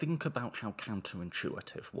think about how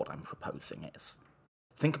counterintuitive what I'm proposing is.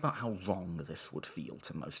 Think about how wrong this would feel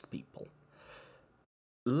to most people.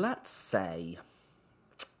 Let's say,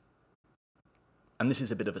 and this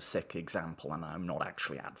is a bit of a sick example, and I'm not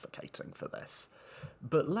actually advocating for this,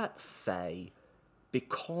 but let's say,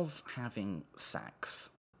 because having sex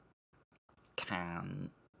can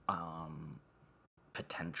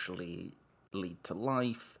potentially lead to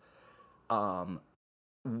life,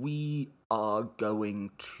 we are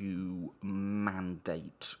going to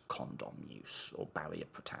mandate condom use or barrier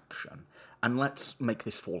protection. And let's make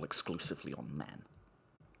this fall exclusively on men.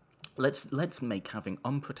 Let's make having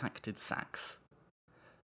unprotected sex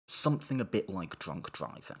something a bit like drunk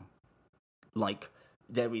driving. Like,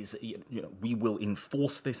 there is, we will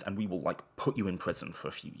enforce this and we will, like, put you in prison for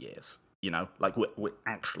a few years. Like, we're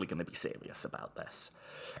actually going to be serious about this.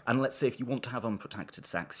 And let's say if you want to have unprotected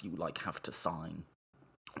sex, you, like, have to sign,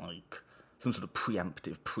 like, some sort of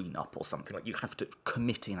preemptive prenup or something. Like, you have to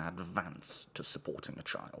commit in advance to supporting a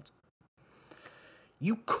child.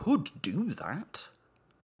 You could do that.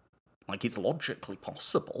 Like, it's logically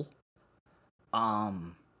possible.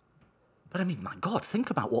 But I mean, my God, think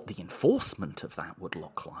about what the enforcement of that would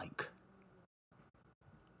look like.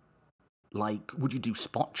 Like, would you do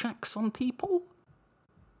spot checks on people?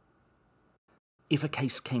 If a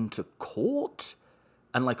case came to court,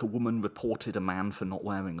 and, like, a woman reported a man for not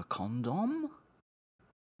wearing a condom,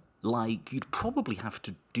 like, you'd probably have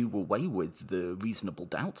to do away with the reasonable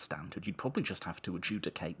doubt standard. You'd probably just have to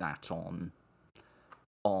adjudicate that on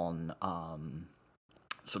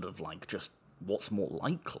sort of, like, just what's more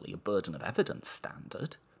likely, a burden of evidence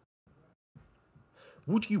standard.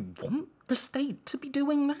 Would you want the state to be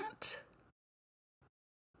doing that?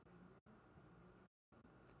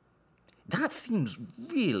 That seems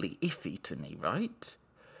really iffy to me, right?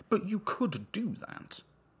 But you could do that.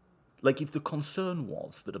 Like, if the concern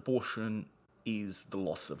was that abortion is the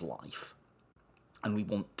loss of life, and we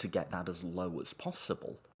want to get that as low as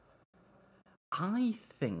possible. I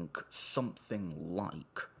think something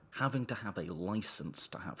like having to have a license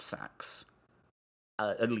to have sex,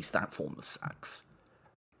 at least that form of sex,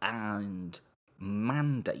 and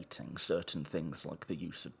mandating certain things like the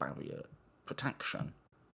use of barrier protection.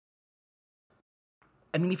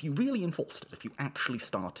 I mean, if you really enforced it, if you actually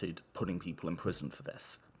started putting people in prison for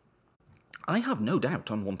this, I have no doubt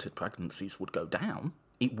unwanted pregnancies would go down.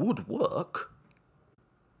 It would work.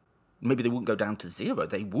 Maybe they wouldn't go down to zero.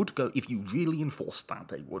 They would go, if you really enforced that,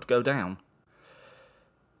 they would go down.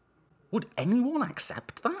 Would anyone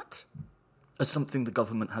accept that as something the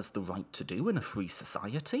government has the right to do in a free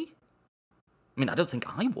society? I mean, I don't think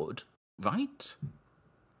I would, right?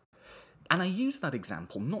 And I use that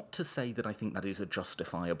example not to say that I think that is a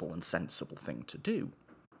justifiable and sensible thing to do.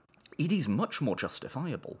 It is much more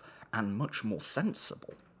justifiable and much more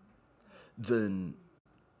sensible than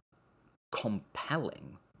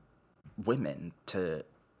compelling women to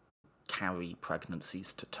carry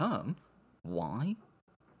pregnancies to term. Why?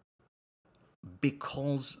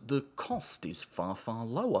 Because the cost is far, far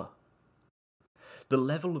lower. The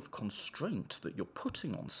level of constraint that you're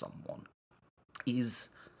putting on someone is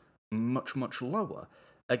much, much lower.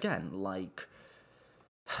 Again, like,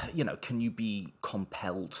 you know, can you be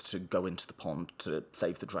compelled to go into the pond to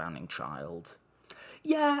save the drowning child?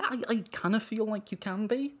 Yeah, I kind of feel like you can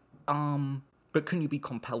be. But can you be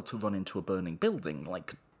compelled to run into a burning building?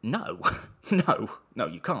 Like, no. No,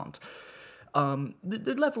 you can't.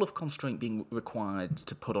 The level of constraint being required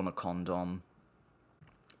to put on a condom,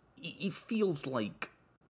 it feels like,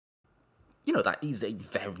 you know, that is a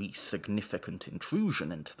very significant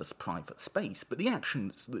intrusion into this private space, but the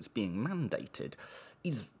action that's being mandated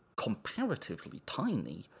is comparatively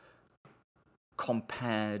tiny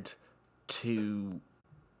compared to,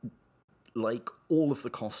 like, all of the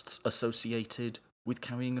costs associated with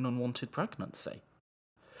carrying an unwanted pregnancy.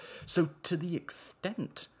 So to the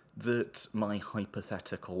extent that my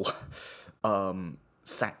hypothetical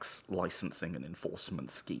sex licensing and enforcement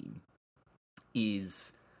scheme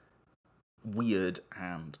is weird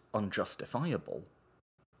and unjustifiable,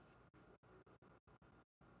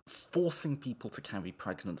 forcing people to carry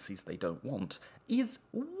pregnancies they don't want is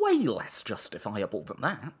way less justifiable than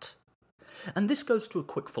that. And this goes to a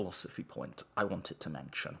quick philosophy point I wanted to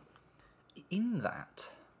mention. In that,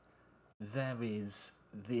 there is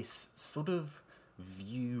this sort of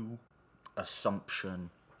view, assumption,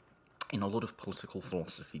 in a lot of political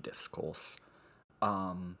philosophy discourse,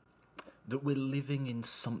 that we're living in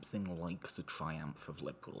something like the triumph of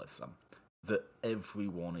liberalism, that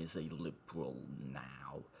everyone is a liberal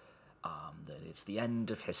now, that it's the end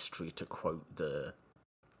of history, to quote the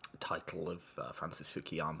title of Francis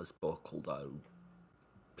Fukuyama's book, although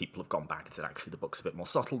people have gone back and said actually the book's a bit more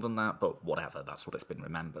subtle than that, but whatever, that's what it's been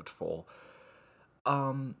remembered for.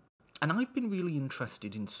 And I've been really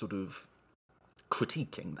interested in sort of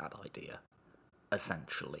critiquing that idea,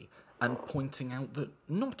 essentially, and pointing out that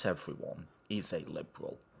not everyone is a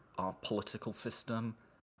liberal. Our political system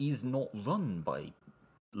is not run by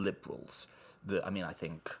liberals. I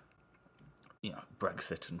think, you know,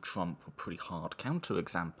 Brexit and Trump were pretty hard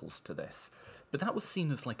counterexamples to this, but that was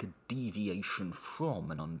seen as like a deviation from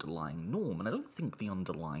an underlying norm, and I don't think the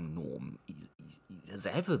underlying norm has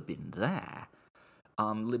ever been there.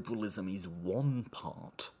 Liberalism is one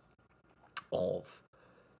part of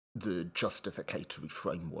the justificatory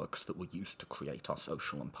frameworks that were used to create our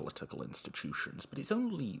social and political institutions, but it's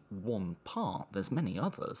only one part. There's many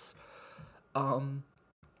others. And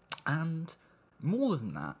more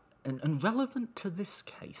than that, and relevant to this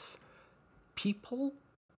case, people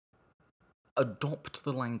adopt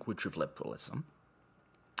the language of liberalism.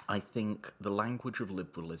 I think the language of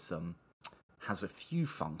liberalism has a few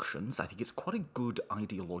functions. I think it's quite a good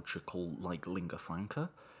ideological, like, lingua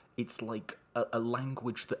franca. It's like a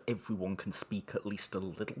language that everyone can speak at least a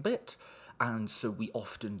little bit, and so we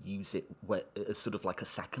often use it as sort of like a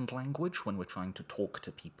second language when we're trying to talk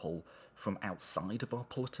to people from outside of our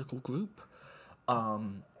political group.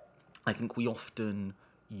 I think we often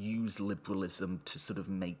use liberalism to sort of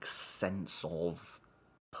make sense of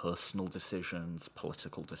personal decisions,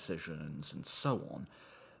 political decisions, and so on.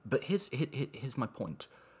 But here's my point.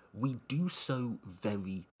 We do so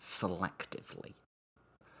very selectively.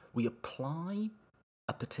 We apply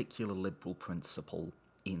a particular liberal principle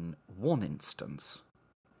in one instance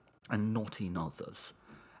and not in others.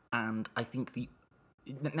 And I think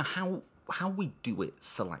how we do it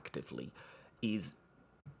selectively is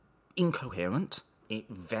incoherent. It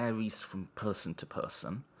varies from person to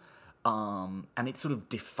person, and it sort of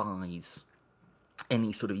defies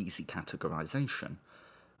any sort of easy categorization.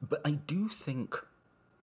 But I do think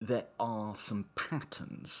there are some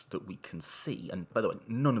patterns that we can see, and by the way,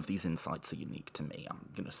 none of these insights are unique to me. I'm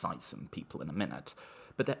going to cite some people in a minute,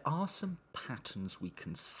 but there are some patterns we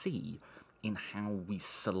can see in how we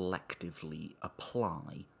selectively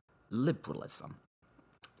apply liberalism.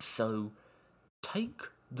 So, take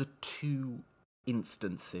the two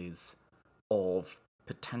instances of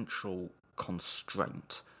potential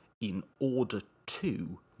constraint in order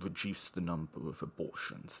to reduce the number of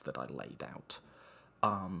abortions that I laid out.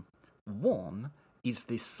 One is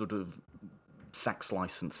this sort of sex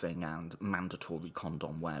licensing and mandatory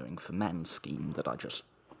condom wearing for men scheme that I just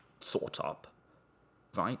thought up,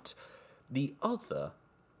 right? The other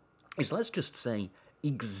is, let's just say,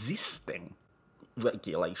 existing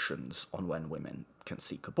regulations on when women can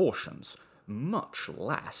seek abortions, much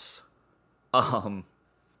less the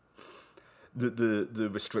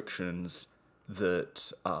restrictions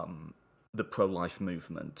that the pro-life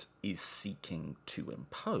movement is seeking to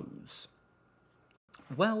impose.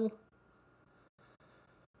 Well,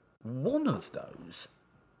 one of those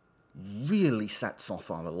really sets off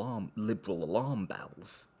our liberal alarm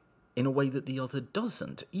bells in a way that the other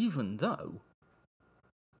doesn't, even though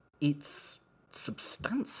it's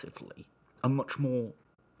substantively a much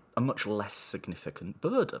less significant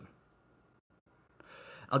burden.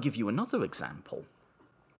 I'll give you another example.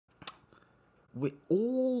 We're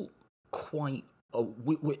all quite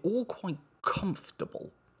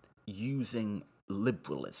comfortable using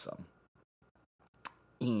liberalism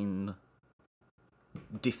in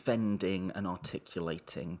defending and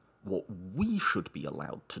articulating what we should be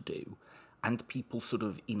allowed to do, and people sort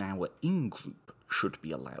of in our in-group should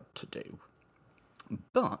be allowed to do.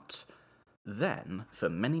 But then, for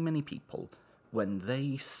many, many people, when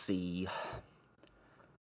they see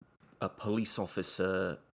a police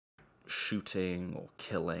officer shooting or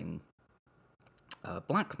killing a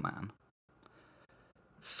black man,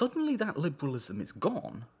 suddenly that liberalism is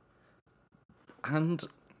gone, and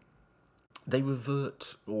they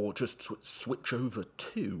revert or just switch over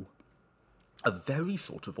to a very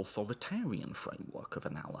sort of authoritarian framework of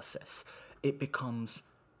analysis. It becomes,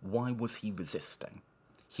 why was he resisting?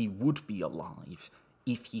 He would be alive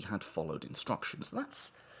if he had followed instructions.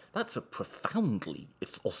 That's a profoundly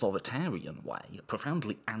authoritarian way, a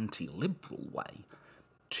profoundly anti-liberal way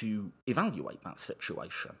to evaluate that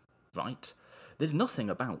situation, right? There's nothing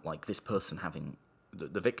about, like, this person having,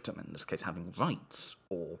 the victim in this case, having rights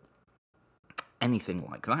or anything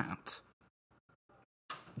like that.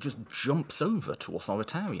 Just jumps over to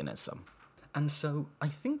authoritarianism. And so I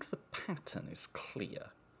think the pattern is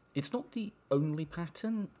clear. It's not the only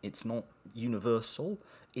pattern, it's not universal,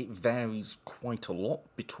 it varies quite a lot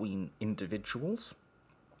between individuals,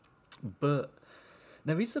 but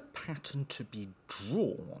there is a pattern to be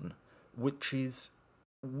drawn, which is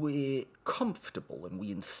we're comfortable and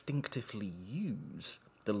we instinctively use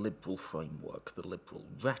the liberal framework, the liberal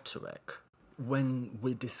rhetoric, when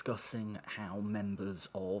we're discussing how members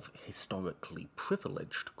of historically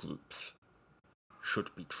privileged groups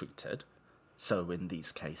should be treated. So in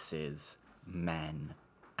these cases, men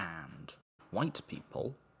and white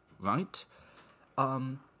people, right?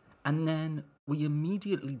 And then we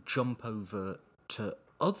immediately jump over to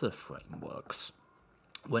other frameworks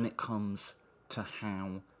when it comes to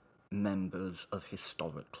how members of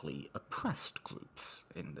historically oppressed groups,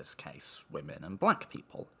 in this case women and black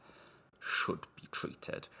people, should be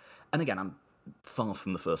treated. And again, I'm far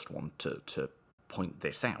from the first one to point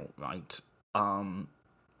this out, right?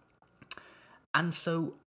 And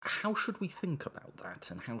so how should we think about that,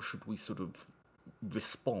 and how should we sort of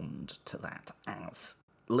respond to that as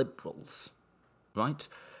liberals, right?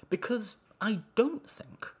 Because I don't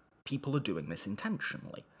think people are doing this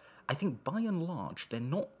intentionally. I think by and large they're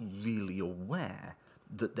not really aware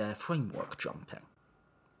that they're framework jumping,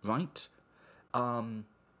 right?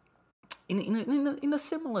 In a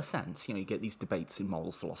similar sense, you get these debates in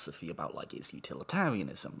moral philosophy about, like, is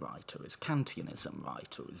utilitarianism right, or is Kantianism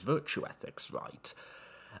right, or is virtue ethics right?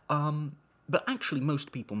 But actually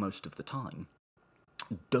most people most of the time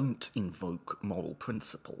don't invoke moral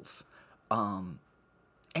principles.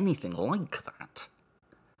 Anything like that.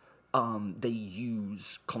 They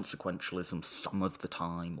use consequentialism some of the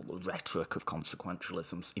time, or the rhetoric of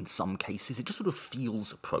consequentialism in some cases. It just sort of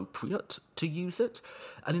feels appropriate to use it.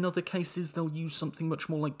 And in other cases, they'll use something much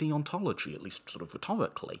more like deontology, at least sort of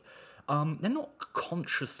rhetorically. They're not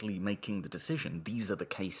consciously making the decision, these are the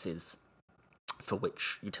cases for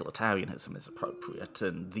which utilitarianism is appropriate,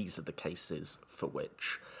 and these are the cases for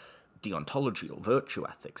which deontology or virtue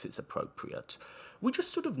ethics is appropriate. We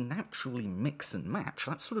just sort of naturally mix and match.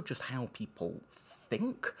 That's sort of just how people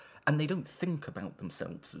think, and they don't think about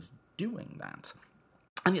themselves as doing that.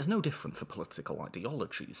 And it's no different for political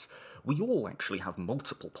ideologies. We all actually have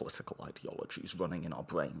multiple political ideologies running in our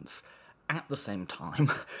brains at the same time,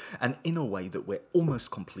 and in a way that we're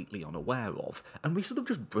almost completely unaware of, and we sort of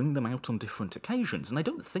just bring them out on different occasions, and I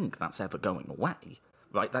don't think that's ever going away,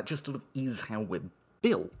 right? That just sort of is how we're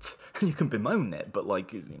built, and you can bemoan it, but,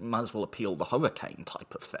 like, you might as well appeal the hurricane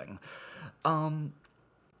type of thing.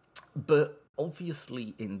 But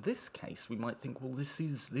obviously, in this case, we might think, well, this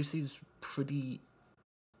is pretty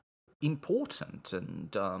important,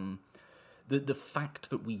 and the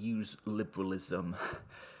fact that we use liberalism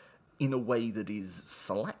in a way that is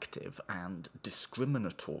selective and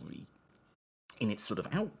discriminatory in its sort of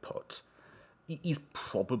output is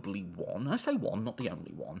probably one, I say one, not the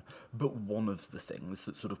only one, but one of the things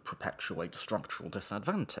that sort of perpetuates structural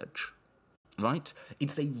disadvantage, right?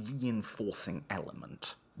 It's a reinforcing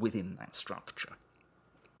element within that structure,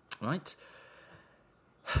 right?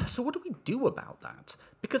 So what do we do about that?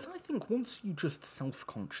 Because I think once you just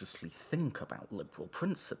self-consciously think about liberal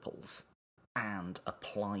principles and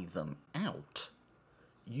apply them out,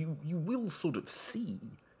 you will sort of see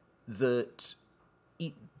that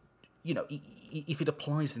it, if it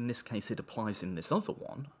applies in this case, it applies in this other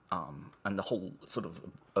one. And the whole sort of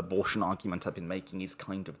abortion argument I've been making is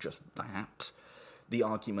kind of just that. The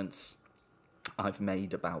arguments I've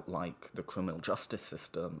made about, like, the criminal justice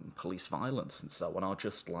system, police violence, and so on are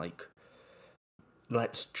just like,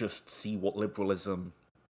 let's just see what liberalism,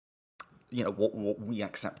 what we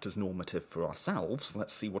accept as normative for ourselves.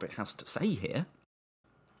 Let's see what it has to say here,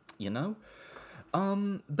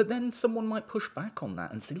 But then someone might push back on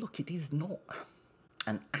that and say, look, it is not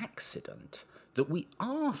an accident that we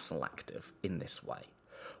are selective in this way.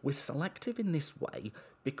 We're selective in this way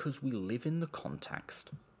because we live in the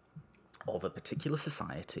context of a particular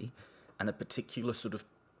society and a particular sort of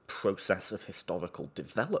process of historical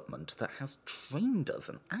development that has trained us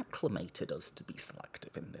and acclimated us to be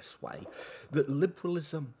selective in this way. That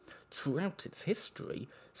liberalism, throughout its history,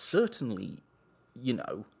 certainly,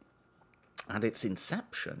 at its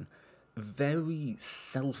inception, very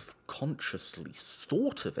self-consciously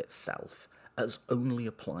thought of itself as only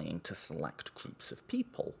applying to select groups of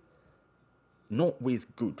people. Not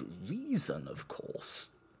with good reason, of course.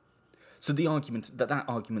 So the argument, that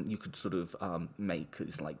argument you could sort of make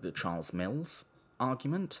is like the Charles Mills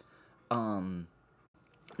argument.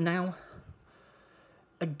 Now,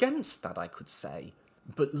 against that I could say,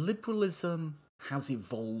 but liberalism has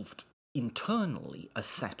evolved internally a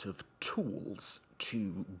set of tools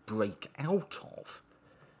to break out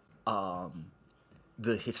of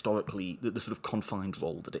the sort of confined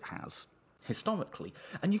role that it has historically.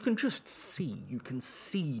 And you can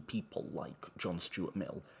see people like John Stuart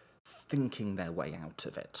Mill thinking their way out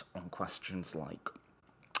of it on questions like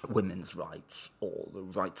women's rights or the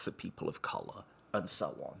rights of people of colour and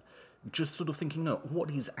so on. Just sort of thinking, no,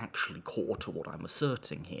 what is actually core to what I'm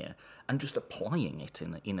asserting here, and just applying it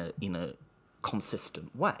in a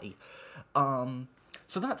consistent way.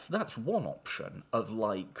 So that's one option of,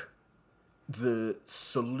 like, the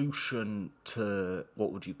solution to,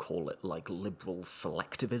 what would you call it, like liberal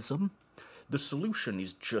selectivism. The solution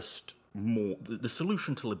is just more, the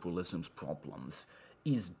solution to liberalism's problems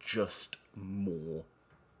is just more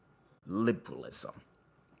liberalism,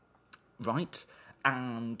 right?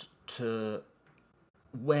 And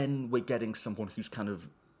when we're getting someone who's kind of,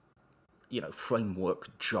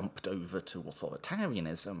 framework jumped over to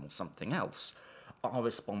authoritarianism or something else, our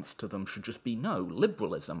response to them should just be, no,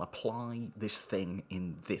 liberalism, apply this thing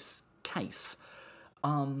in this case.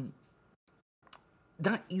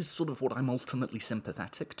 That is sort of what I'm ultimately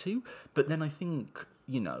sympathetic to, but then I think,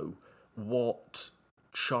 what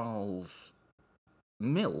Charles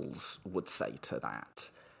Mills would say to that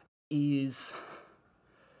is,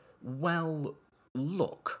 well,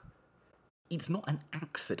 look, it's not an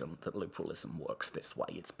accident that liberalism works this way,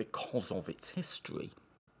 it's because of its history.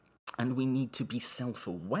 And we need to be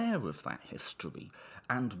self-aware of that history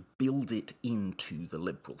and build it into the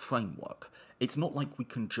liberal framework. It's not like we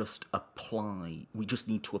can just we just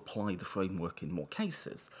need to apply the framework in more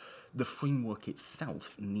cases. The framework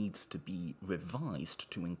itself needs to be revised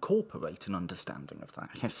to incorporate an understanding of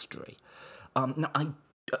that history. Now, I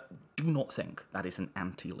do not think that is an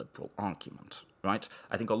anti-liberal argument, right?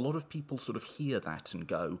 I think a lot of people sort of hear that and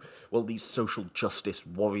go, well, these social justice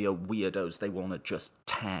warrior weirdos, they want to just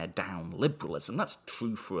tear down liberalism. That's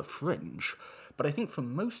true for a fringe. But I think for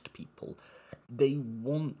most people, they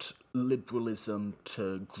want liberalism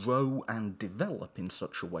to grow and develop in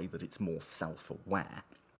such a way that it's more self-aware.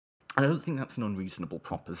 And I don't think that's an unreasonable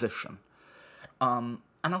proposition.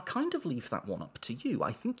 And I'll kind of leave that one up to you.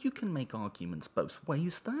 I think you can make arguments both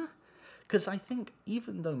ways there. Because I think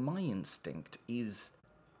even though my instinct is,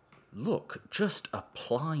 look, just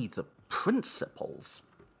apply the principles,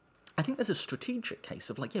 I think there's a strategic case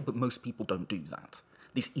of like, yeah, but most people don't do that.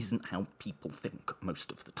 This isn't how people think most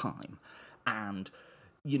of the time. And,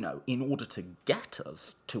 you know, in order to get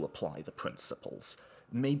us to apply the principles,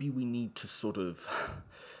 maybe we need to sort of,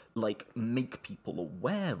 like, make people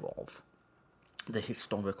aware of the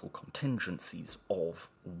historical contingencies of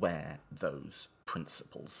where those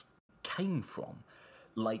principles came from.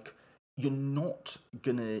 Like, you're not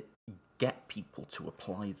gonna get people to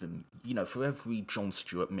apply them. You know, for every John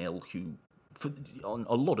Stuart Mill who, on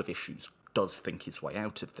a lot of issues, does think his way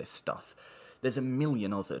out of this stuff, there's a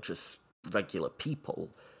million other just regular people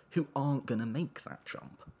who aren't gonna make that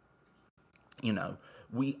jump. You know,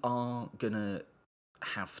 we are gonna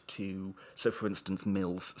have to. So, for instance,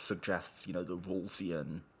 Mills suggests, you know, the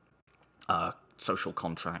Rawlsian social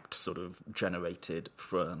contract sort of generated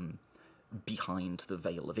from behind the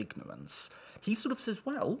veil of ignorance. He sort of says,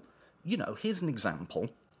 well, you know, here's an example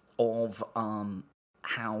of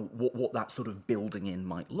how what that sort of building in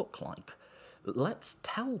might look like. Let's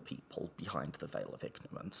tell people behind the veil of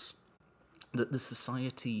ignorance that the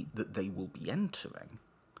society that they will be entering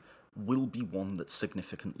will be one that's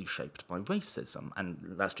significantly shaped by racism.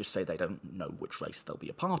 And let's just say they don't know which race they'll be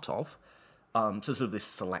a part of. So sort of this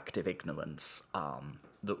selective ignorance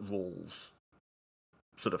that Rawls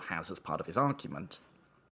sort of has as part of his argument.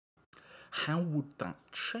 How would that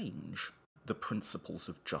change the principles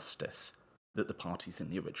of justice that the parties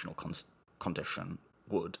in the original condition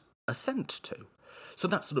would assent to? So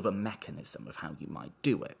that's sort of a mechanism of how you might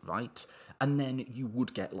do it, right? And then you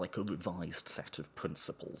would get like a revised set of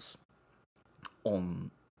principles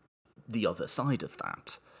on the other side of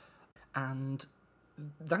that. And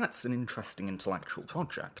that's an interesting intellectual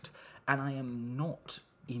project, and I am not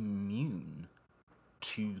immune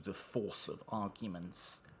to the force of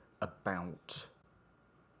arguments about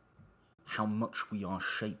how much we are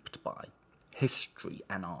shaped by history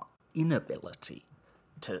and our inability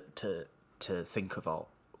to think of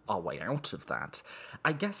our way out of that.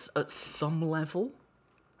 I guess at some level,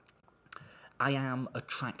 I'm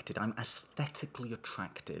aesthetically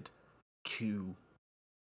attracted to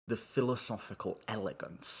the philosophical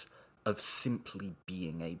elegance of simply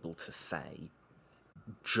being able to say,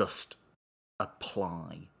 just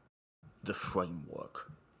apply the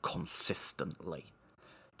framework consistently.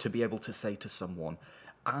 To be able to say to someone,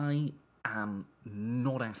 I am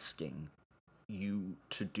not asking you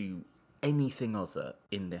to do anything other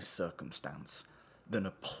in this circumstance than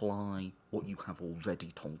apply what you have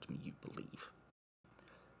already told me you believe.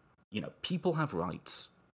 You know, people have rights,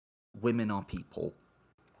 women are people,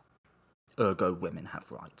 ergo women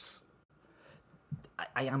have rights.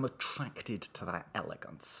 I am attracted to that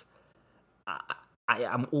elegance. I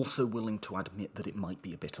am also willing to admit that it might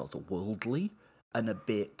be a bit otherworldly and a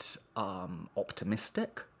bit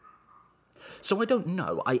optimistic. So I don't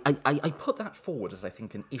know. I put that forward as I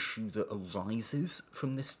think an issue that arises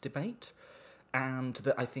from this debate, and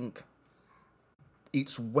that I think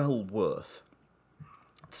it's well worth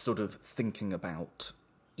sort of thinking about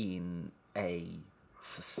in a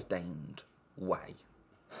sustained way.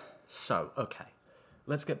 So, okay,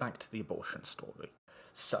 let's get back to the abortion story.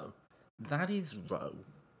 So, that is Roe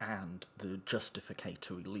and the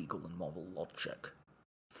justificatory legal and moral logic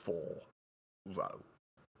for Roe.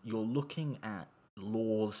 You're looking at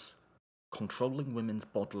laws controlling women's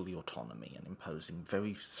bodily autonomy and imposing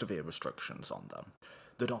very severe restrictions on them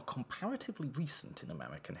that are comparatively recent in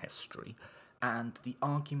American history, and the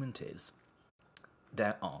argument is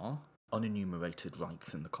there are unenumerated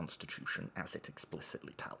rights in the Constitution, as it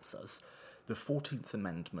explicitly tells us. The 14th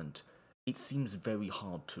Amendment, it seems very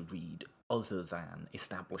hard to read other than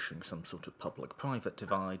establishing some sort of public-private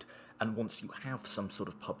divide, and once you have some sort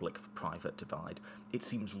of public-private divide, it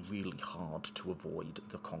seems really hard to avoid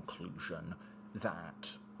the conclusion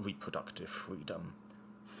that reproductive freedom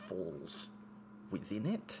falls within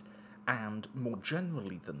it, and more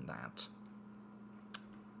generally than that,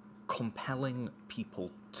 compelling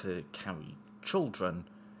people to carry children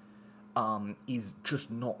is just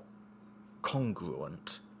not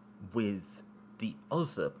congruent with the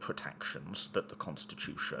other protections that the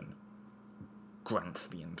Constitution grants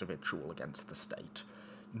the individual against the state,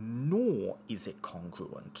 nor is it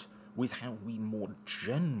congruent with how we more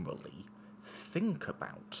generally think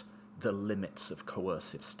about the limits of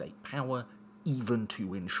coercive state power, even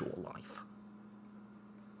to ensure life.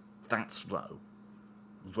 That's Roe.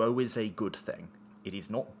 Roe is a good thing. It is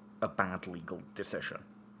not a bad legal decision.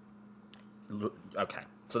 Okay,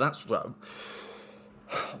 so that's Roe.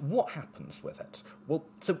 What happens with it? Well,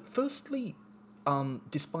 so firstly,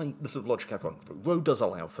 despite the sort of logic I've run through, Roe does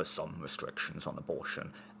allow for some restrictions on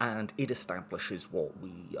abortion, and it establishes what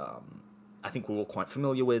I think we're all quite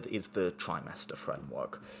familiar with, is the trimester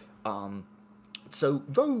framework. So,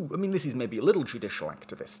 though, I mean, this is maybe a little judicial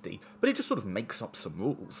activisty, but it just sort of makes up some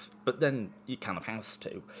rules, but then it kind of has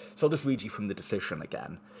to. So I'll just read you from the decision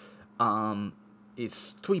again.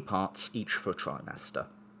 It's 3 parts, each for a trimester.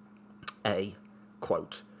 A,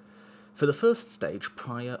 quote, for the first stage,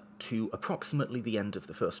 prior to approximately the end of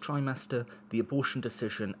the first trimester, the abortion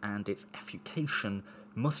decision and its effucation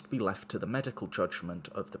must be left to the medical judgment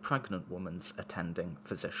of the pregnant woman's attending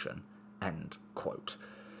physician, end quote.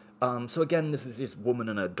 So again, this is this woman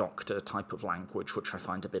and a doctor type of language, which I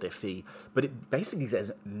find a bit iffy, but it basically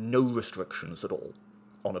says no restrictions at all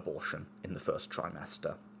on abortion in the first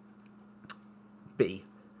trimester. B,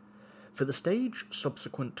 for the stage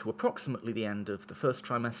subsequent to approximately the end of the first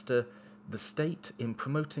trimester, the state, in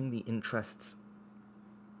promoting the interests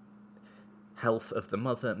health of the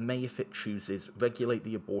mother, may, if it chooses, regulate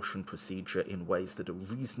the abortion procedure in ways that are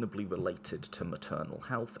reasonably related to maternal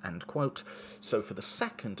health, end quote. So for the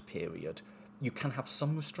second period, you can have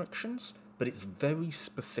some restrictions, but it's very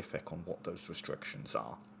specific on what those restrictions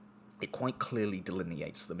are. It quite clearly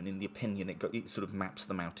delineates them, and in the opinion, it sort of maps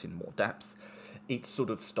them out in more depth. It's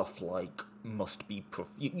sort of stuff like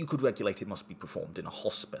you could regulate it must be performed in a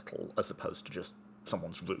hospital as opposed to just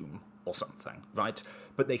someone's room or something, right?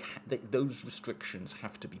 But those restrictions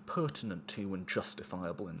have to be pertinent to and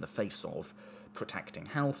justifiable in the face of protecting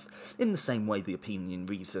health, in the same way the opinion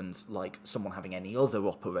reasons, like someone having any other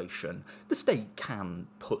operation, the state can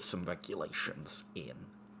put some regulations in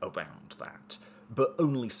around that, but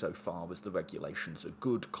only so far as the regulations are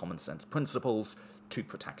good common sense principles to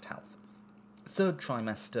protect health. Third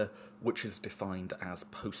trimester, which is defined as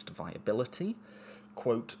post-viability,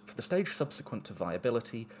 quote, for the stage subsequent to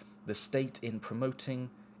viability, the state, in promoting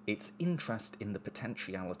its interest in the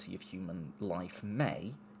potentiality of human life,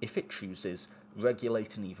 may, if it chooses,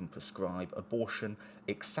 regulate and even prescribe abortion,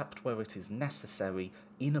 except where it is necessary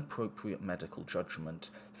in appropriate medical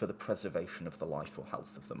judgment for the preservation of the life or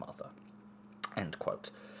health of the mother, end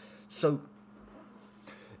quote. So,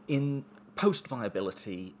 in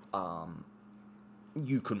post-viability,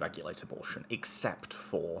 you can regulate abortion, except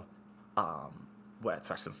for where it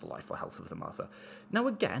threatens the life or health of the mother. Now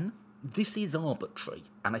again, this is arbitrary,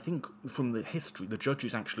 and I think from the history, the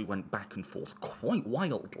judges actually went back and forth quite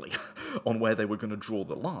wildly on where they were going to draw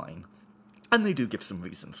the line. And they do give some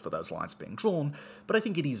reasons for those lines being drawn, but I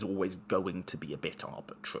think it is always going to be a bit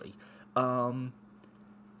arbitrary. And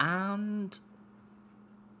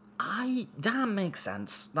that makes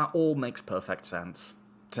sense. That all makes perfect sense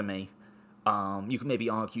to me. You can maybe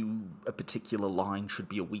argue a particular line should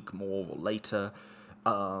be a week more or later.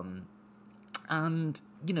 And,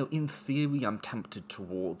 in theory, I'm tempted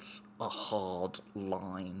towards a hard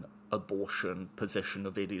line abortion position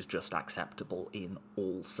of it is just acceptable in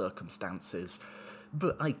all circumstances.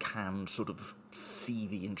 But I can sort of see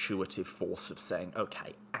the intuitive force of saying,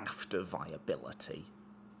 okay, after viability,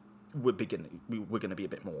 we're going to be a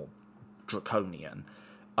bit more draconian.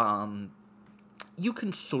 You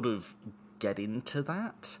can sort of get into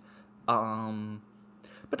that,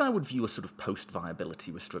 but I would view a sort of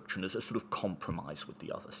post-viability restriction as a sort of compromise with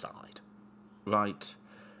the other side, right?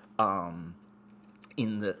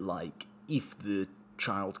 In that, like, if the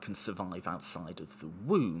child can survive outside of the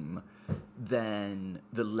womb, then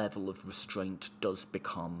the level of restraint does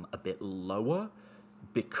become a bit lower,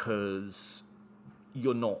 because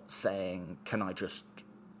you're not saying, can I just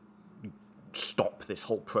stop this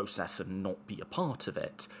whole process and not be a part of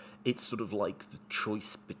it? It's sort of like the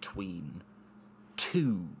choice between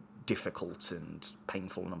two difficult and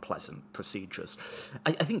painful and unpleasant procedures.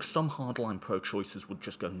 I think some hardline pro-choicers would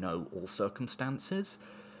just go no, all circumstances.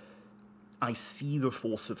 I see the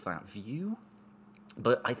force of that view,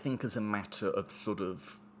 but I think as a matter of sort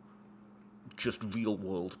of just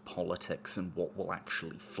real-world politics and what will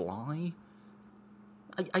actually fly,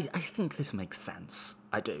 I think this makes sense.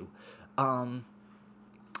 I do. Now,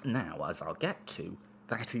 as I'll get to,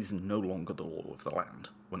 that is no longer the law of the land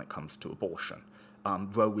when it comes to abortion.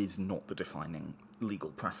 Roe is not the defining legal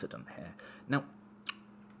precedent here. Now,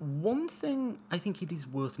 one thing I think it is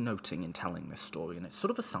worth noting in telling this story, and it's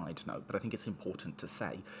sort of a side note, but I think it's important to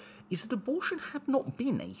say, is that abortion had not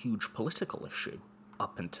been a huge political issue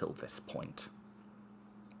up until this point.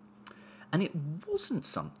 And it wasn't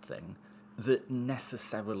something that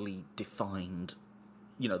necessarily defined,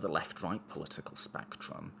 the left-right political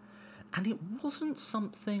spectrum. And it wasn't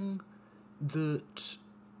something that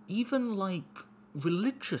even,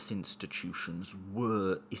 religious institutions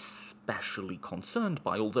were especially concerned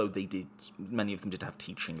by, although many of them did have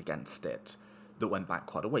teaching against it that went back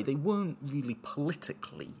quite a way. They weren't really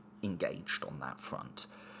politically engaged on that front.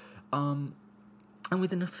 And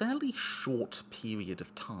within a fairly short period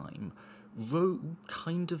of time, Roe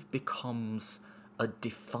kind of becomes a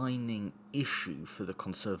defining issue for the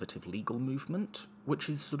conservative legal movement, which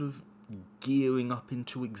is sort of gearing up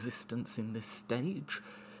into existence in this stage.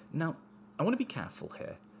 Now, I want to be careful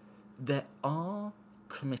here. There are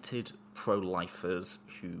committed pro-lifers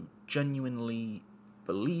who genuinely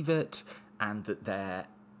believe it, and that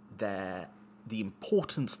the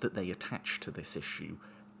importance that they attach to this issue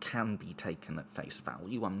can be taken at face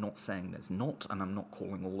value. I'm not saying there's not, and I'm not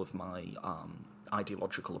calling all of my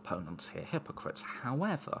ideological opponents here hypocrites.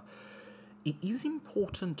 However, it is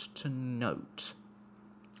important to note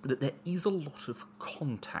that there is a lot of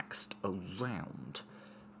context around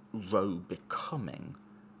Roe becoming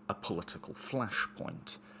a political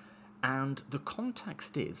flashpoint. And the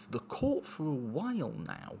context is, the court for a while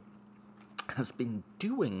now has been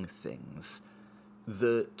doing things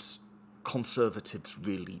that conservatives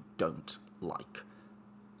really don't like.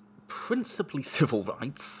 Principally civil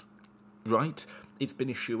rights, right? It's been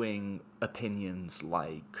issuing opinions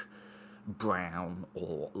like Brown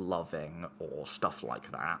or Loving or stuff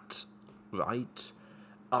like that, right?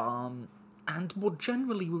 And more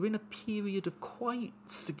generally, we're in a period of quite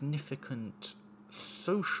significant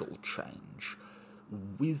social change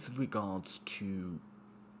with regards to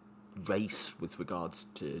race, with regards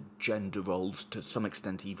to gender roles, to some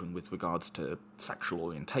extent even with regards to sexual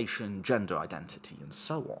orientation, gender identity, and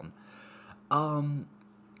so on.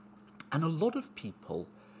 And a lot of people...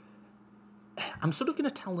 I'm sort of going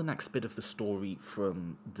to tell the next bit of the story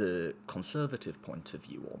from the conservative point of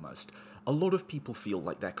view, almost. A lot of people feel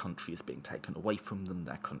like their country is being taken away from them,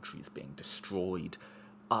 their country is being destroyed,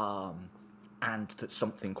 and that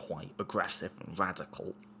something quite aggressive and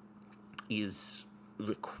radical is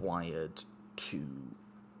required to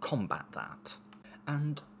combat that.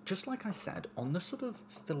 And just like I said, on the sort of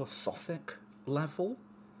philosophic level,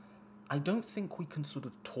 I don't think we can sort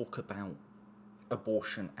of talk about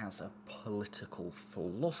abortion as a political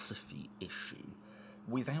philosophy issue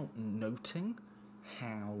without noting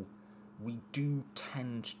how we do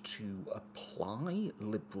tend to apply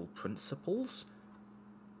liberal principles.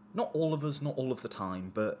 Not all of us, not all of the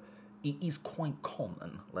time, but it is quite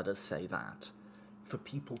common, let us say that, for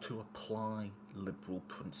people to apply liberal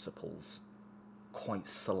principles quite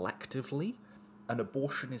selectively, and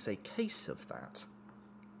abortion is a case of that.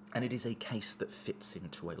 And it is a case that fits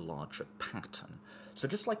into a larger pattern. So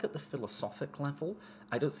just like at the philosophic level,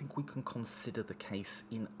 I don't think we can consider the case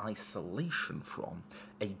in isolation from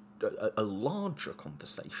a larger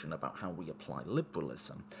conversation about how we apply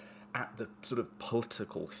liberalism. At the sort of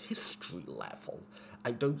political history level,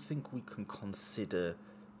 I don't think we can consider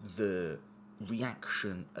the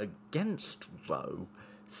reaction against Roe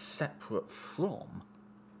separate from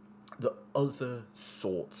the other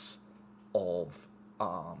sorts of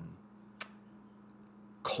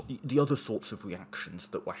reactions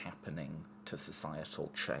that were happening to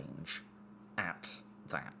societal change at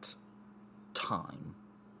that time.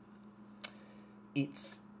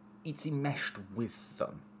 It's enmeshed with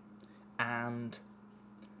them, and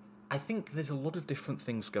I think there's a lot of different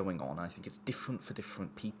things going on. I think it's different for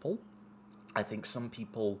different people. I think some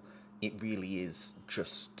people, it really is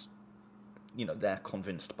just, they're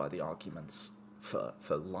convinced by the arguments for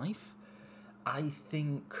life. I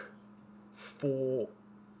think for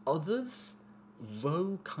others,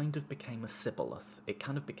 Roe kind of became a sibboleth. It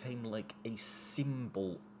kind of became like a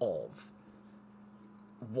symbol of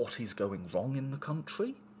what is going wrong in the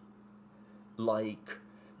country. Like,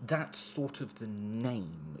 that's sort of the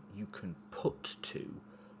name you can put to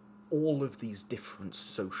all of these different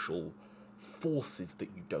social forces that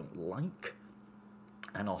you don't like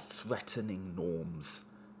and are threatening norms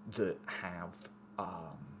that have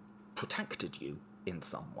protected you in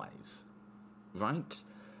some ways, right?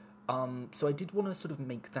 So I did want to sort of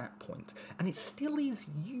make that point. And it still is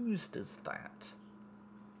used as that.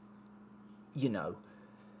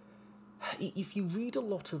 If you read a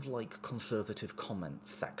lot of, conservative comment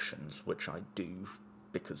sections, which I do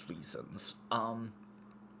because reasons,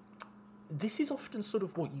 this is often sort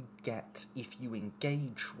of what you get if you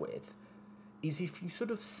engage with, is if you sort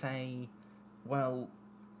of say, well,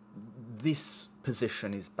 this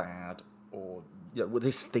position is bad, or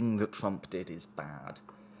this thing that Trump did is bad,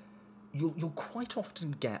 you'll quite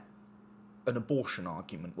often get an abortion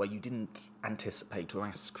argument where you didn't anticipate or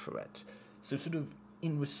ask for it. So sort of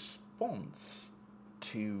in response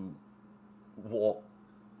to what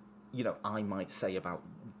I might say about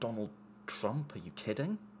Donald Trump, are you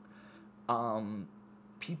kidding?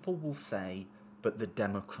 People will say, but the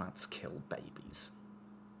Democrats kill babies.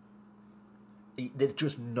 There's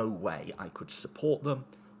just no way I could support them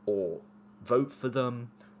or vote for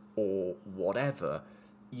them or whatever,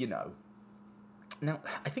 Now,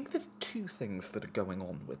 I think there's two things that are going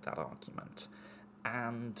on with that argument,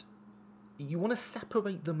 and you want to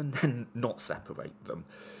separate them and then not separate them.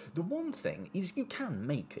 The one thing is you can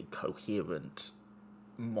make a coherent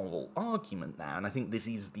moral argument there, and I think this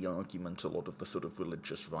is the argument a lot of the sort of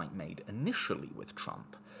religious right made initially with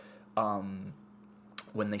Trump.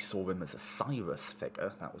 When they saw him as a Cyrus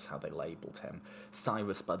figure, that was how they labelled him.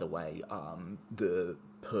 Cyrus, by the way, the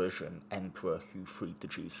Persian emperor who freed the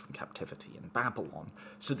Jews from captivity in Babylon.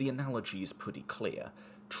 So the analogy is pretty clear.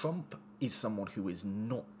 Trump is someone who is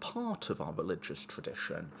not part of our religious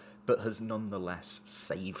tradition, but has nonetheless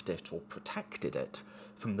saved it or protected it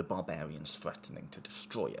from the barbarians threatening to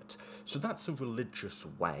destroy it. So that's a religious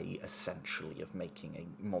way, essentially, of making a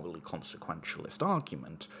morally consequentialist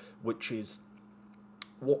argument, which is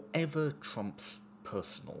whatever Trump's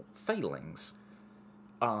personal failings,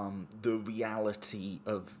 the reality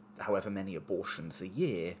of however many abortions a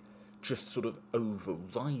year just sort of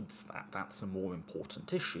overrides that. That's a more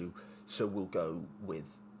important issue, so we'll go with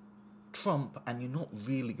Trump, and you're not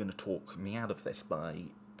really going to talk me out of this by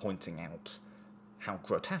pointing out how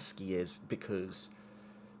grotesque he is, because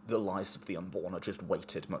the lives of the unborn are just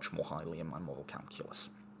weighted much more highly in my moral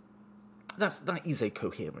calculus. That is a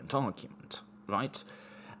coherent argument, right?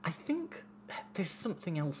 I think there's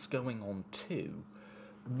something else going on too,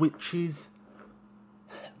 which is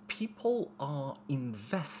people are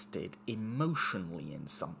invested emotionally in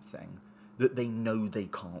something that they know they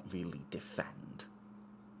can't really defend,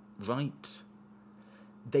 right?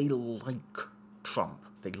 They like Trump,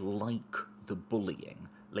 they like the bullying,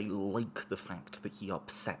 they like the fact that he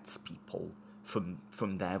upsets people from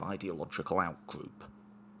their ideological outgroup,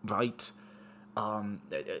 right?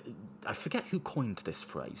 I forget who coined this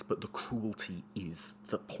phrase, but the cruelty is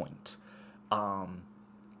the point.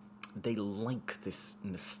 They like this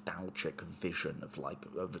nostalgic vision of, like,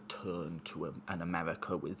 a return to an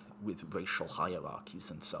America with racial hierarchies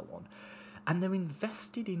and so on. And they're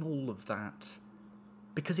invested in all of that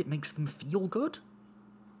because it makes them feel good.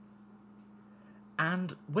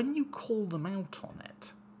 And when you call them out on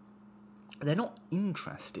it, they're not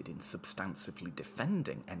interested in substantively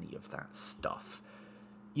defending any of that stuff.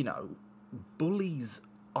 Bullies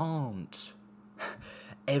aren't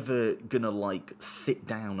ever gonna, like, sit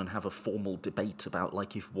down and have a formal debate about,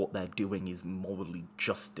 like, if what they're doing is morally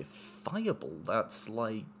justifiable. That's,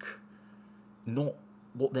 like, not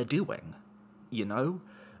what they're doing,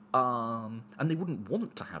 And they wouldn't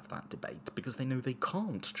want to have that debate because they know they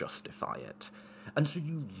can't justify it. And so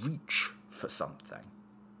you reach for something,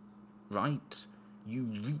 right? You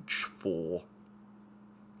reach for,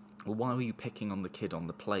 well, why are you picking on the kid on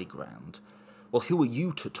the playground? Well, who are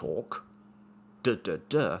you to talk?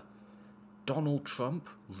 Donald Trump?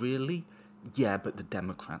 Really? Yeah, but the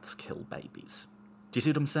Democrats kill babies. Do you see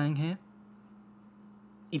what I'm saying here?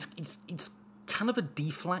 It's kind of a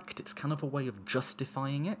deflect, it's kind of a way of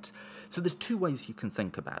justifying it. So there's two ways you can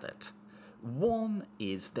think about it. One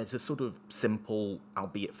is there's a sort of simple,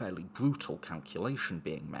 albeit fairly brutal, calculation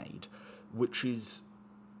being made, which is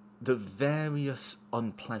the various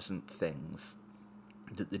unpleasant things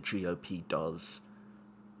that the GOP does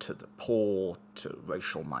to the poor, to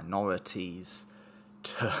racial minorities,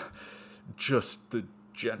 to just the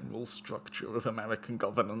general structure of American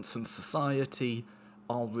governance and society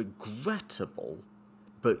are regrettable,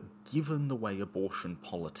 but given the way abortion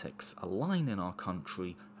politics align in our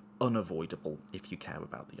country, unavoidable if you care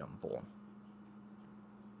about the unborn.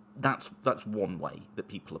 That's one way that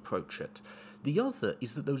people approach it. The other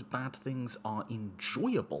is that those bad things are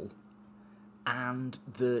enjoyable, and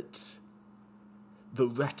that the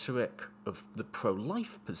rhetoric of the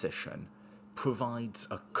pro-life position provides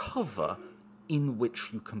a cover in which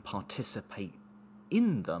you can participate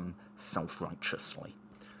in them self-righteously.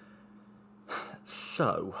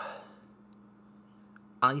 So,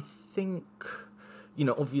 I think,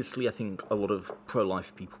 obviously I think a lot of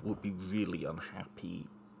pro-life people would be really unhappy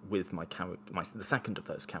with the second of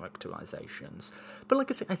those characterizations. But like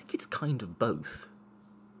I say, I think it's kind of both.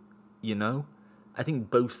 I think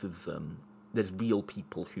both of them, there's real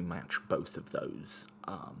people who match both of those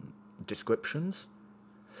descriptions.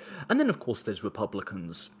 And then, of course, there's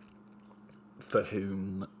Republicans for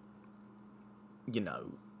whom,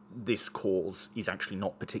 this cause is actually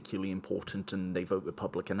not particularly important and they vote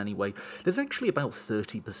Republican anyway. There's actually about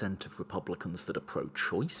 30% of Republicans that are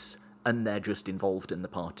pro-choice, and they're just involved in the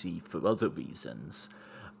party for other reasons.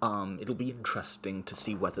 It'll be interesting to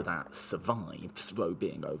see whether that survives Roe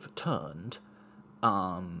being overturned.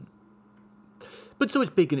 But so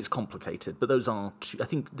it's big and it's complicated, but those are two, I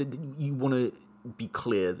think you want to be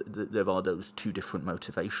clear that there are those two different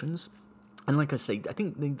motivations. And like I say, I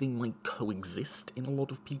think they might coexist in a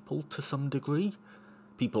lot of people to some degree.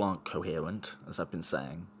 People aren't coherent, as I've been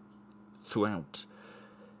saying, throughout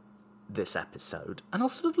this episode. And I'll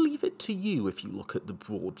sort of leave it to you, if you look at the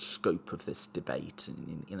broad scope of this debate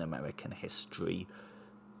in American history,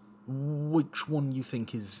 which one you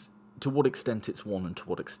think is, to what extent it's one and to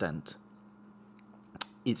what extent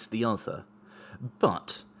it's the other.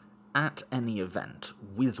 But at any event,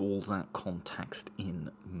 with all that context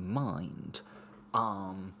in mind,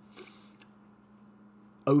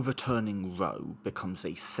 overturning Roe becomes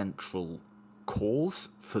a central cause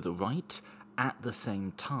for the right, at the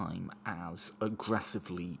same time as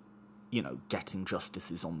aggressively, getting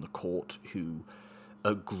justices on the court who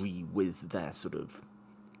agree with their sort of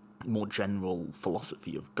more general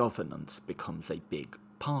philosophy of governance becomes a big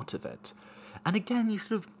part of it. And again, you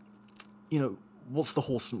sort of, what's the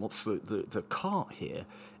horse and what's the cart here?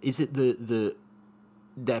 Is it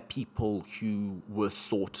they're people who were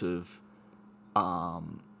sort of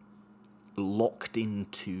locked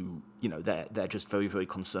into, they're just very, very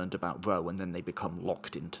concerned about Roe, and then they become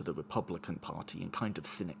locked into the Republican Party and kind of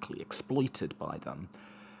cynically exploited by them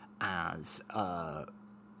as a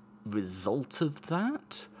result of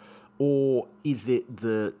that? Or is it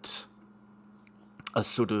that a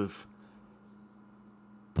sort of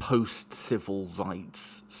post-civil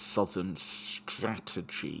rights Southern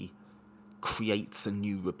strategy creates a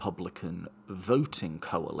new Republican voting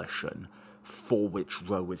coalition for which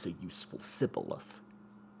Roe is a useful shibboleth?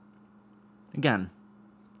 Again,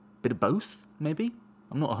 bit of both, maybe?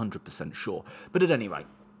 I'm not 100% sure. But at any rate,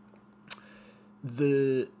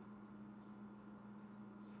 the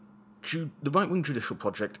right-wing judicial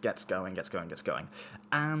project gets going,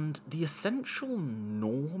 and the essential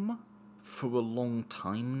norm for a long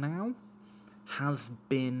time now has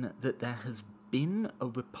been that there has been a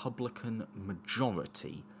Republican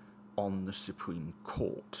majority on the Supreme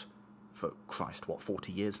Court for,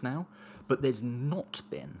 40 years now? But there's not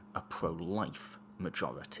been a pro-life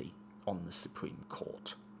majority on the Supreme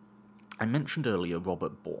Court. I mentioned earlier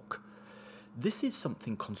Robert Bork. This is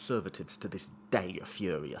something conservatives to this day are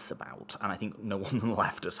furious about, and I think no one on the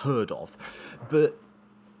left has heard of. But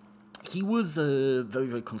he was a very,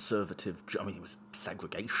 very conservative, he was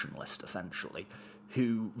segregationist, essentially,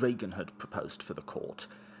 who Reagan had proposed for the court,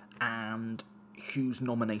 and whose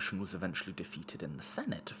nomination was eventually defeated in the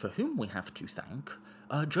Senate, for whom we have to thank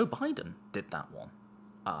Joe Biden did that one,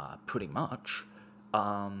 pretty much.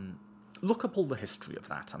 Look up all the history of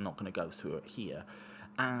that. I'm not going to go through it here.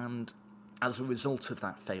 And as a result of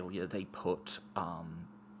that failure, they put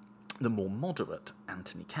the more moderate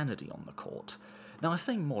Anthony Kennedy on the court. Now, I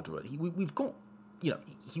say moderate. We've got,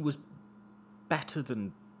 he was better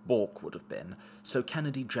than Bork would have been. So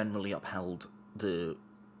Kennedy generally upheld the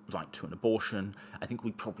right to an abortion. I think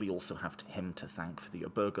we probably also have him to thank for the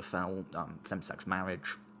Obergefell same-sex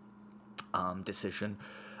marriage decision.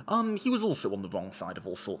 He was also on the wrong side of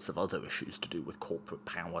all sorts of other issues to do with corporate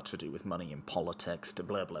power, to do with money in politics, to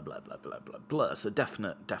blah, blah, blah, blah, blah, blah, blah. So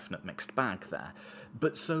definite mixed bag there.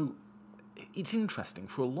 But so it's interesting.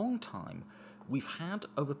 For a long time, we've had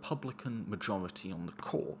a Republican majority on the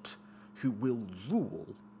court who will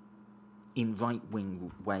rule in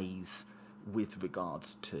right-wing ways with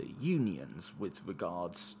regards to unions, with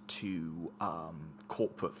regards to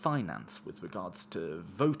corporate finance, with regards to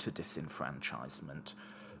voter disenfranchisement,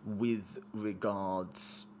 with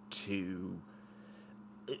regards to,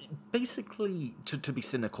 basically, to be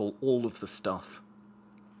cynical, all of the stuff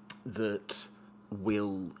that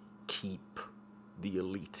will keep the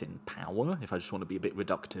elite in power, if I just want to be a bit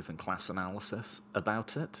reductive in class analysis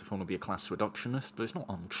about it, if I want to be a class reductionist, but it's not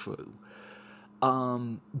untrue.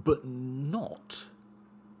 But not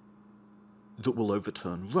that will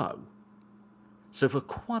overturn Roe. So for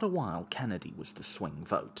quite a while, Kennedy was the swing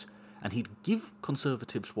vote, and he'd give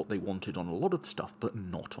conservatives what they wanted on a lot of stuff, but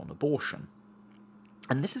not on abortion.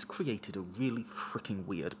 And this has created a really freaking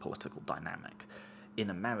weird political dynamic in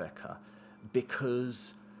America,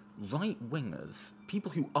 because right-wingers,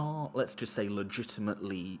 people who are, let's just say,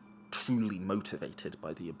 legitimately, truly motivated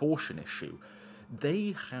by the abortion issue,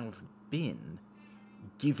 they have been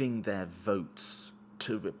giving their votes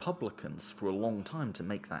to Republicans for a long time to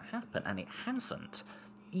make that happen, and it hasn't,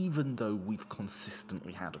 even though we've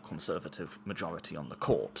consistently had a conservative majority on the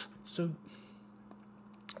court. So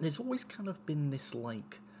there's always kind of been this,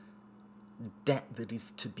 debt that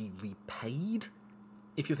is to be repaid,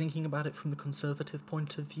 if you're thinking about it from the Conservative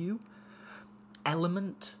point of view,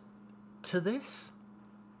 element to this.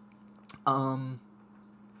 And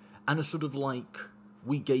a sort of like,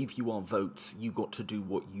 we gave you our votes, you got to do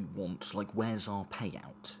what you want, like, where's our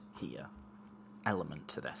payout here element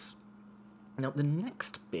to this. Now, the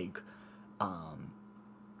next big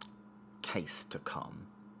case to come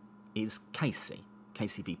is Casey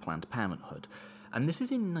v. Planned Parenthood. And this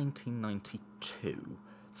is in 1992,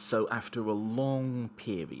 so after a long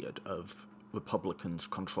period of Republicans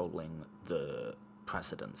controlling the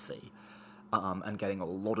presidency and getting a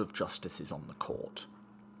lot of justices on the court.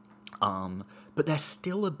 But they're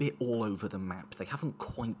still a bit all over the map. They haven't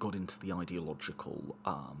quite got into the ideological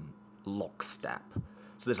lockstep.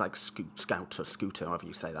 So there's like Scooter, however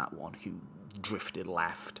you say that one, who drifted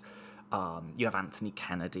left. You have Anthony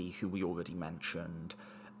Kennedy, who we already mentioned.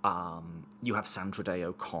 You have Sandra Day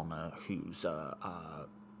O'Connor, who's a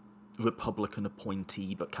Republican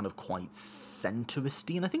appointee, but kind of quite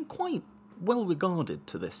centristy, and I think quite well regarded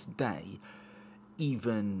to this day,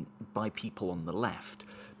 even by people on the left.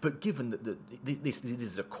 But given that this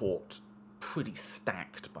is a court pretty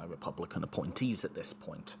stacked by Republican appointees at this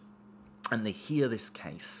point, and they hear this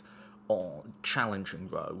case on challenging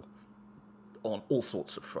Roe on all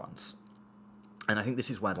sorts of fronts, and I think this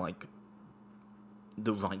is where, like,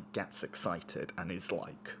 the right gets excited and is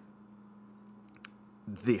like,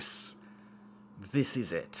 this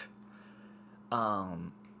is it.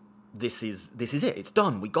 This is it. It's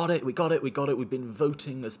done. We got it. We've been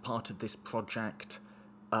voting as part of this project,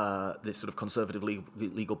 this sort of conservative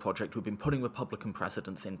legal project. We've been putting Republican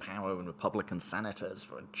presidents in power and Republican senators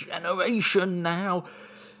for a generation now.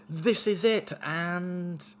 This is it.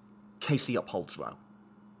 And Casey upholds Roe.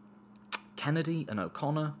 Kennedy and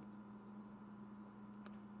O'Connor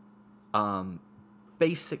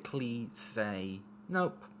basically say,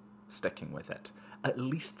 nope, sticking with it. At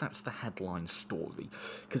least that's the headline story.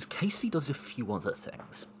 Because Casey does a few other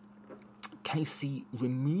things. Casey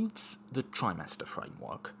removes the trimester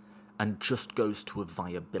framework and just goes to a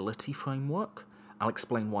viability framework. I'll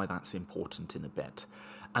explain why that's important in a bit.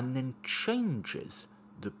 And then changes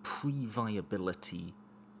the pre-viability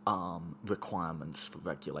requirements for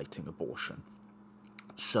regulating abortion.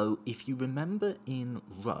 So if you remember in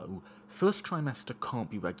Roe, first trimester can't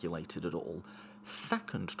be regulated at all.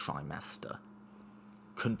 Second trimester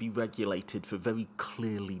can be regulated for very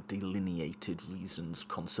clearly delineated reasons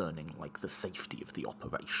concerning, like, the safety of the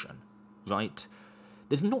operation, right?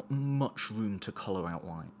 There's not much room to colour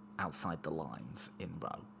outside the lines in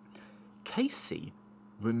Roe. Casey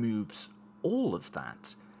removes all of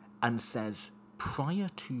that and says prior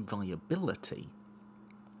to viability,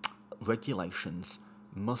 regulations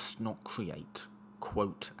must not create,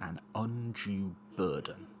 quote, an undue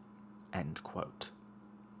burden, end quote.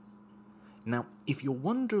 Now, if you're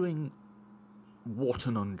wondering what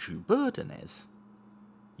an undue burden is,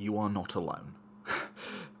 you are not alone.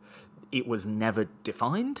 It was never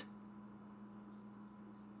defined.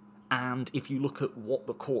 And if you look at what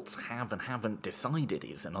the courts have and haven't decided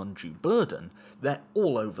is an undue burden, they're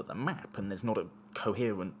all over the map, and there's not a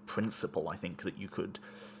coherent principle, I think, that you could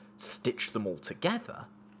stitch them all together.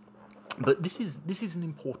 But this is an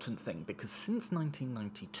important thing, because since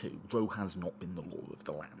 1992, Roe has not been the law of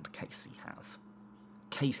the land, Casey has.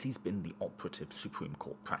 Casey's been the operative Supreme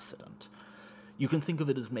Court precedent. You can think of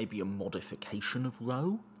it as maybe a modification of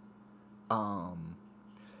Roe,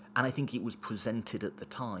 and I think it was presented at the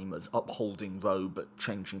time as upholding Roe but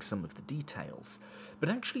changing some of the details. But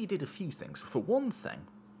actually it did a few things. For one thing,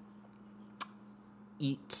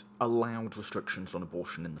 it allowed restrictions on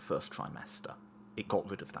abortion in the first trimester. It got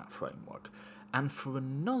rid of that framework. And for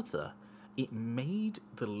another, it made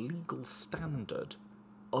the legal standard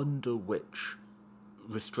under which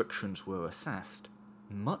restrictions were assessed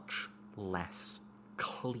much less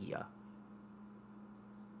clear.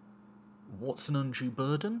 What's an undue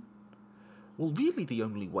burden? Well, really the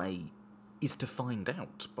only way is to find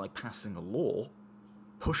out by passing a law,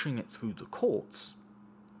 pushing it through the courts,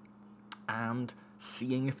 and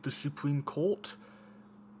seeing if the Supreme Court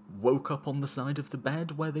woke up on the side of the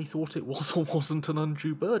bed where they thought it was or wasn't an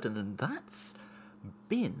undue burden. And that's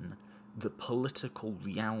been the political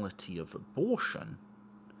reality of abortion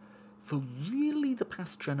for really the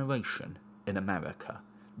past generation in America.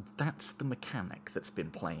 That's the mechanic that's been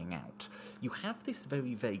playing out. You have this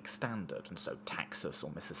very vague standard, and so Texas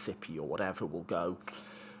or Mississippi or whatever will go,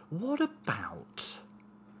 what about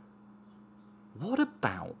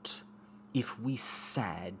if we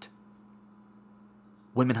said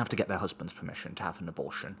women have to get their husband's permission to have an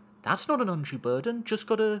abortion? That's not an undue burden. Just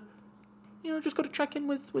got to check in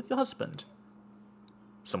with your husband.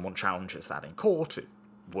 Someone challenges that in court, it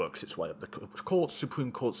works its way up the court,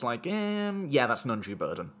 Supreme Court's like, yeah, that's an undue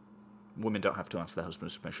burden. Women don't have to ask their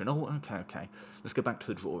husband's permission. Oh, okay. Let's go back to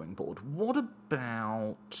the drawing board. What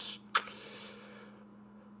about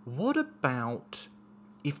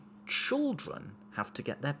if children have to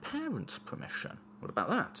get their parents' permission? What about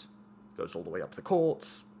that? Goes all the way up the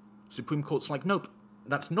courts. Supreme Court's like, nope,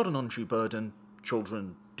 that's not an undue burden.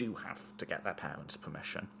 Children do have to get their parents'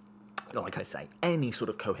 permission. Like I say, any sort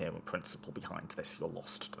of coherent principle behind this, you're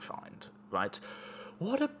lost to find, right?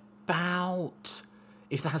 What about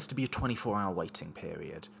if there has to be a 24-hour waiting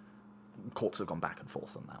period? Courts have gone back and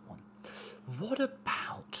forth on that one. What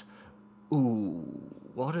about,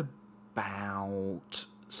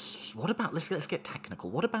 let's get technical.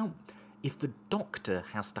 What about if the doctor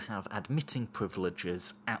has to have admitting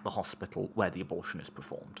privileges at the hospital where the abortion is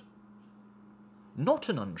performed? Not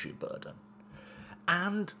an undue burden.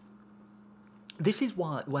 And this is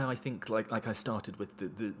where I think, like I started with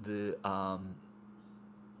the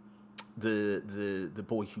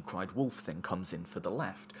boy who cried wolf thing comes in for the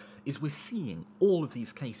left, is we're seeing all of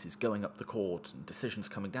these cases going up the court and decisions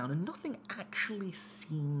coming down, and nothing actually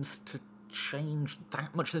seems to change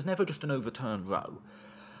that much. There's never just an overturned Roe.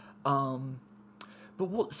 But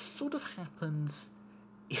what sort of happens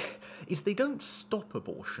is they don't stop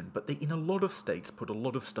abortion, but they, in a lot of states, put a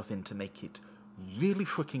lot of stuff in to make it really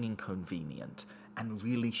freaking inconvenient and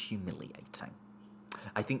really humiliating.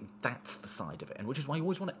 I think that's the side of it, and which is why I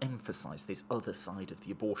always want to emphasise this other side of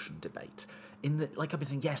the abortion debate. In that, like I've been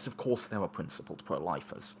saying, yes, of course there are principled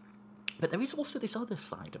pro-lifers, but there is also this other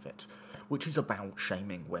side of it, which is about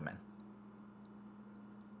shaming women.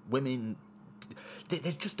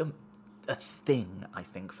 There's just a thing, I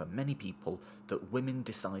think, for many people, that women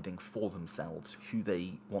deciding for themselves who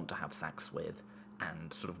they want to have sex with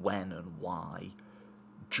and sort of when and why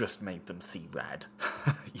just made them see red,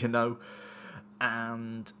 you know?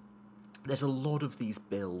 And there's a lot of these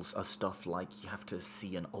bills are stuff like you have to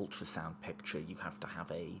see an ultrasound picture, you have to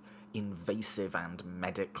have a invasive and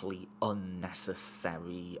medically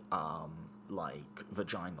unnecessary,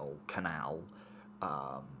 vaginal canal,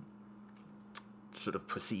 sort of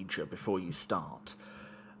procedure before you start.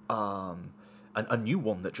 A new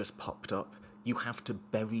one that just popped up, you have to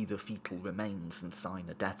bury the fetal remains and sign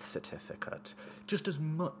a death certificate, just as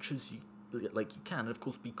much as you can. And of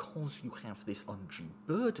course, because you have this undue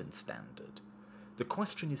burden standard, the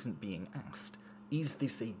question isn't being asked, is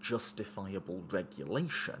this a justifiable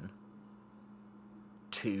regulation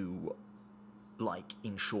to,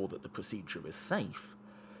 ensure that the procedure is safe?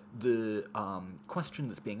 The question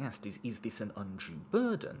that's being asked is this an undue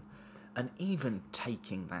burden? And even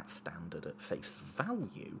taking that standard at face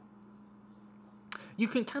value, you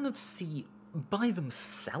can kind of see by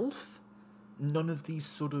themselves, none of these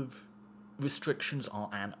sort of restrictions are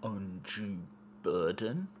an undue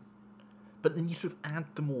burden, but then you sort of add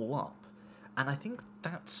them all up, and I think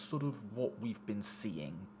that's sort of what we've been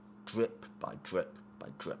seeing, drip by drip by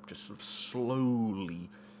drip, just sort of slowly,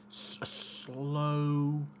 a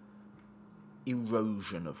slow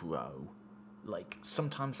erosion of Roe,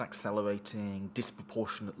 sometimes accelerating,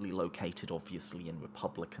 disproportionately located, obviously, in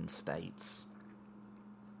Republican states.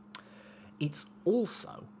 It's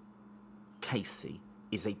also, Casey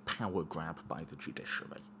is a power grab by the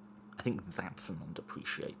judiciary. I think that's an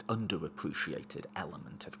underappreciated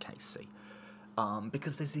element of Casey.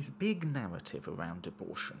 Because there's this big narrative around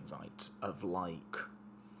abortion, right, of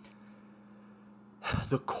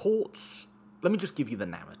the courts. Let me just give you the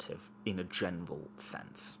narrative in a general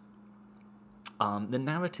sense. The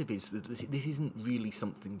narrative is that this isn't really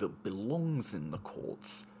something that belongs in the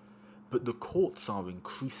courts, but the courts are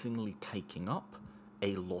increasingly taking up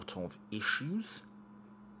a lot of issues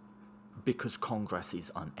because Congress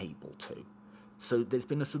is unable to. So there's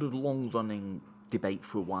been a sort of long-running debate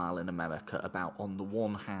for a while in America about, on the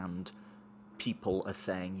one hand, people are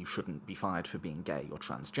saying you shouldn't be fired for being gay or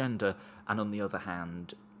transgender, and on the other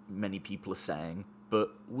hand, many people are saying,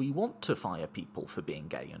 but we want to fire people for being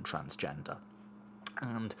gay and transgender.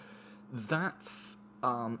 And that's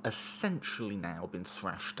essentially now been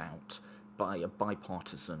thrashed out by a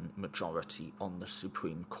bipartisan majority on the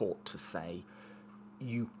Supreme Court to say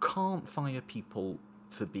you can't fire people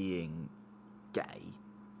for being gay,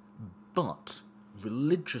 but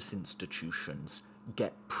religious institutions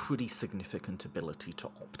get pretty significant ability to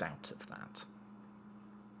opt out of that.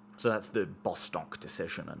 So that's the Bostock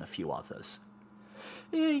decision and a few others.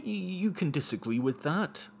 You can disagree with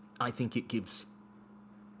that. I think it gives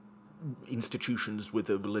institutions with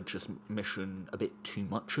a religious mission a bit too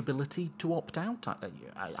much ability to opt out.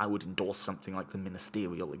 I would endorse something like the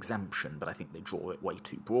ministerial exemption, but I think they draw it way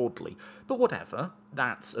too broadly. But whatever,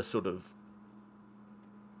 that's a sort of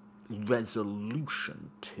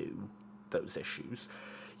resolution to those issues.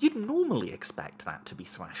 You'd normally expect that to be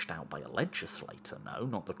thrashed out by a legislator, no,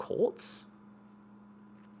 not the courts.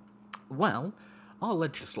 Well, our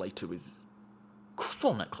legislator is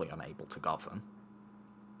chronically unable to govern,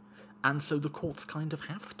 and so the courts kind of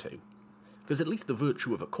have to. Because at least the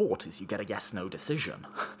virtue of a court is you get a yes-no decision,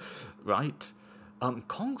 right?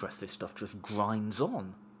 Congress, this stuff just grinds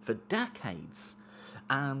on for decades.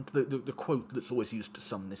 And the quote that's always used to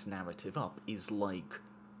sum this narrative up is like,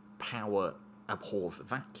 power abhors a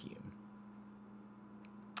vacuum.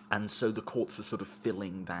 And so the courts are sort of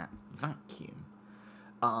filling that vacuum.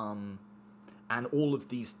 And all of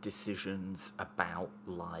these decisions about,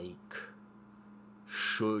 like,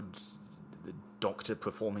 should the doctor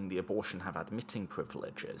performing the abortion have admitting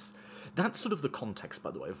privileges, that's sort of the context,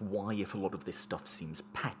 by the way, of why, if a lot of this stuff seems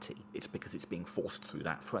petty, it's because it's being forced through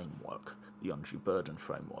that framework, the undue burden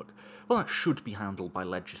framework. Well, that should be handled by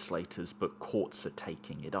legislators, but courts are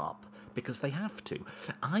taking it up because they have to.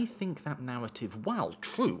 I think that narrative, while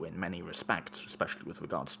true in many respects, especially with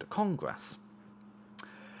regards to Congress,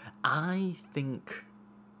 I think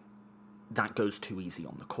that goes too easy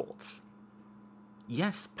on the courts.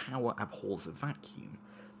 Yes, power abhors a vacuum,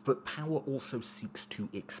 but power also seeks to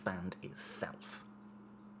expand itself.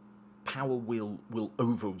 Power will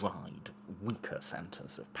override weaker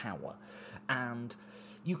centres of power. And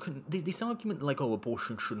you can, this argument like, oh,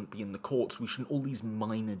 abortion shouldn't be in the courts, we shouldn't, all these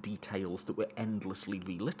minor details that we're endlessly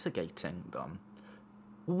relitigating them.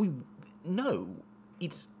 We're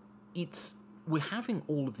having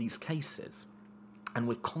all of these cases, and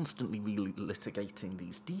we're constantly relitigating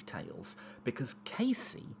these details because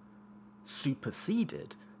Casey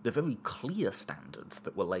superseded the very clear standards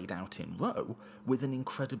that were laid out in Roe with an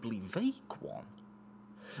incredibly vague one.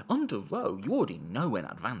 Under Roe, you already know in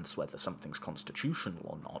advance whether something's constitutional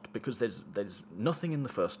or not, because there's nothing in the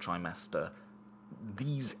first trimester,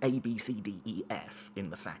 these A, B, C, D, E, F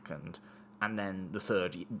in the second, and then the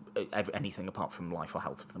third, anything apart from life or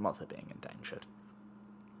health of the mother being endangered.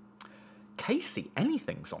 Casey,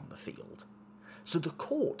 anything's on the field. So the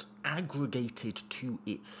court aggregated to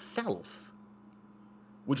itself,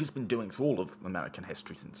 which it's been doing through all of American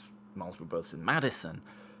history since Miles Roberts and Madison,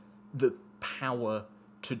 the power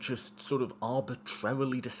to just sort of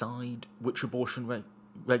arbitrarily decide which abortion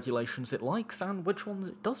regulations it likes and which ones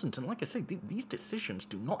it doesn't. And like I say, these decisions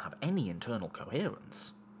do not have any internal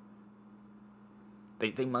coherence.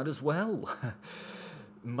 They might as well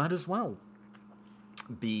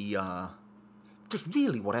be just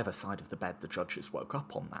really whatever side of the bed the judges woke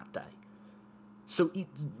up on that day. So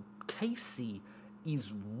Casey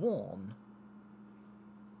is one,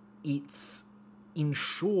 it's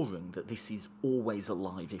ensuring that this is always a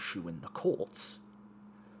live issue in the courts,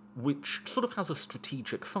 which sort of has a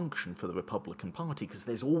strategic function for the Republican Party, because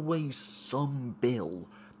there's always some bill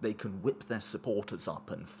they can whip their supporters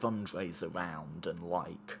up and fundraise around and,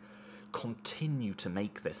 like, continue to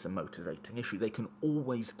make this a motivating issue. They can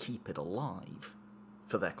always keep it alive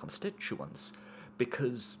for their constituents,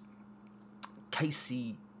 because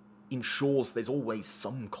Casey ensures there's always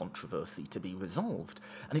some controversy to be resolved.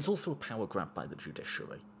 And it's also a power grab by the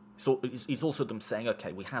judiciary. So it's also them saying,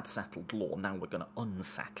 okay, we had settled law, now we're going to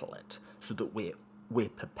unsettle it so that we're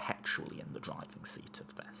perpetually in the driving seat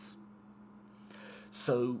of this.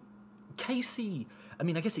 So Casey, I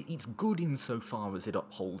mean, I guess it's good insofar as it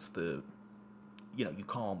upholds the, you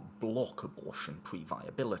can't block abortion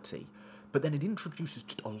pre-viability, but then it introduces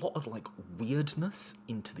just a lot of, like, weirdness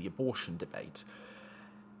into the abortion debate.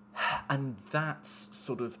 And that's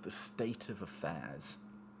sort of the state of affairs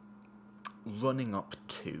running up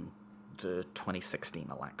to the 2016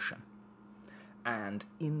 election. And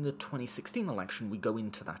in the 2016 election, we go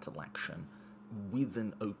into that election with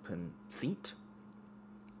an open seat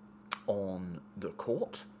on the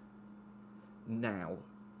court. Now,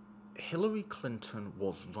 Hillary Clinton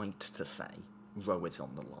was right to say Roe is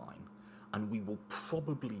on the line, and we will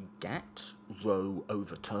probably get Roe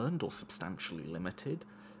overturned or substantially limited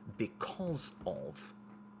because of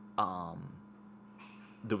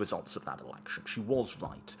the results of that election. She was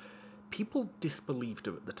right. People disbelieved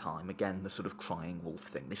her at the time. Again, the sort of crying wolf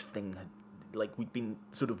thing. This thing had, like, we'd been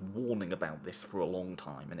sort of warning about this for a long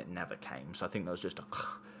time, and it never came. So I think that was just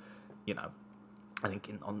I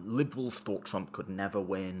think liberals thought Trump could never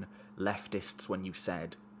win. Leftists, when you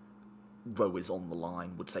said Roe is on the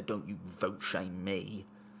line, would say, don't you vote shame me.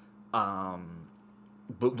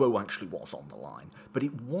 But Roe actually was on the line. But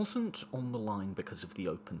it wasn't on the line because of the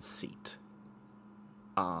open seat.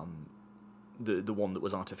 The one that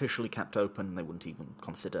was artificially kept open, they wouldn't even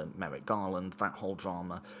consider Merrick Garland, that whole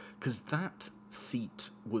drama, because that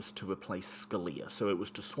seat was to replace Scalia, so it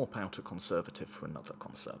was to swap out a conservative for another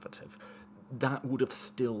conservative. That would have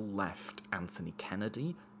still left Anthony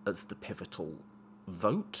Kennedy as the pivotal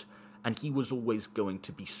vote, and he was always going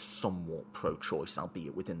to be somewhat pro-choice,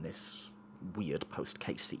 albeit within this weird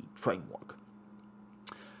post-Casey framework.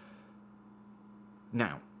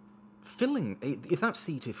 Now, if that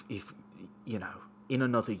seat, if you know, in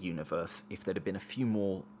another universe, if there'd have been a few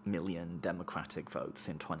more million Democratic votes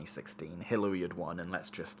in 2016, Hillary had won, and let's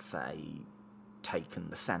just say taken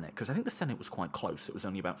the Senate, because I think the Senate was quite close. It was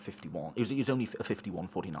only about 51. It was only a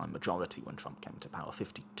 51-49 majority when Trump came to power.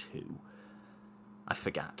 52, I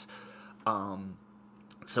forget.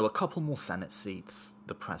 So a couple more Senate seats,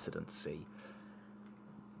 the presidency.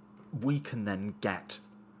 We can then get,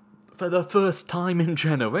 for the first time in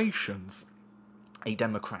generations, a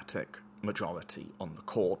Democratic majority on the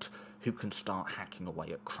court who can start hacking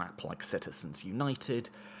away at crap like Citizens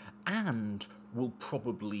United, and will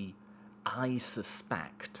probably, I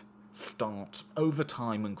suspect, start over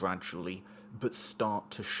time and gradually, but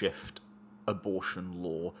start to shift abortion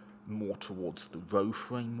law more towards the Roe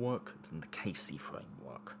framework than the Casey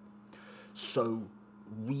framework. So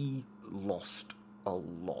we lost a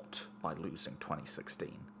lot by losing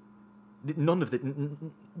 2016. None of it,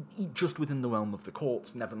 just within the realm of the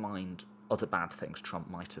courts, never mind other bad things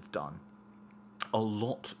Trump might have done. A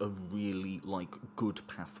lot of really, good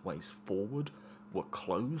pathways forward were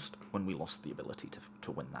closed when we lost the ability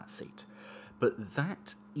to win that seat. But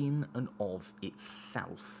that, in and of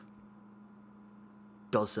itself,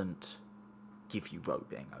 doesn't give you Roe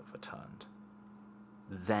being overturned.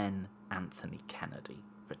 Then Anthony Kennedy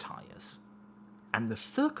retires. And the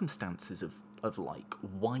circumstances of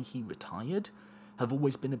why he retired have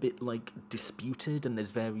always been a bit, disputed, and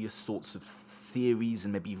there's various sorts of theories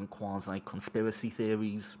and maybe even quasi-conspiracy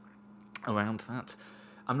theories around that.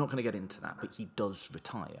 I'm not going to get into that, but he does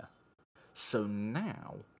retire. So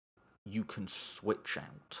now you can switch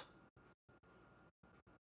out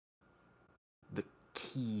the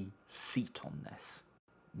key seat on this.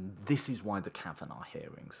 This is why the Kavanaugh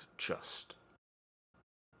hearings just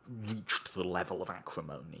reached the level of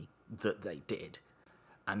acrimony that they did.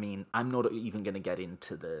 I mean, I'm not even going to get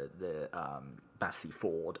into the Bassie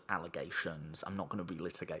Ford allegations. I'm not going to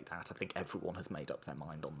relitigate that. I think everyone has made up their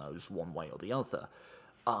mind on those one way or the other.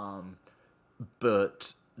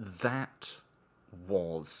 But that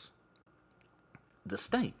was the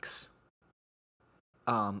stakes.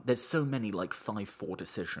 There's so many 5-4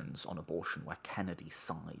 decisions on abortion where Kennedy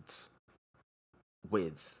sides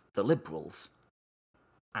with the liberals,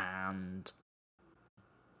 and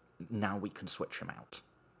now we can switch him out.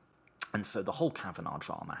 And so the whole Kavanaugh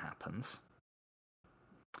drama happens.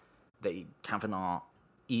 Kavanaugh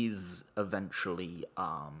is eventually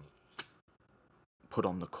put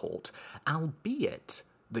on the court, albeit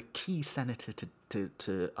the key senator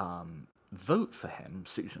to vote for him,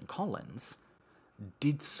 Susan Collins,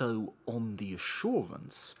 did so on the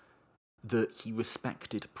assurance that he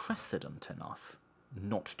respected precedent enough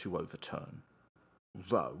not to overturn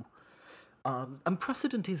Roe. And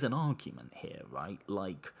precedent is an argument here, right?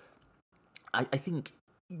 I think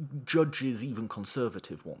judges, even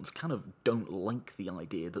conservative ones, kind of don't like the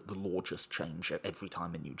idea that the law just changes every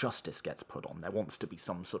time a new justice gets put on. There wants to be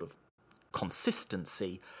some sort of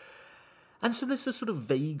consistency. And so there's a sort of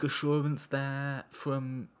vague assurance there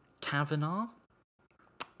from Kavanaugh.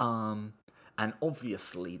 And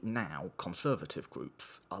obviously now conservative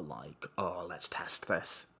groups are like, oh, let's test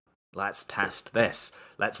this. Let's test this.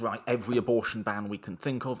 Let's write every abortion ban we can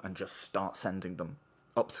think of and just start sending them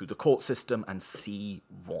up through the court system and see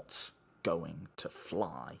what's going to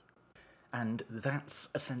fly. And that's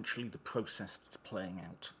essentially the process that's playing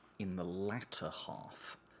out in the latter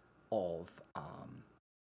half of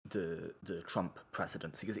the Trump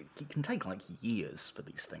presidency, because it can take years for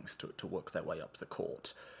these things to work their way up the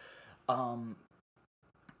court. And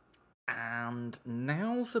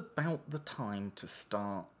now's about the time to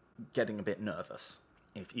start getting a bit nervous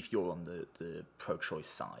if you're on the pro-choice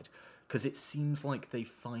side, because it seems like they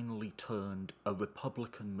finally turned a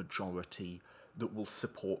Republican majority that will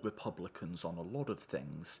support Republicans on a lot of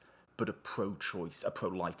things, but a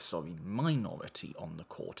pro-life minority on the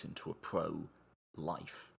court into a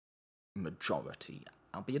pro-life majority,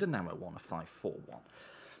 albeit a narrow one, a 5-4 one.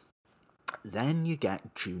 Then you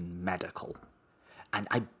get June Medical, and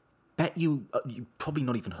I bet you probably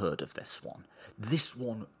not even heard of this one. This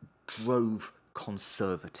one drove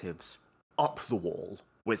conservatives up the wall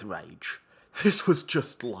with rage. This was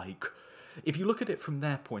just like, if you look at it from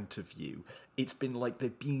their point of view, it's been like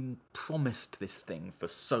they've been promised this thing for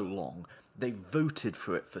so long. They voted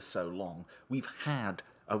for it for so long. We've had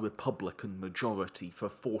a Republican majority for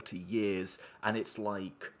 40 years, and it's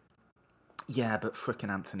like, yeah, but frickin'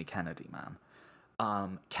 Anthony Kennedy, man.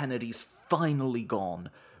 Kennedy's finally gone.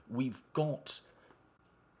 We've got...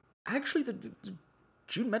 Actually, the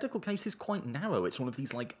June medical case is quite narrow. It's one of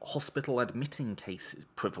these, like, hospital admitting cases,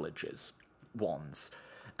 privileges ones.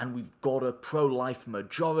 And we've got a pro-life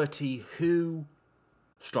majority who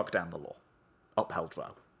struck down the law, upheld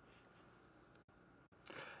Roe.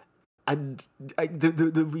 And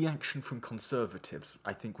the reaction from conservatives,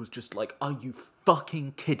 I think, was just like, are you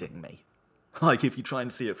fucking kidding me? Like, if you try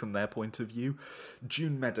and see it from their point of view,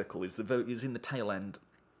 June medical is in the tail end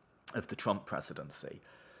of the Trump presidency.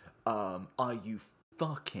 Are you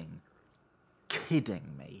fucking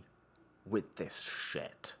kidding me with this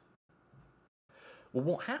shit? Well,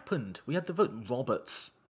 what happened? We had the vote.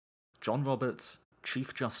 John Roberts,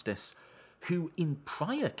 Chief Justice, who in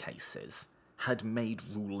prior cases had made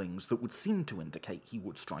rulings that would seem to indicate he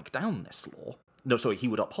would strike down this law. No, sorry, he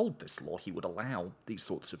would uphold this law. He would allow these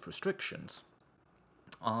sorts of restrictions.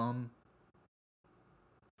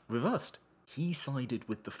 Reversed. He sided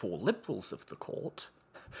with the 4 liberals of the court,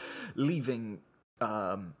 leaving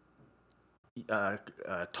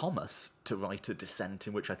Thomas to write a dissent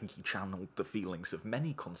in which I think he channeled the feelings of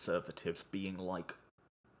many conservatives, being like,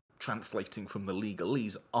 translating from the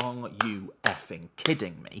legalese, are you effing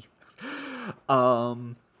kidding me?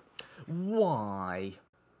 Why?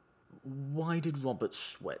 Why did Roberts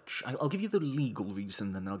switch? I'll give you the legal reason,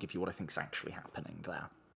 and then I'll give you what I think's actually happening there.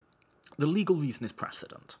 The legal reason is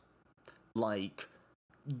precedent. Like,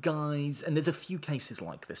 guys, and there's a few cases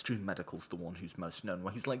like this. June Medical's the one who's most known,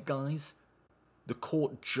 where he's like, guys, the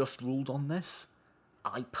court just ruled on this.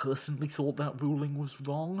 I personally thought that ruling was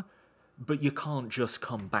wrong, but you can't just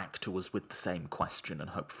come back to us with the same question and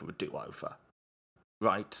hope for a do-over.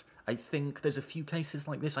 Right? I think there's a few cases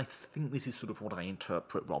like this. I think this is sort of what I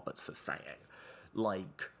interpret Roberts as saying.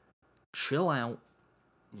 Like, chill out,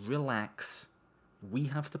 relax, we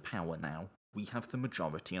have the power now, we have the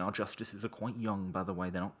majority, and our justices are quite young, by the way,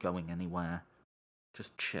 they're not going anywhere.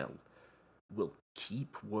 Just chill. We'll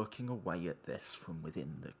keep working away at this from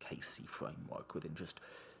within the Casey framework, within just,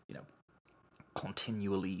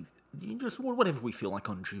 continually, just whatever we feel like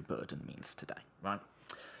undue burden means today, right?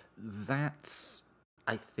 That's,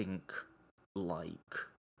 I think, like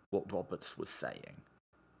what Roberts was saying.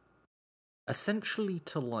 Essentially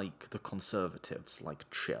to, like, the conservatives,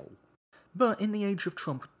 like, chill. But in the age of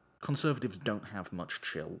Trump, conservatives don't have much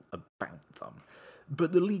chill about them.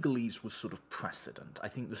 But the legalese was sort of precedent. I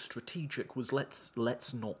think the strategic was let's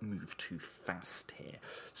not move too fast here.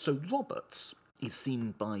 So Roberts is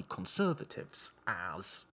seen by conservatives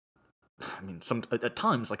as, at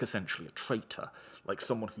times, like, essentially a traitor, like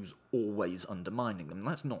someone who's always undermining them. And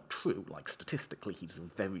that's not true. Like, statistically, he's a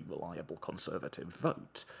very reliable conservative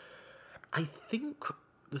vote. I think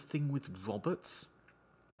the thing with Roberts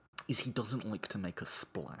is he doesn't like to make a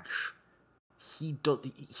splash.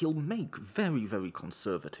 He'll make very, very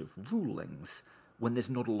conservative rulings when there's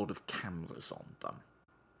not a lot of cameras on them.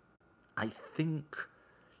 I think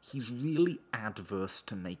he's really adverse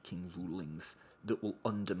to making rulings that will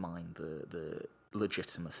undermine the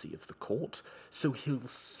legitimacy of the court, so he'll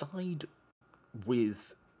side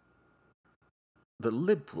with the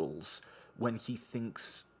liberals when he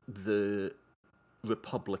thinks the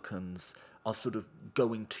Republicans are sort of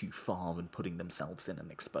going too far and putting themselves in an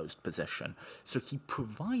exposed position. So he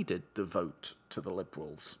provided the vote to the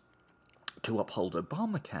liberals to uphold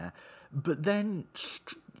Obamacare, but then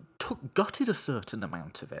gutted a certain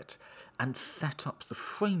amount of it and set up the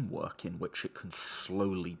framework in which it can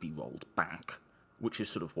slowly be rolled back, which is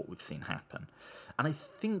sort of what we've seen happen. And I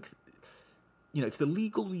think, if the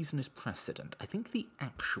legal reason is precedent, I think the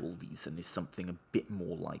actual reason is something a bit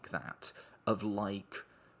more like that, of like,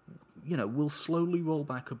 we'll slowly roll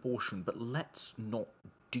back abortion, but let's not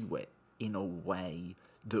do it in a way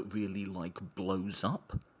that really, like, blows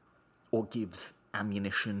up or gives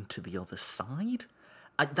ammunition to the other side.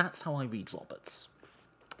 That's how I read Roberts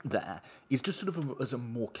there. He's just sort of as a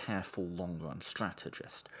more careful, long-run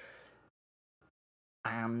strategist.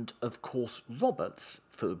 And, of course, Roberts,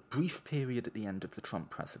 for a brief period at the end of the Trump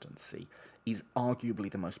presidency, is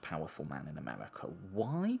arguably the most powerful man in America.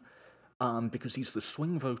 Why? Because he's the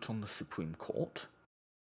swing vote on the Supreme Court.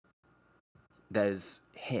 There's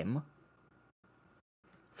him,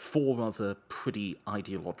 4 other pretty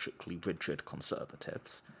ideologically rigid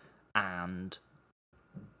conservatives, and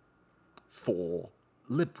 4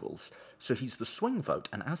 Liberals. So he's the swing vote,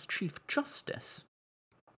 and as Chief Justice,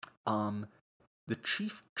 the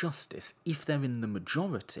Chief Justice, if they're in the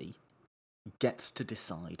majority, gets to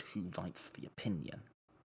decide who writes the opinion.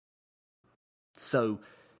 So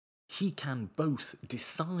he can both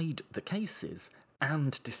decide the cases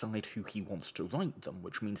and decide who he wants to write them,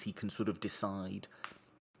 which means he can sort of decide,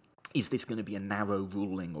 is this going to be a narrow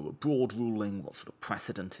ruling or a broad ruling? What sort of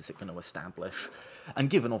precedent is it going to establish? And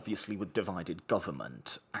given, obviously, with divided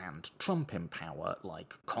government and Trump in power,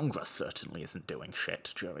 like, Congress certainly isn't doing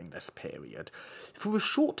shit during this period. For a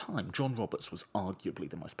short time, John Roberts was arguably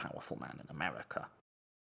the most powerful man in America.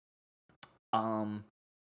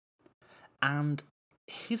 And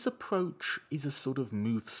his approach is a sort of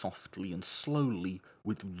move softly and slowly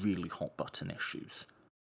with really hot-button issues.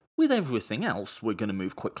 With everything else, we're going to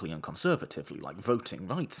move quickly and conservatively, like Voting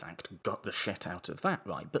Rights Act got the shit out of that,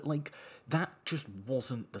 right? But, like, that just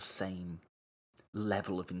wasn't the same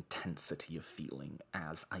level of intensity of feeling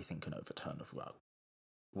as I think an overturn of Roe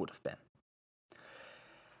would have been.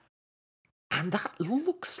 And that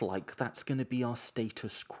looks like that's going to be our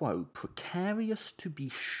status quo. Precarious to be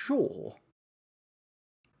sure,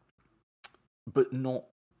 but not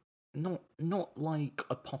like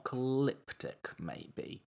apocalyptic,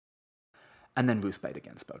 maybe. And then Ruth Bader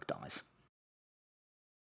Ginsburg dies.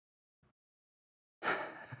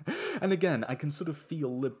 And again, I can sort of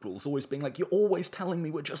feel liberals always being like, you're always telling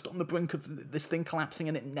me we're just on the brink of this thing collapsing,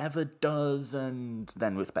 and it never does, and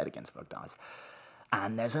then Ruth Bader Ginsburg dies.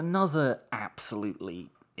 And there's another absolutely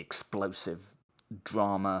explosive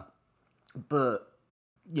drama, but,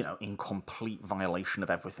 you know, in complete violation of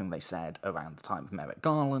everything they said around the time of Merrick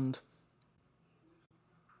Garland.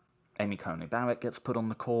 Amy Coney Barrett gets put on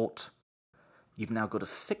the court. You've now got a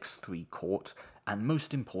 6-3 court, and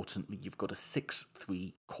most importantly, you've got a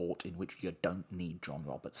 6-3 court in which you don't need John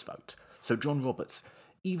Roberts' vote. So John Roberts,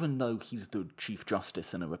 even though he's the Chief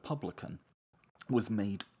Justice and a Republican, was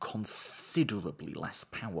made considerably less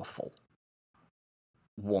powerful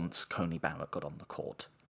once Coney Barrett got on the court.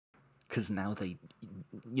 Because now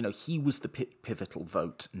he was the pivotal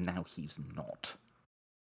vote, now he's not.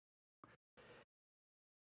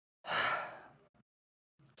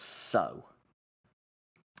 So,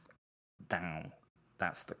 down.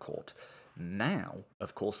 That's the court. Now,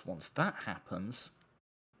 of course, once that happens,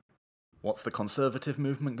 what's the conservative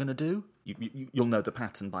movement going to do? You'll know the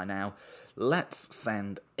pattern by now. Let's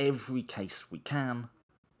send every case we can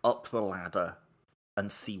up the ladder and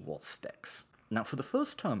see what sticks. Now, for the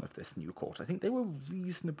first term of this new court, I think they were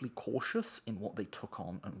reasonably cautious in what they took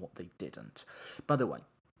on and what they didn't. By the way,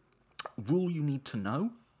 rule you need to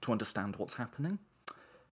know to understand what's happening: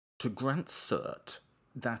 to grant cert,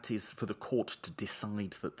 that is for the court to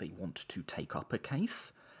decide that they want to take up a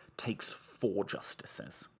case, takes 4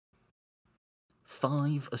 justices.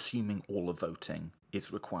 5, assuming all are voting,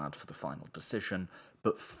 is required for the final decision,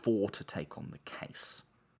 but 4 to take on the case.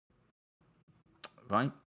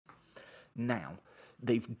 Right? Now,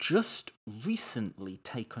 they've just recently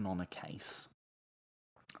taken on a case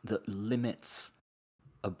that limits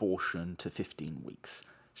abortion to 15 weeks,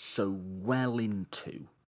 so well into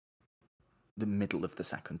the middle of the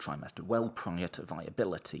second trimester, well prior to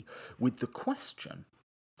viability, with the question.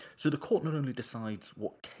 So the court not only decides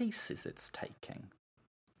what cases it's taking,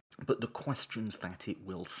 but the questions that it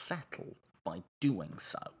will settle by doing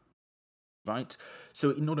so. Right? So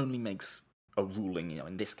it not only makes a ruling,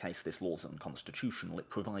 in this case, this law's unconstitutional, it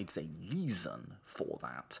provides a reason for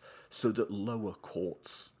that, so that lower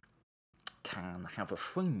courts can have a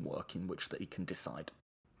framework in which they can decide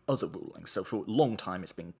other rulings. So for a long time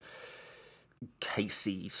it's been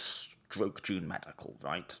Casey/June Medical,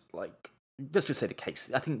 right? Like, let's just say the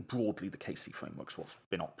Casey. I think broadly the Casey framework's what's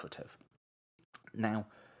been operative. Now,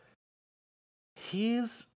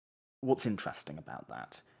 here's what's interesting about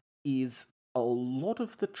that, is a lot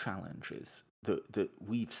of the challenges that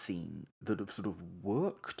we've seen that have sort of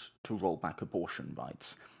worked to roll back abortion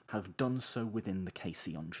rights have done so within the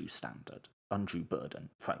Casey undue burden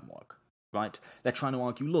framework. Right? They're trying to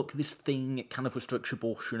argue, look, this thing, it kind of restricts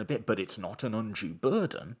abortion a bit, but it's not an undue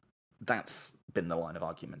burden. That's been the line of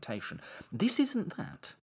argumentation. This isn't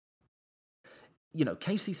that.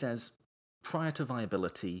 Casey says, prior to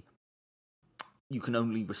viability, you can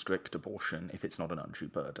only restrict abortion if it's not an undue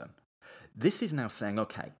burden. This is now saying,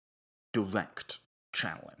 okay, direct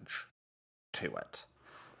challenge to it.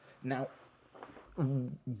 Now,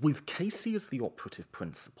 with Casey as the operative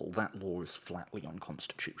principle, that law is flatly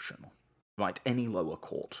unconstitutional. Right, any lower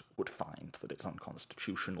court would find that it's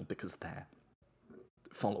unconstitutional because they're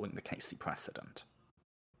following the Casey precedent.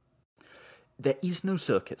 There is no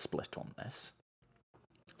circuit split on this.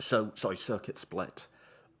 Circuit split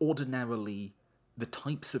ordinarily, the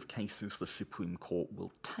types of cases the Supreme Court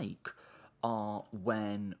will take are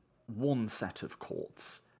when one set of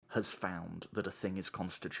courts has found that a thing is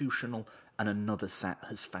constitutional and another set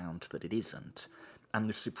has found that it isn't. And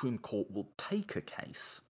the Supreme Court will take a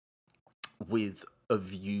case with a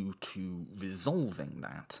view to resolving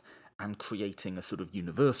that and creating a sort of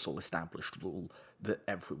universal established rule that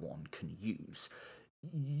everyone can use.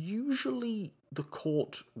 Usually the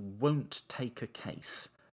court won't take a case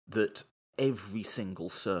that every single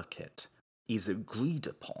circuit is agreed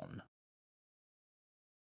upon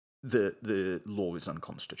the law is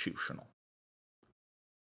unconstitutional.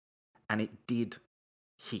 And it did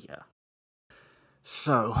here.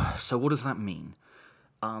 So what does that mean?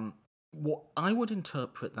 What I would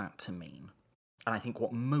interpret that to mean, and I think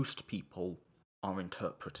what most people are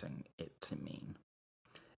interpreting it to mean,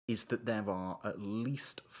 is that there are at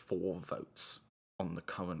least 4 votes on the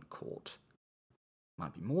current court.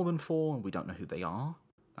 Might be more than 4, and we don't know who they are.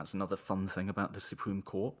 That's another fun thing about the Supreme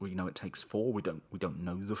Court. We know it takes 4. We don't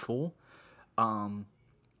know the 4.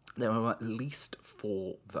 There are at least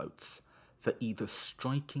 4 votes for either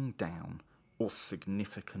striking down or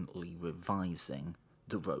significantly revising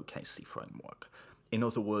the Roe Casey framework. In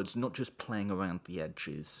other words, not just playing around the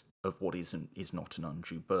edges of what is not an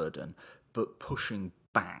undue burden, but pushing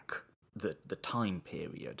back the time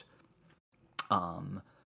period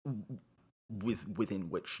within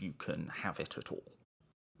which you can have it at all.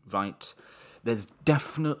 Right? There's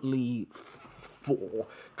definitely 4,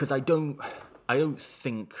 because I don't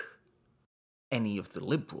think any of the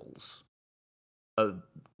Liberals are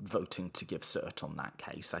voting to give cert on that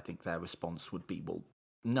case. I think their response would be, well,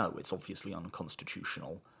 no, it's obviously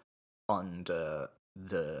unconstitutional under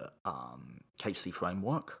the Casey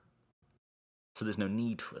framework, so there's no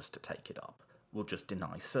need for us to take it up. We'll just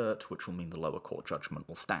deny cert, which will mean the lower court judgment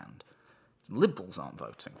will stand. Liberals aren't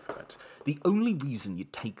voting for it. The only reason you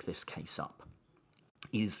take this case up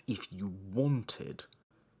is if you wanted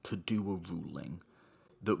to do a ruling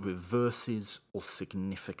that reverses or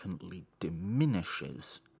significantly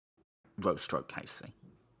diminishes Roe / Casey.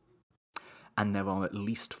 And there are at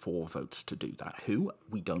least 4 votes to do that. Who?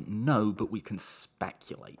 We don't know, but we can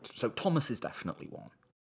speculate. So Thomas is definitely one,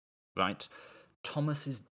 right? Thomas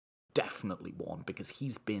is definitely one because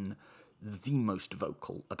he's been the most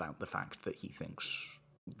vocal about the fact that he thinks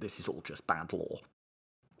this is all just bad law,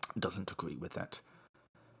 doesn't agree with it.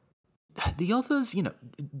 The others,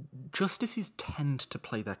 justices tend to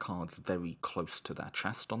play their cards very close to their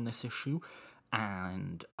chest on this issue,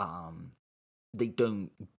 and they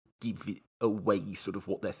don't give it away sort of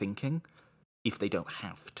what they're thinking if they don't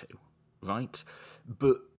have to, right?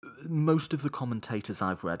 But most of the commentators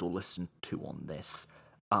I've read or listened to on this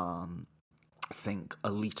think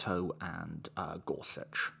Alito and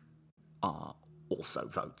Gorsuch are also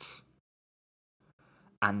votes.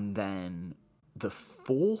 And then the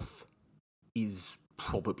 4th is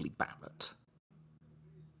probably Barrett.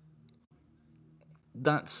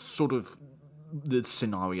 That's sort of the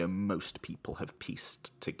scenario most people have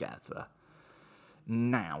pieced together.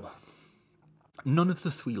 Now, none of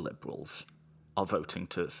the 3 Liberals are voting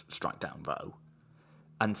to strike down Roe,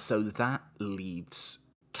 and so that leaves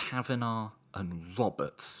Kavanaugh and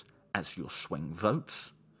Roberts as your swing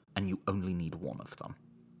votes, and you only need one of them.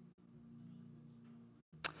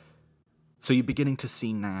 So you're beginning to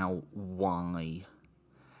see now why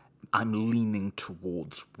I'm leaning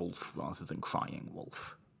towards Wolf rather than crying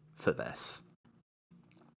wolf for this.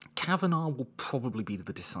 Kavanaugh will probably be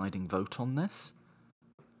the deciding vote on this,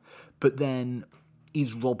 but then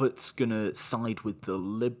is Roberts going to side with the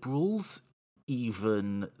Liberals,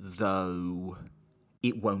 even though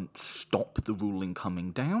it won't stop the ruling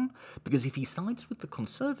coming down? Because if he sides with the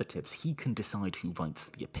Conservatives, he can decide who writes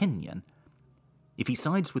the opinion. If he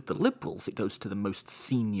sides with the Liberals, it goes to the most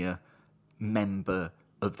senior member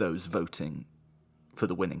of those voting for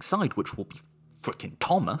the winning side, which will be frickin'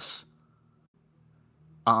 Thomas.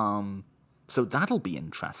 So that'll be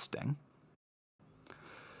interesting.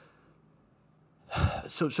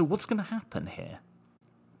 So what's going to happen here?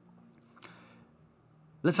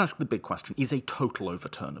 Let's ask the big question. Is a total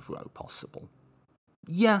overturn of Roe possible?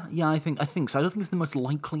 Yeah, I think so. I don't think it's the most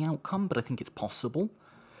likely outcome, but I think it's possible.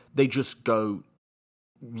 They just go,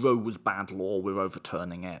 Roe was bad law, we're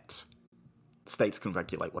overturning it. States can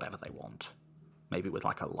regulate whatever they want. Maybe with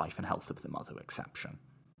like a life and health of the mother exception.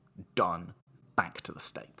 Done. Back to the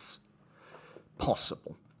states.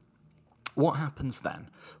 Possible. What happens then?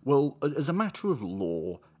 Well, as a matter of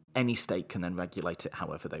law, any state can then regulate it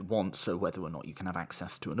however they want, so whether or not you can have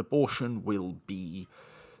access to an abortion will be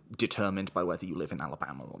determined by whether you live in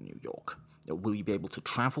Alabama or New York. Will you be able to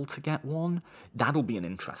travel to get one? That'll be an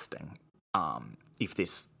interesting,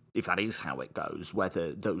 if that is how it goes,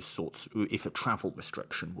 whether if a travel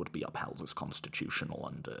restriction would be upheld as constitutional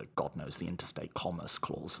under, God knows, the Interstate Commerce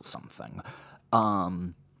Clause or something.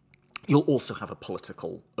 You'll also have a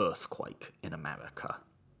political earthquake in America.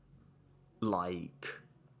 Like,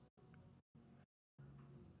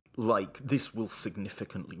 this will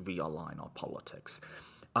significantly realign our politics.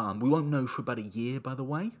 We won't know for about a year, by the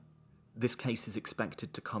way. This case is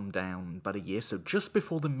expected to come down about a year, so just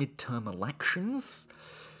before the midterm elections.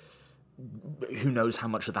 Who knows how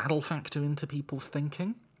much that'll factor into people's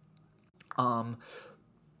thinking.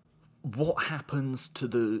 What happens to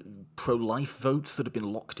the pro-life votes that have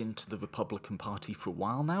been locked into the Republican Party for a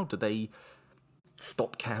while now? Do they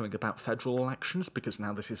stop caring about federal elections because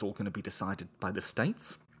now this is all going to be decided by the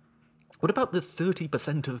states? What about the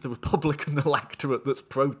 30% of the Republican electorate that's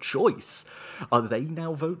pro-choice? Are they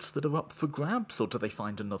now votes that are up for grabs, or do they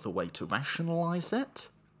find another way to rationalise it?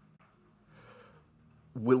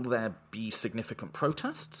 Will there be significant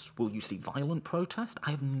protests? Will you see violent protest?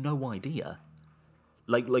 I have no idea.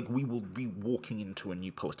 Like we will be walking into a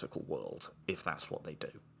new political world if that's what they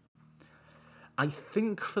do. I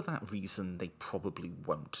think for that reason they probably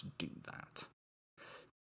won't do that.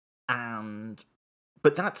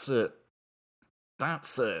 But that's a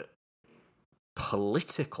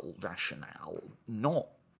political rationale, not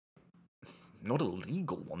a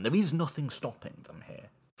legal one. There is nothing stopping them here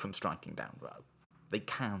from striking down Roe. They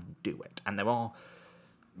can do it, and there are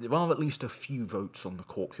at least a few votes on the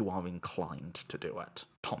court who are inclined to do it.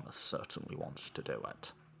 Thomas certainly wants to do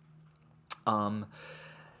it.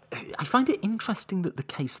 I find it interesting that the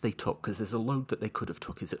case they took, because there's a load that they could have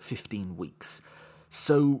took, is at 15 weeks.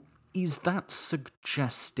 So is that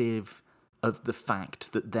suggestive of the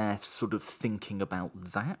fact that they're sort of thinking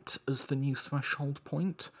about that as the new threshold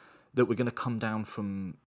point? That we're going to come down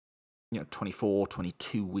from 24,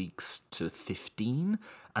 22 weeks to 15,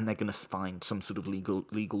 and they're going to find some sort of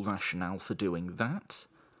legal rationale for doing that?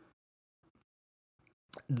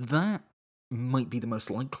 That might be the most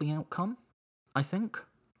likely outcome, I think.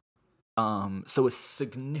 So a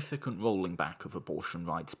significant rolling back of abortion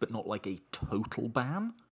rights, but not like a total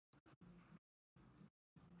ban.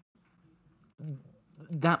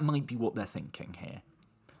 That might be what they're thinking here.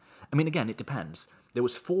 I mean, again, it depends. There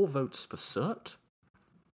was 4 votes for cert,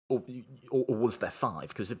 or was there 5?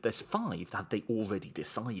 Because if there's 5, have they already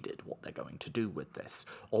decided what they're going to do with this?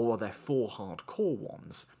 Or are there 4 hardcore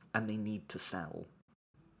ones, and they need to sell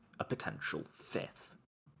a potential 5th?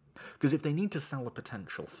 Because if they need to sell a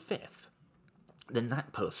potential 5th, then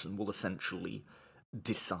that person will essentially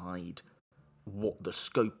decide what the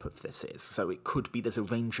scope of this is. So it could be there's a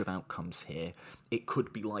range of outcomes here. It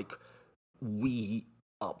could be like, we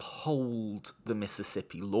uphold the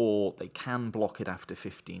Mississippi law, they can block it after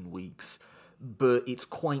 15 weeks, but it's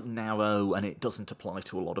quite narrow and it doesn't apply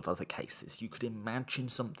to a lot of other cases. You could imagine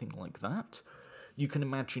something like that. You can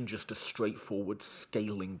imagine just a straightforward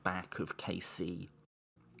scaling back of KC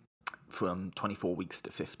from 24 weeks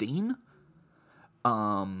to 15.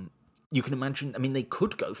 You can imagine, I mean, they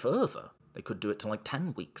could go further. They could do it to like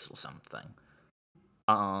 10 weeks or something.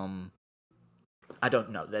 I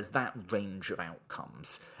don't know. There's that range of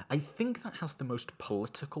outcomes. I think that has the most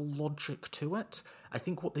political logic to it. I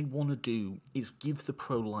think what they want to do is give the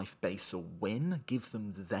pro-life base a win, give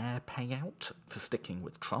them their payout for sticking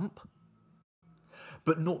with Trump,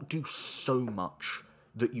 but not do so much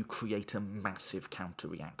that you create a massive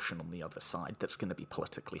counter-reaction on the other side that's going to be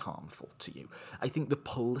politically harmful to you. I think the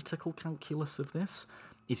political calculus of this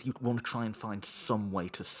is you want to try and find some way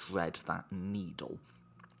to thread that needle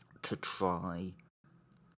to try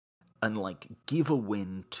and, like, give a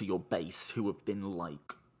win to your base who have been,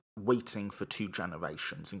 like, waiting for 2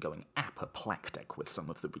 generations and going apoplectic with some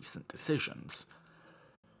of the recent decisions.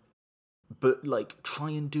 But, like,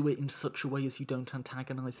 try and do it in such a way as you don't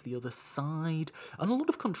antagonise the other side. And a lot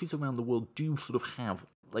of countries around the world do sort of have,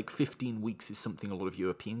 like, 15 weeks is something a lot of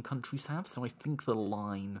European countries have, so I think the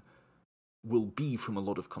line will be from a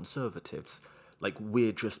lot of conservatives, like,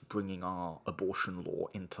 we're just bringing our abortion law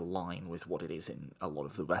into line with what it is in a lot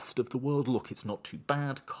of the rest of the world. Look, it's not too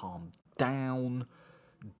bad, calm down,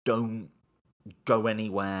 don't go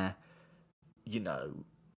anywhere,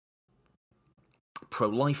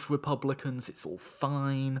 pro-life Republicans, it's all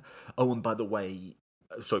fine. Oh, and by the way,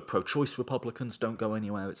 pro-choice Republicans, don't go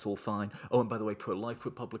anywhere, it's all fine. Oh, and by the way, pro-life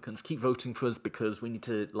Republicans, keep voting for us because we need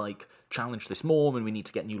to, like, challenge this more and we need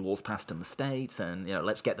to get new laws passed in the states and,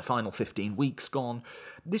 let's get the final 15 weeks gone.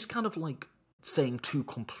 This kind of, like, saying 2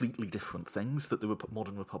 completely different things that the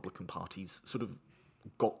modern Republican parties sort of, do.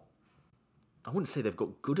 got... I wouldn't say they've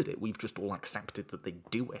got good at it. We've just all accepted that they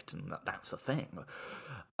do it and that that's a thing.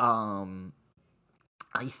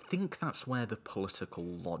 I think that's where the political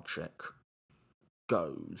logic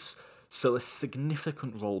goes. So a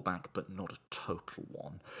significant rollback, but not a total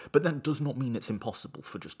one. But that does not mean it's impossible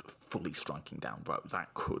for just fully striking down Roe.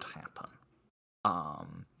 That could happen.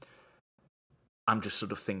 I'm just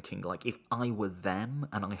sort of thinking, like, if I were them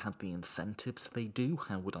and I had the incentives they do,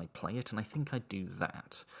 how would I play it? And I think I'd do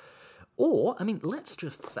that. Or, I mean, let's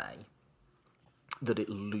just say that it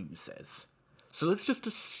loses. So let's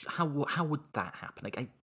just how would that happen? Like,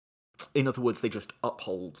 in other words, they just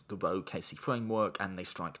uphold the Roe Casey framework and they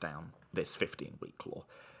strike down this 15-week law.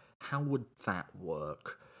 How would that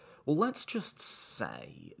work? Well, let's just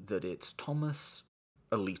say that it's Thomas,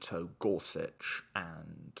 Alito, Gorsuch,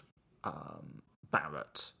 and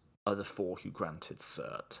Barrett are the four who granted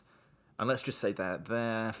cert. And let's just say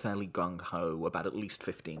they're fairly gung-ho about at least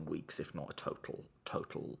 15 weeks, if not a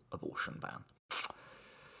total abortion ban.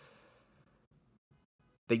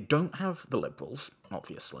 They don't have the Liberals,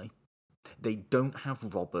 obviously. They don't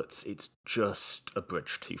have Roberts. It's just a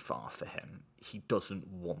bridge too far for him. He doesn't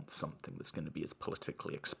want something that's going to be as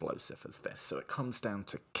politically explosive as this. So it comes down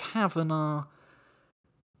to Kavanaugh.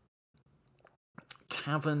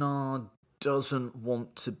 Kavanaugh doesn't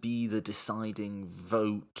want to be the deciding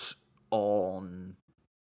vote on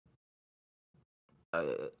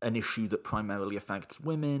an issue that primarily affects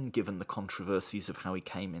women, given the controversies of how he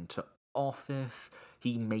came into office.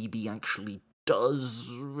 He maybe actually does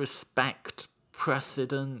respect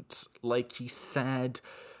precedent, like he said,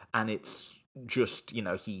 and it's just,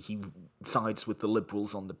 he sides with the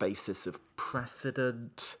Liberals on the basis of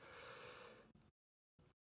precedent.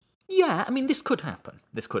 Yeah, I mean, this could happen.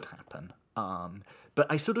 But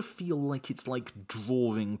I sort of feel like it's like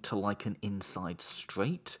drawing to like an inside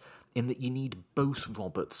straight, in that you need both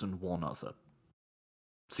Roberts and one other.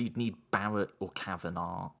 So you'd need Barrett or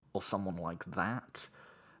Kavanaugh or someone like that.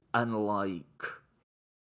 And like...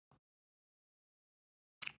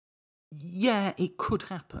 yeah, it could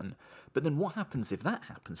happen. But then what happens if that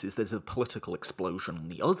happens is there's a political explosion on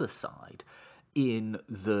the other side, in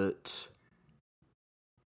that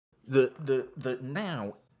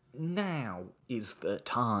now is the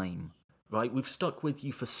time, right? We've stuck with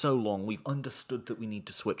you for so long. We've understood that we need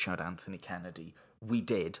to switch out Anthony Kennedy. We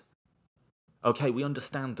did. Okay, we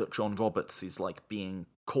understand that John Roberts is, like, being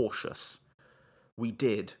cautious. We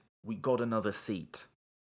did. We got another seat.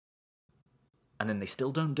 And then they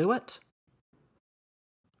still don't do it?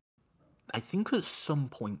 I think at some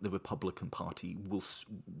point the Republican Party will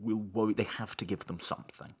worry. They have to give them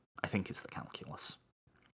something, I think is the calculus.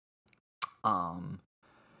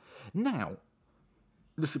 Now,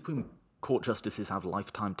 the Supreme Court justices have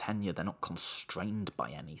lifetime tenure. They're not constrained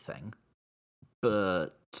by anything.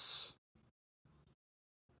 But...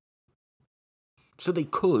 so they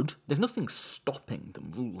could. There's nothing stopping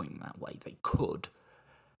them ruling that way. They could.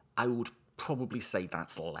 I would probably say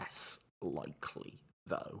that's less likely,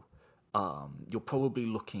 though. You're probably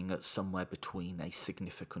looking at somewhere between a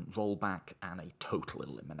significant rollback and a total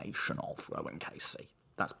elimination of Roe and Casey.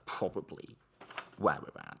 That's probably where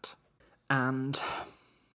we're at. And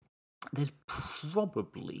there's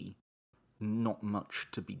probably not much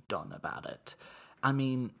to be done about it. I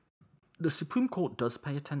mean, the Supreme Court does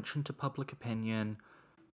pay attention to public opinion.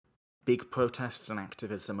 Big protests and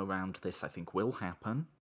activism around this, I think, will happen.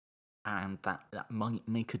 And that might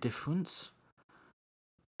make a difference.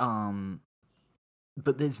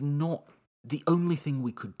 But there's not... the only thing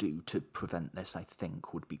we could do to prevent this, I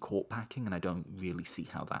think, would be court packing, and I don't really see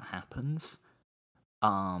how that happens.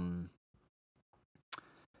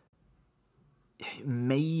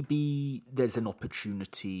 Maybe there's an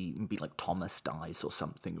opportunity, maybe like Thomas dies or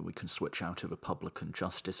something, and we can switch out a Republican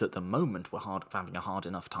justice. At the moment, we're having a hard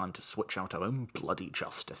enough time to switch out our own bloody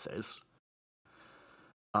justices.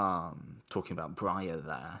 Talking about Breyer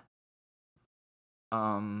there.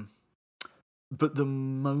 But the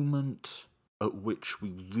moment at which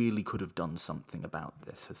we really could have done something about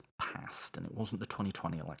this has passed, and it wasn't the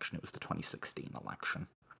 2020 election, it was the 2016 election.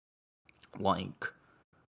 Like,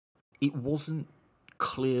 it wasn't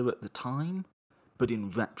clear at the time, but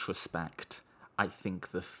in retrospect, I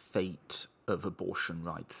think the fate of abortion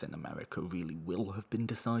rights in America really will have been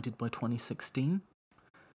decided by 2016.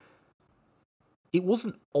 It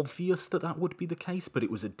wasn't obvious that that would be the case, but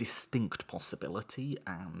it was a distinct possibility,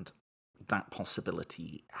 and that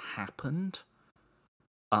possibility happened.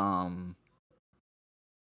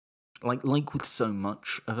 Like with so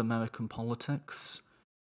much of American politics,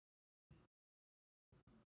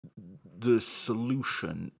 the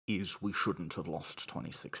solution is we shouldn't have lost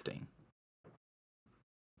 2016.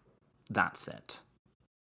 That's it.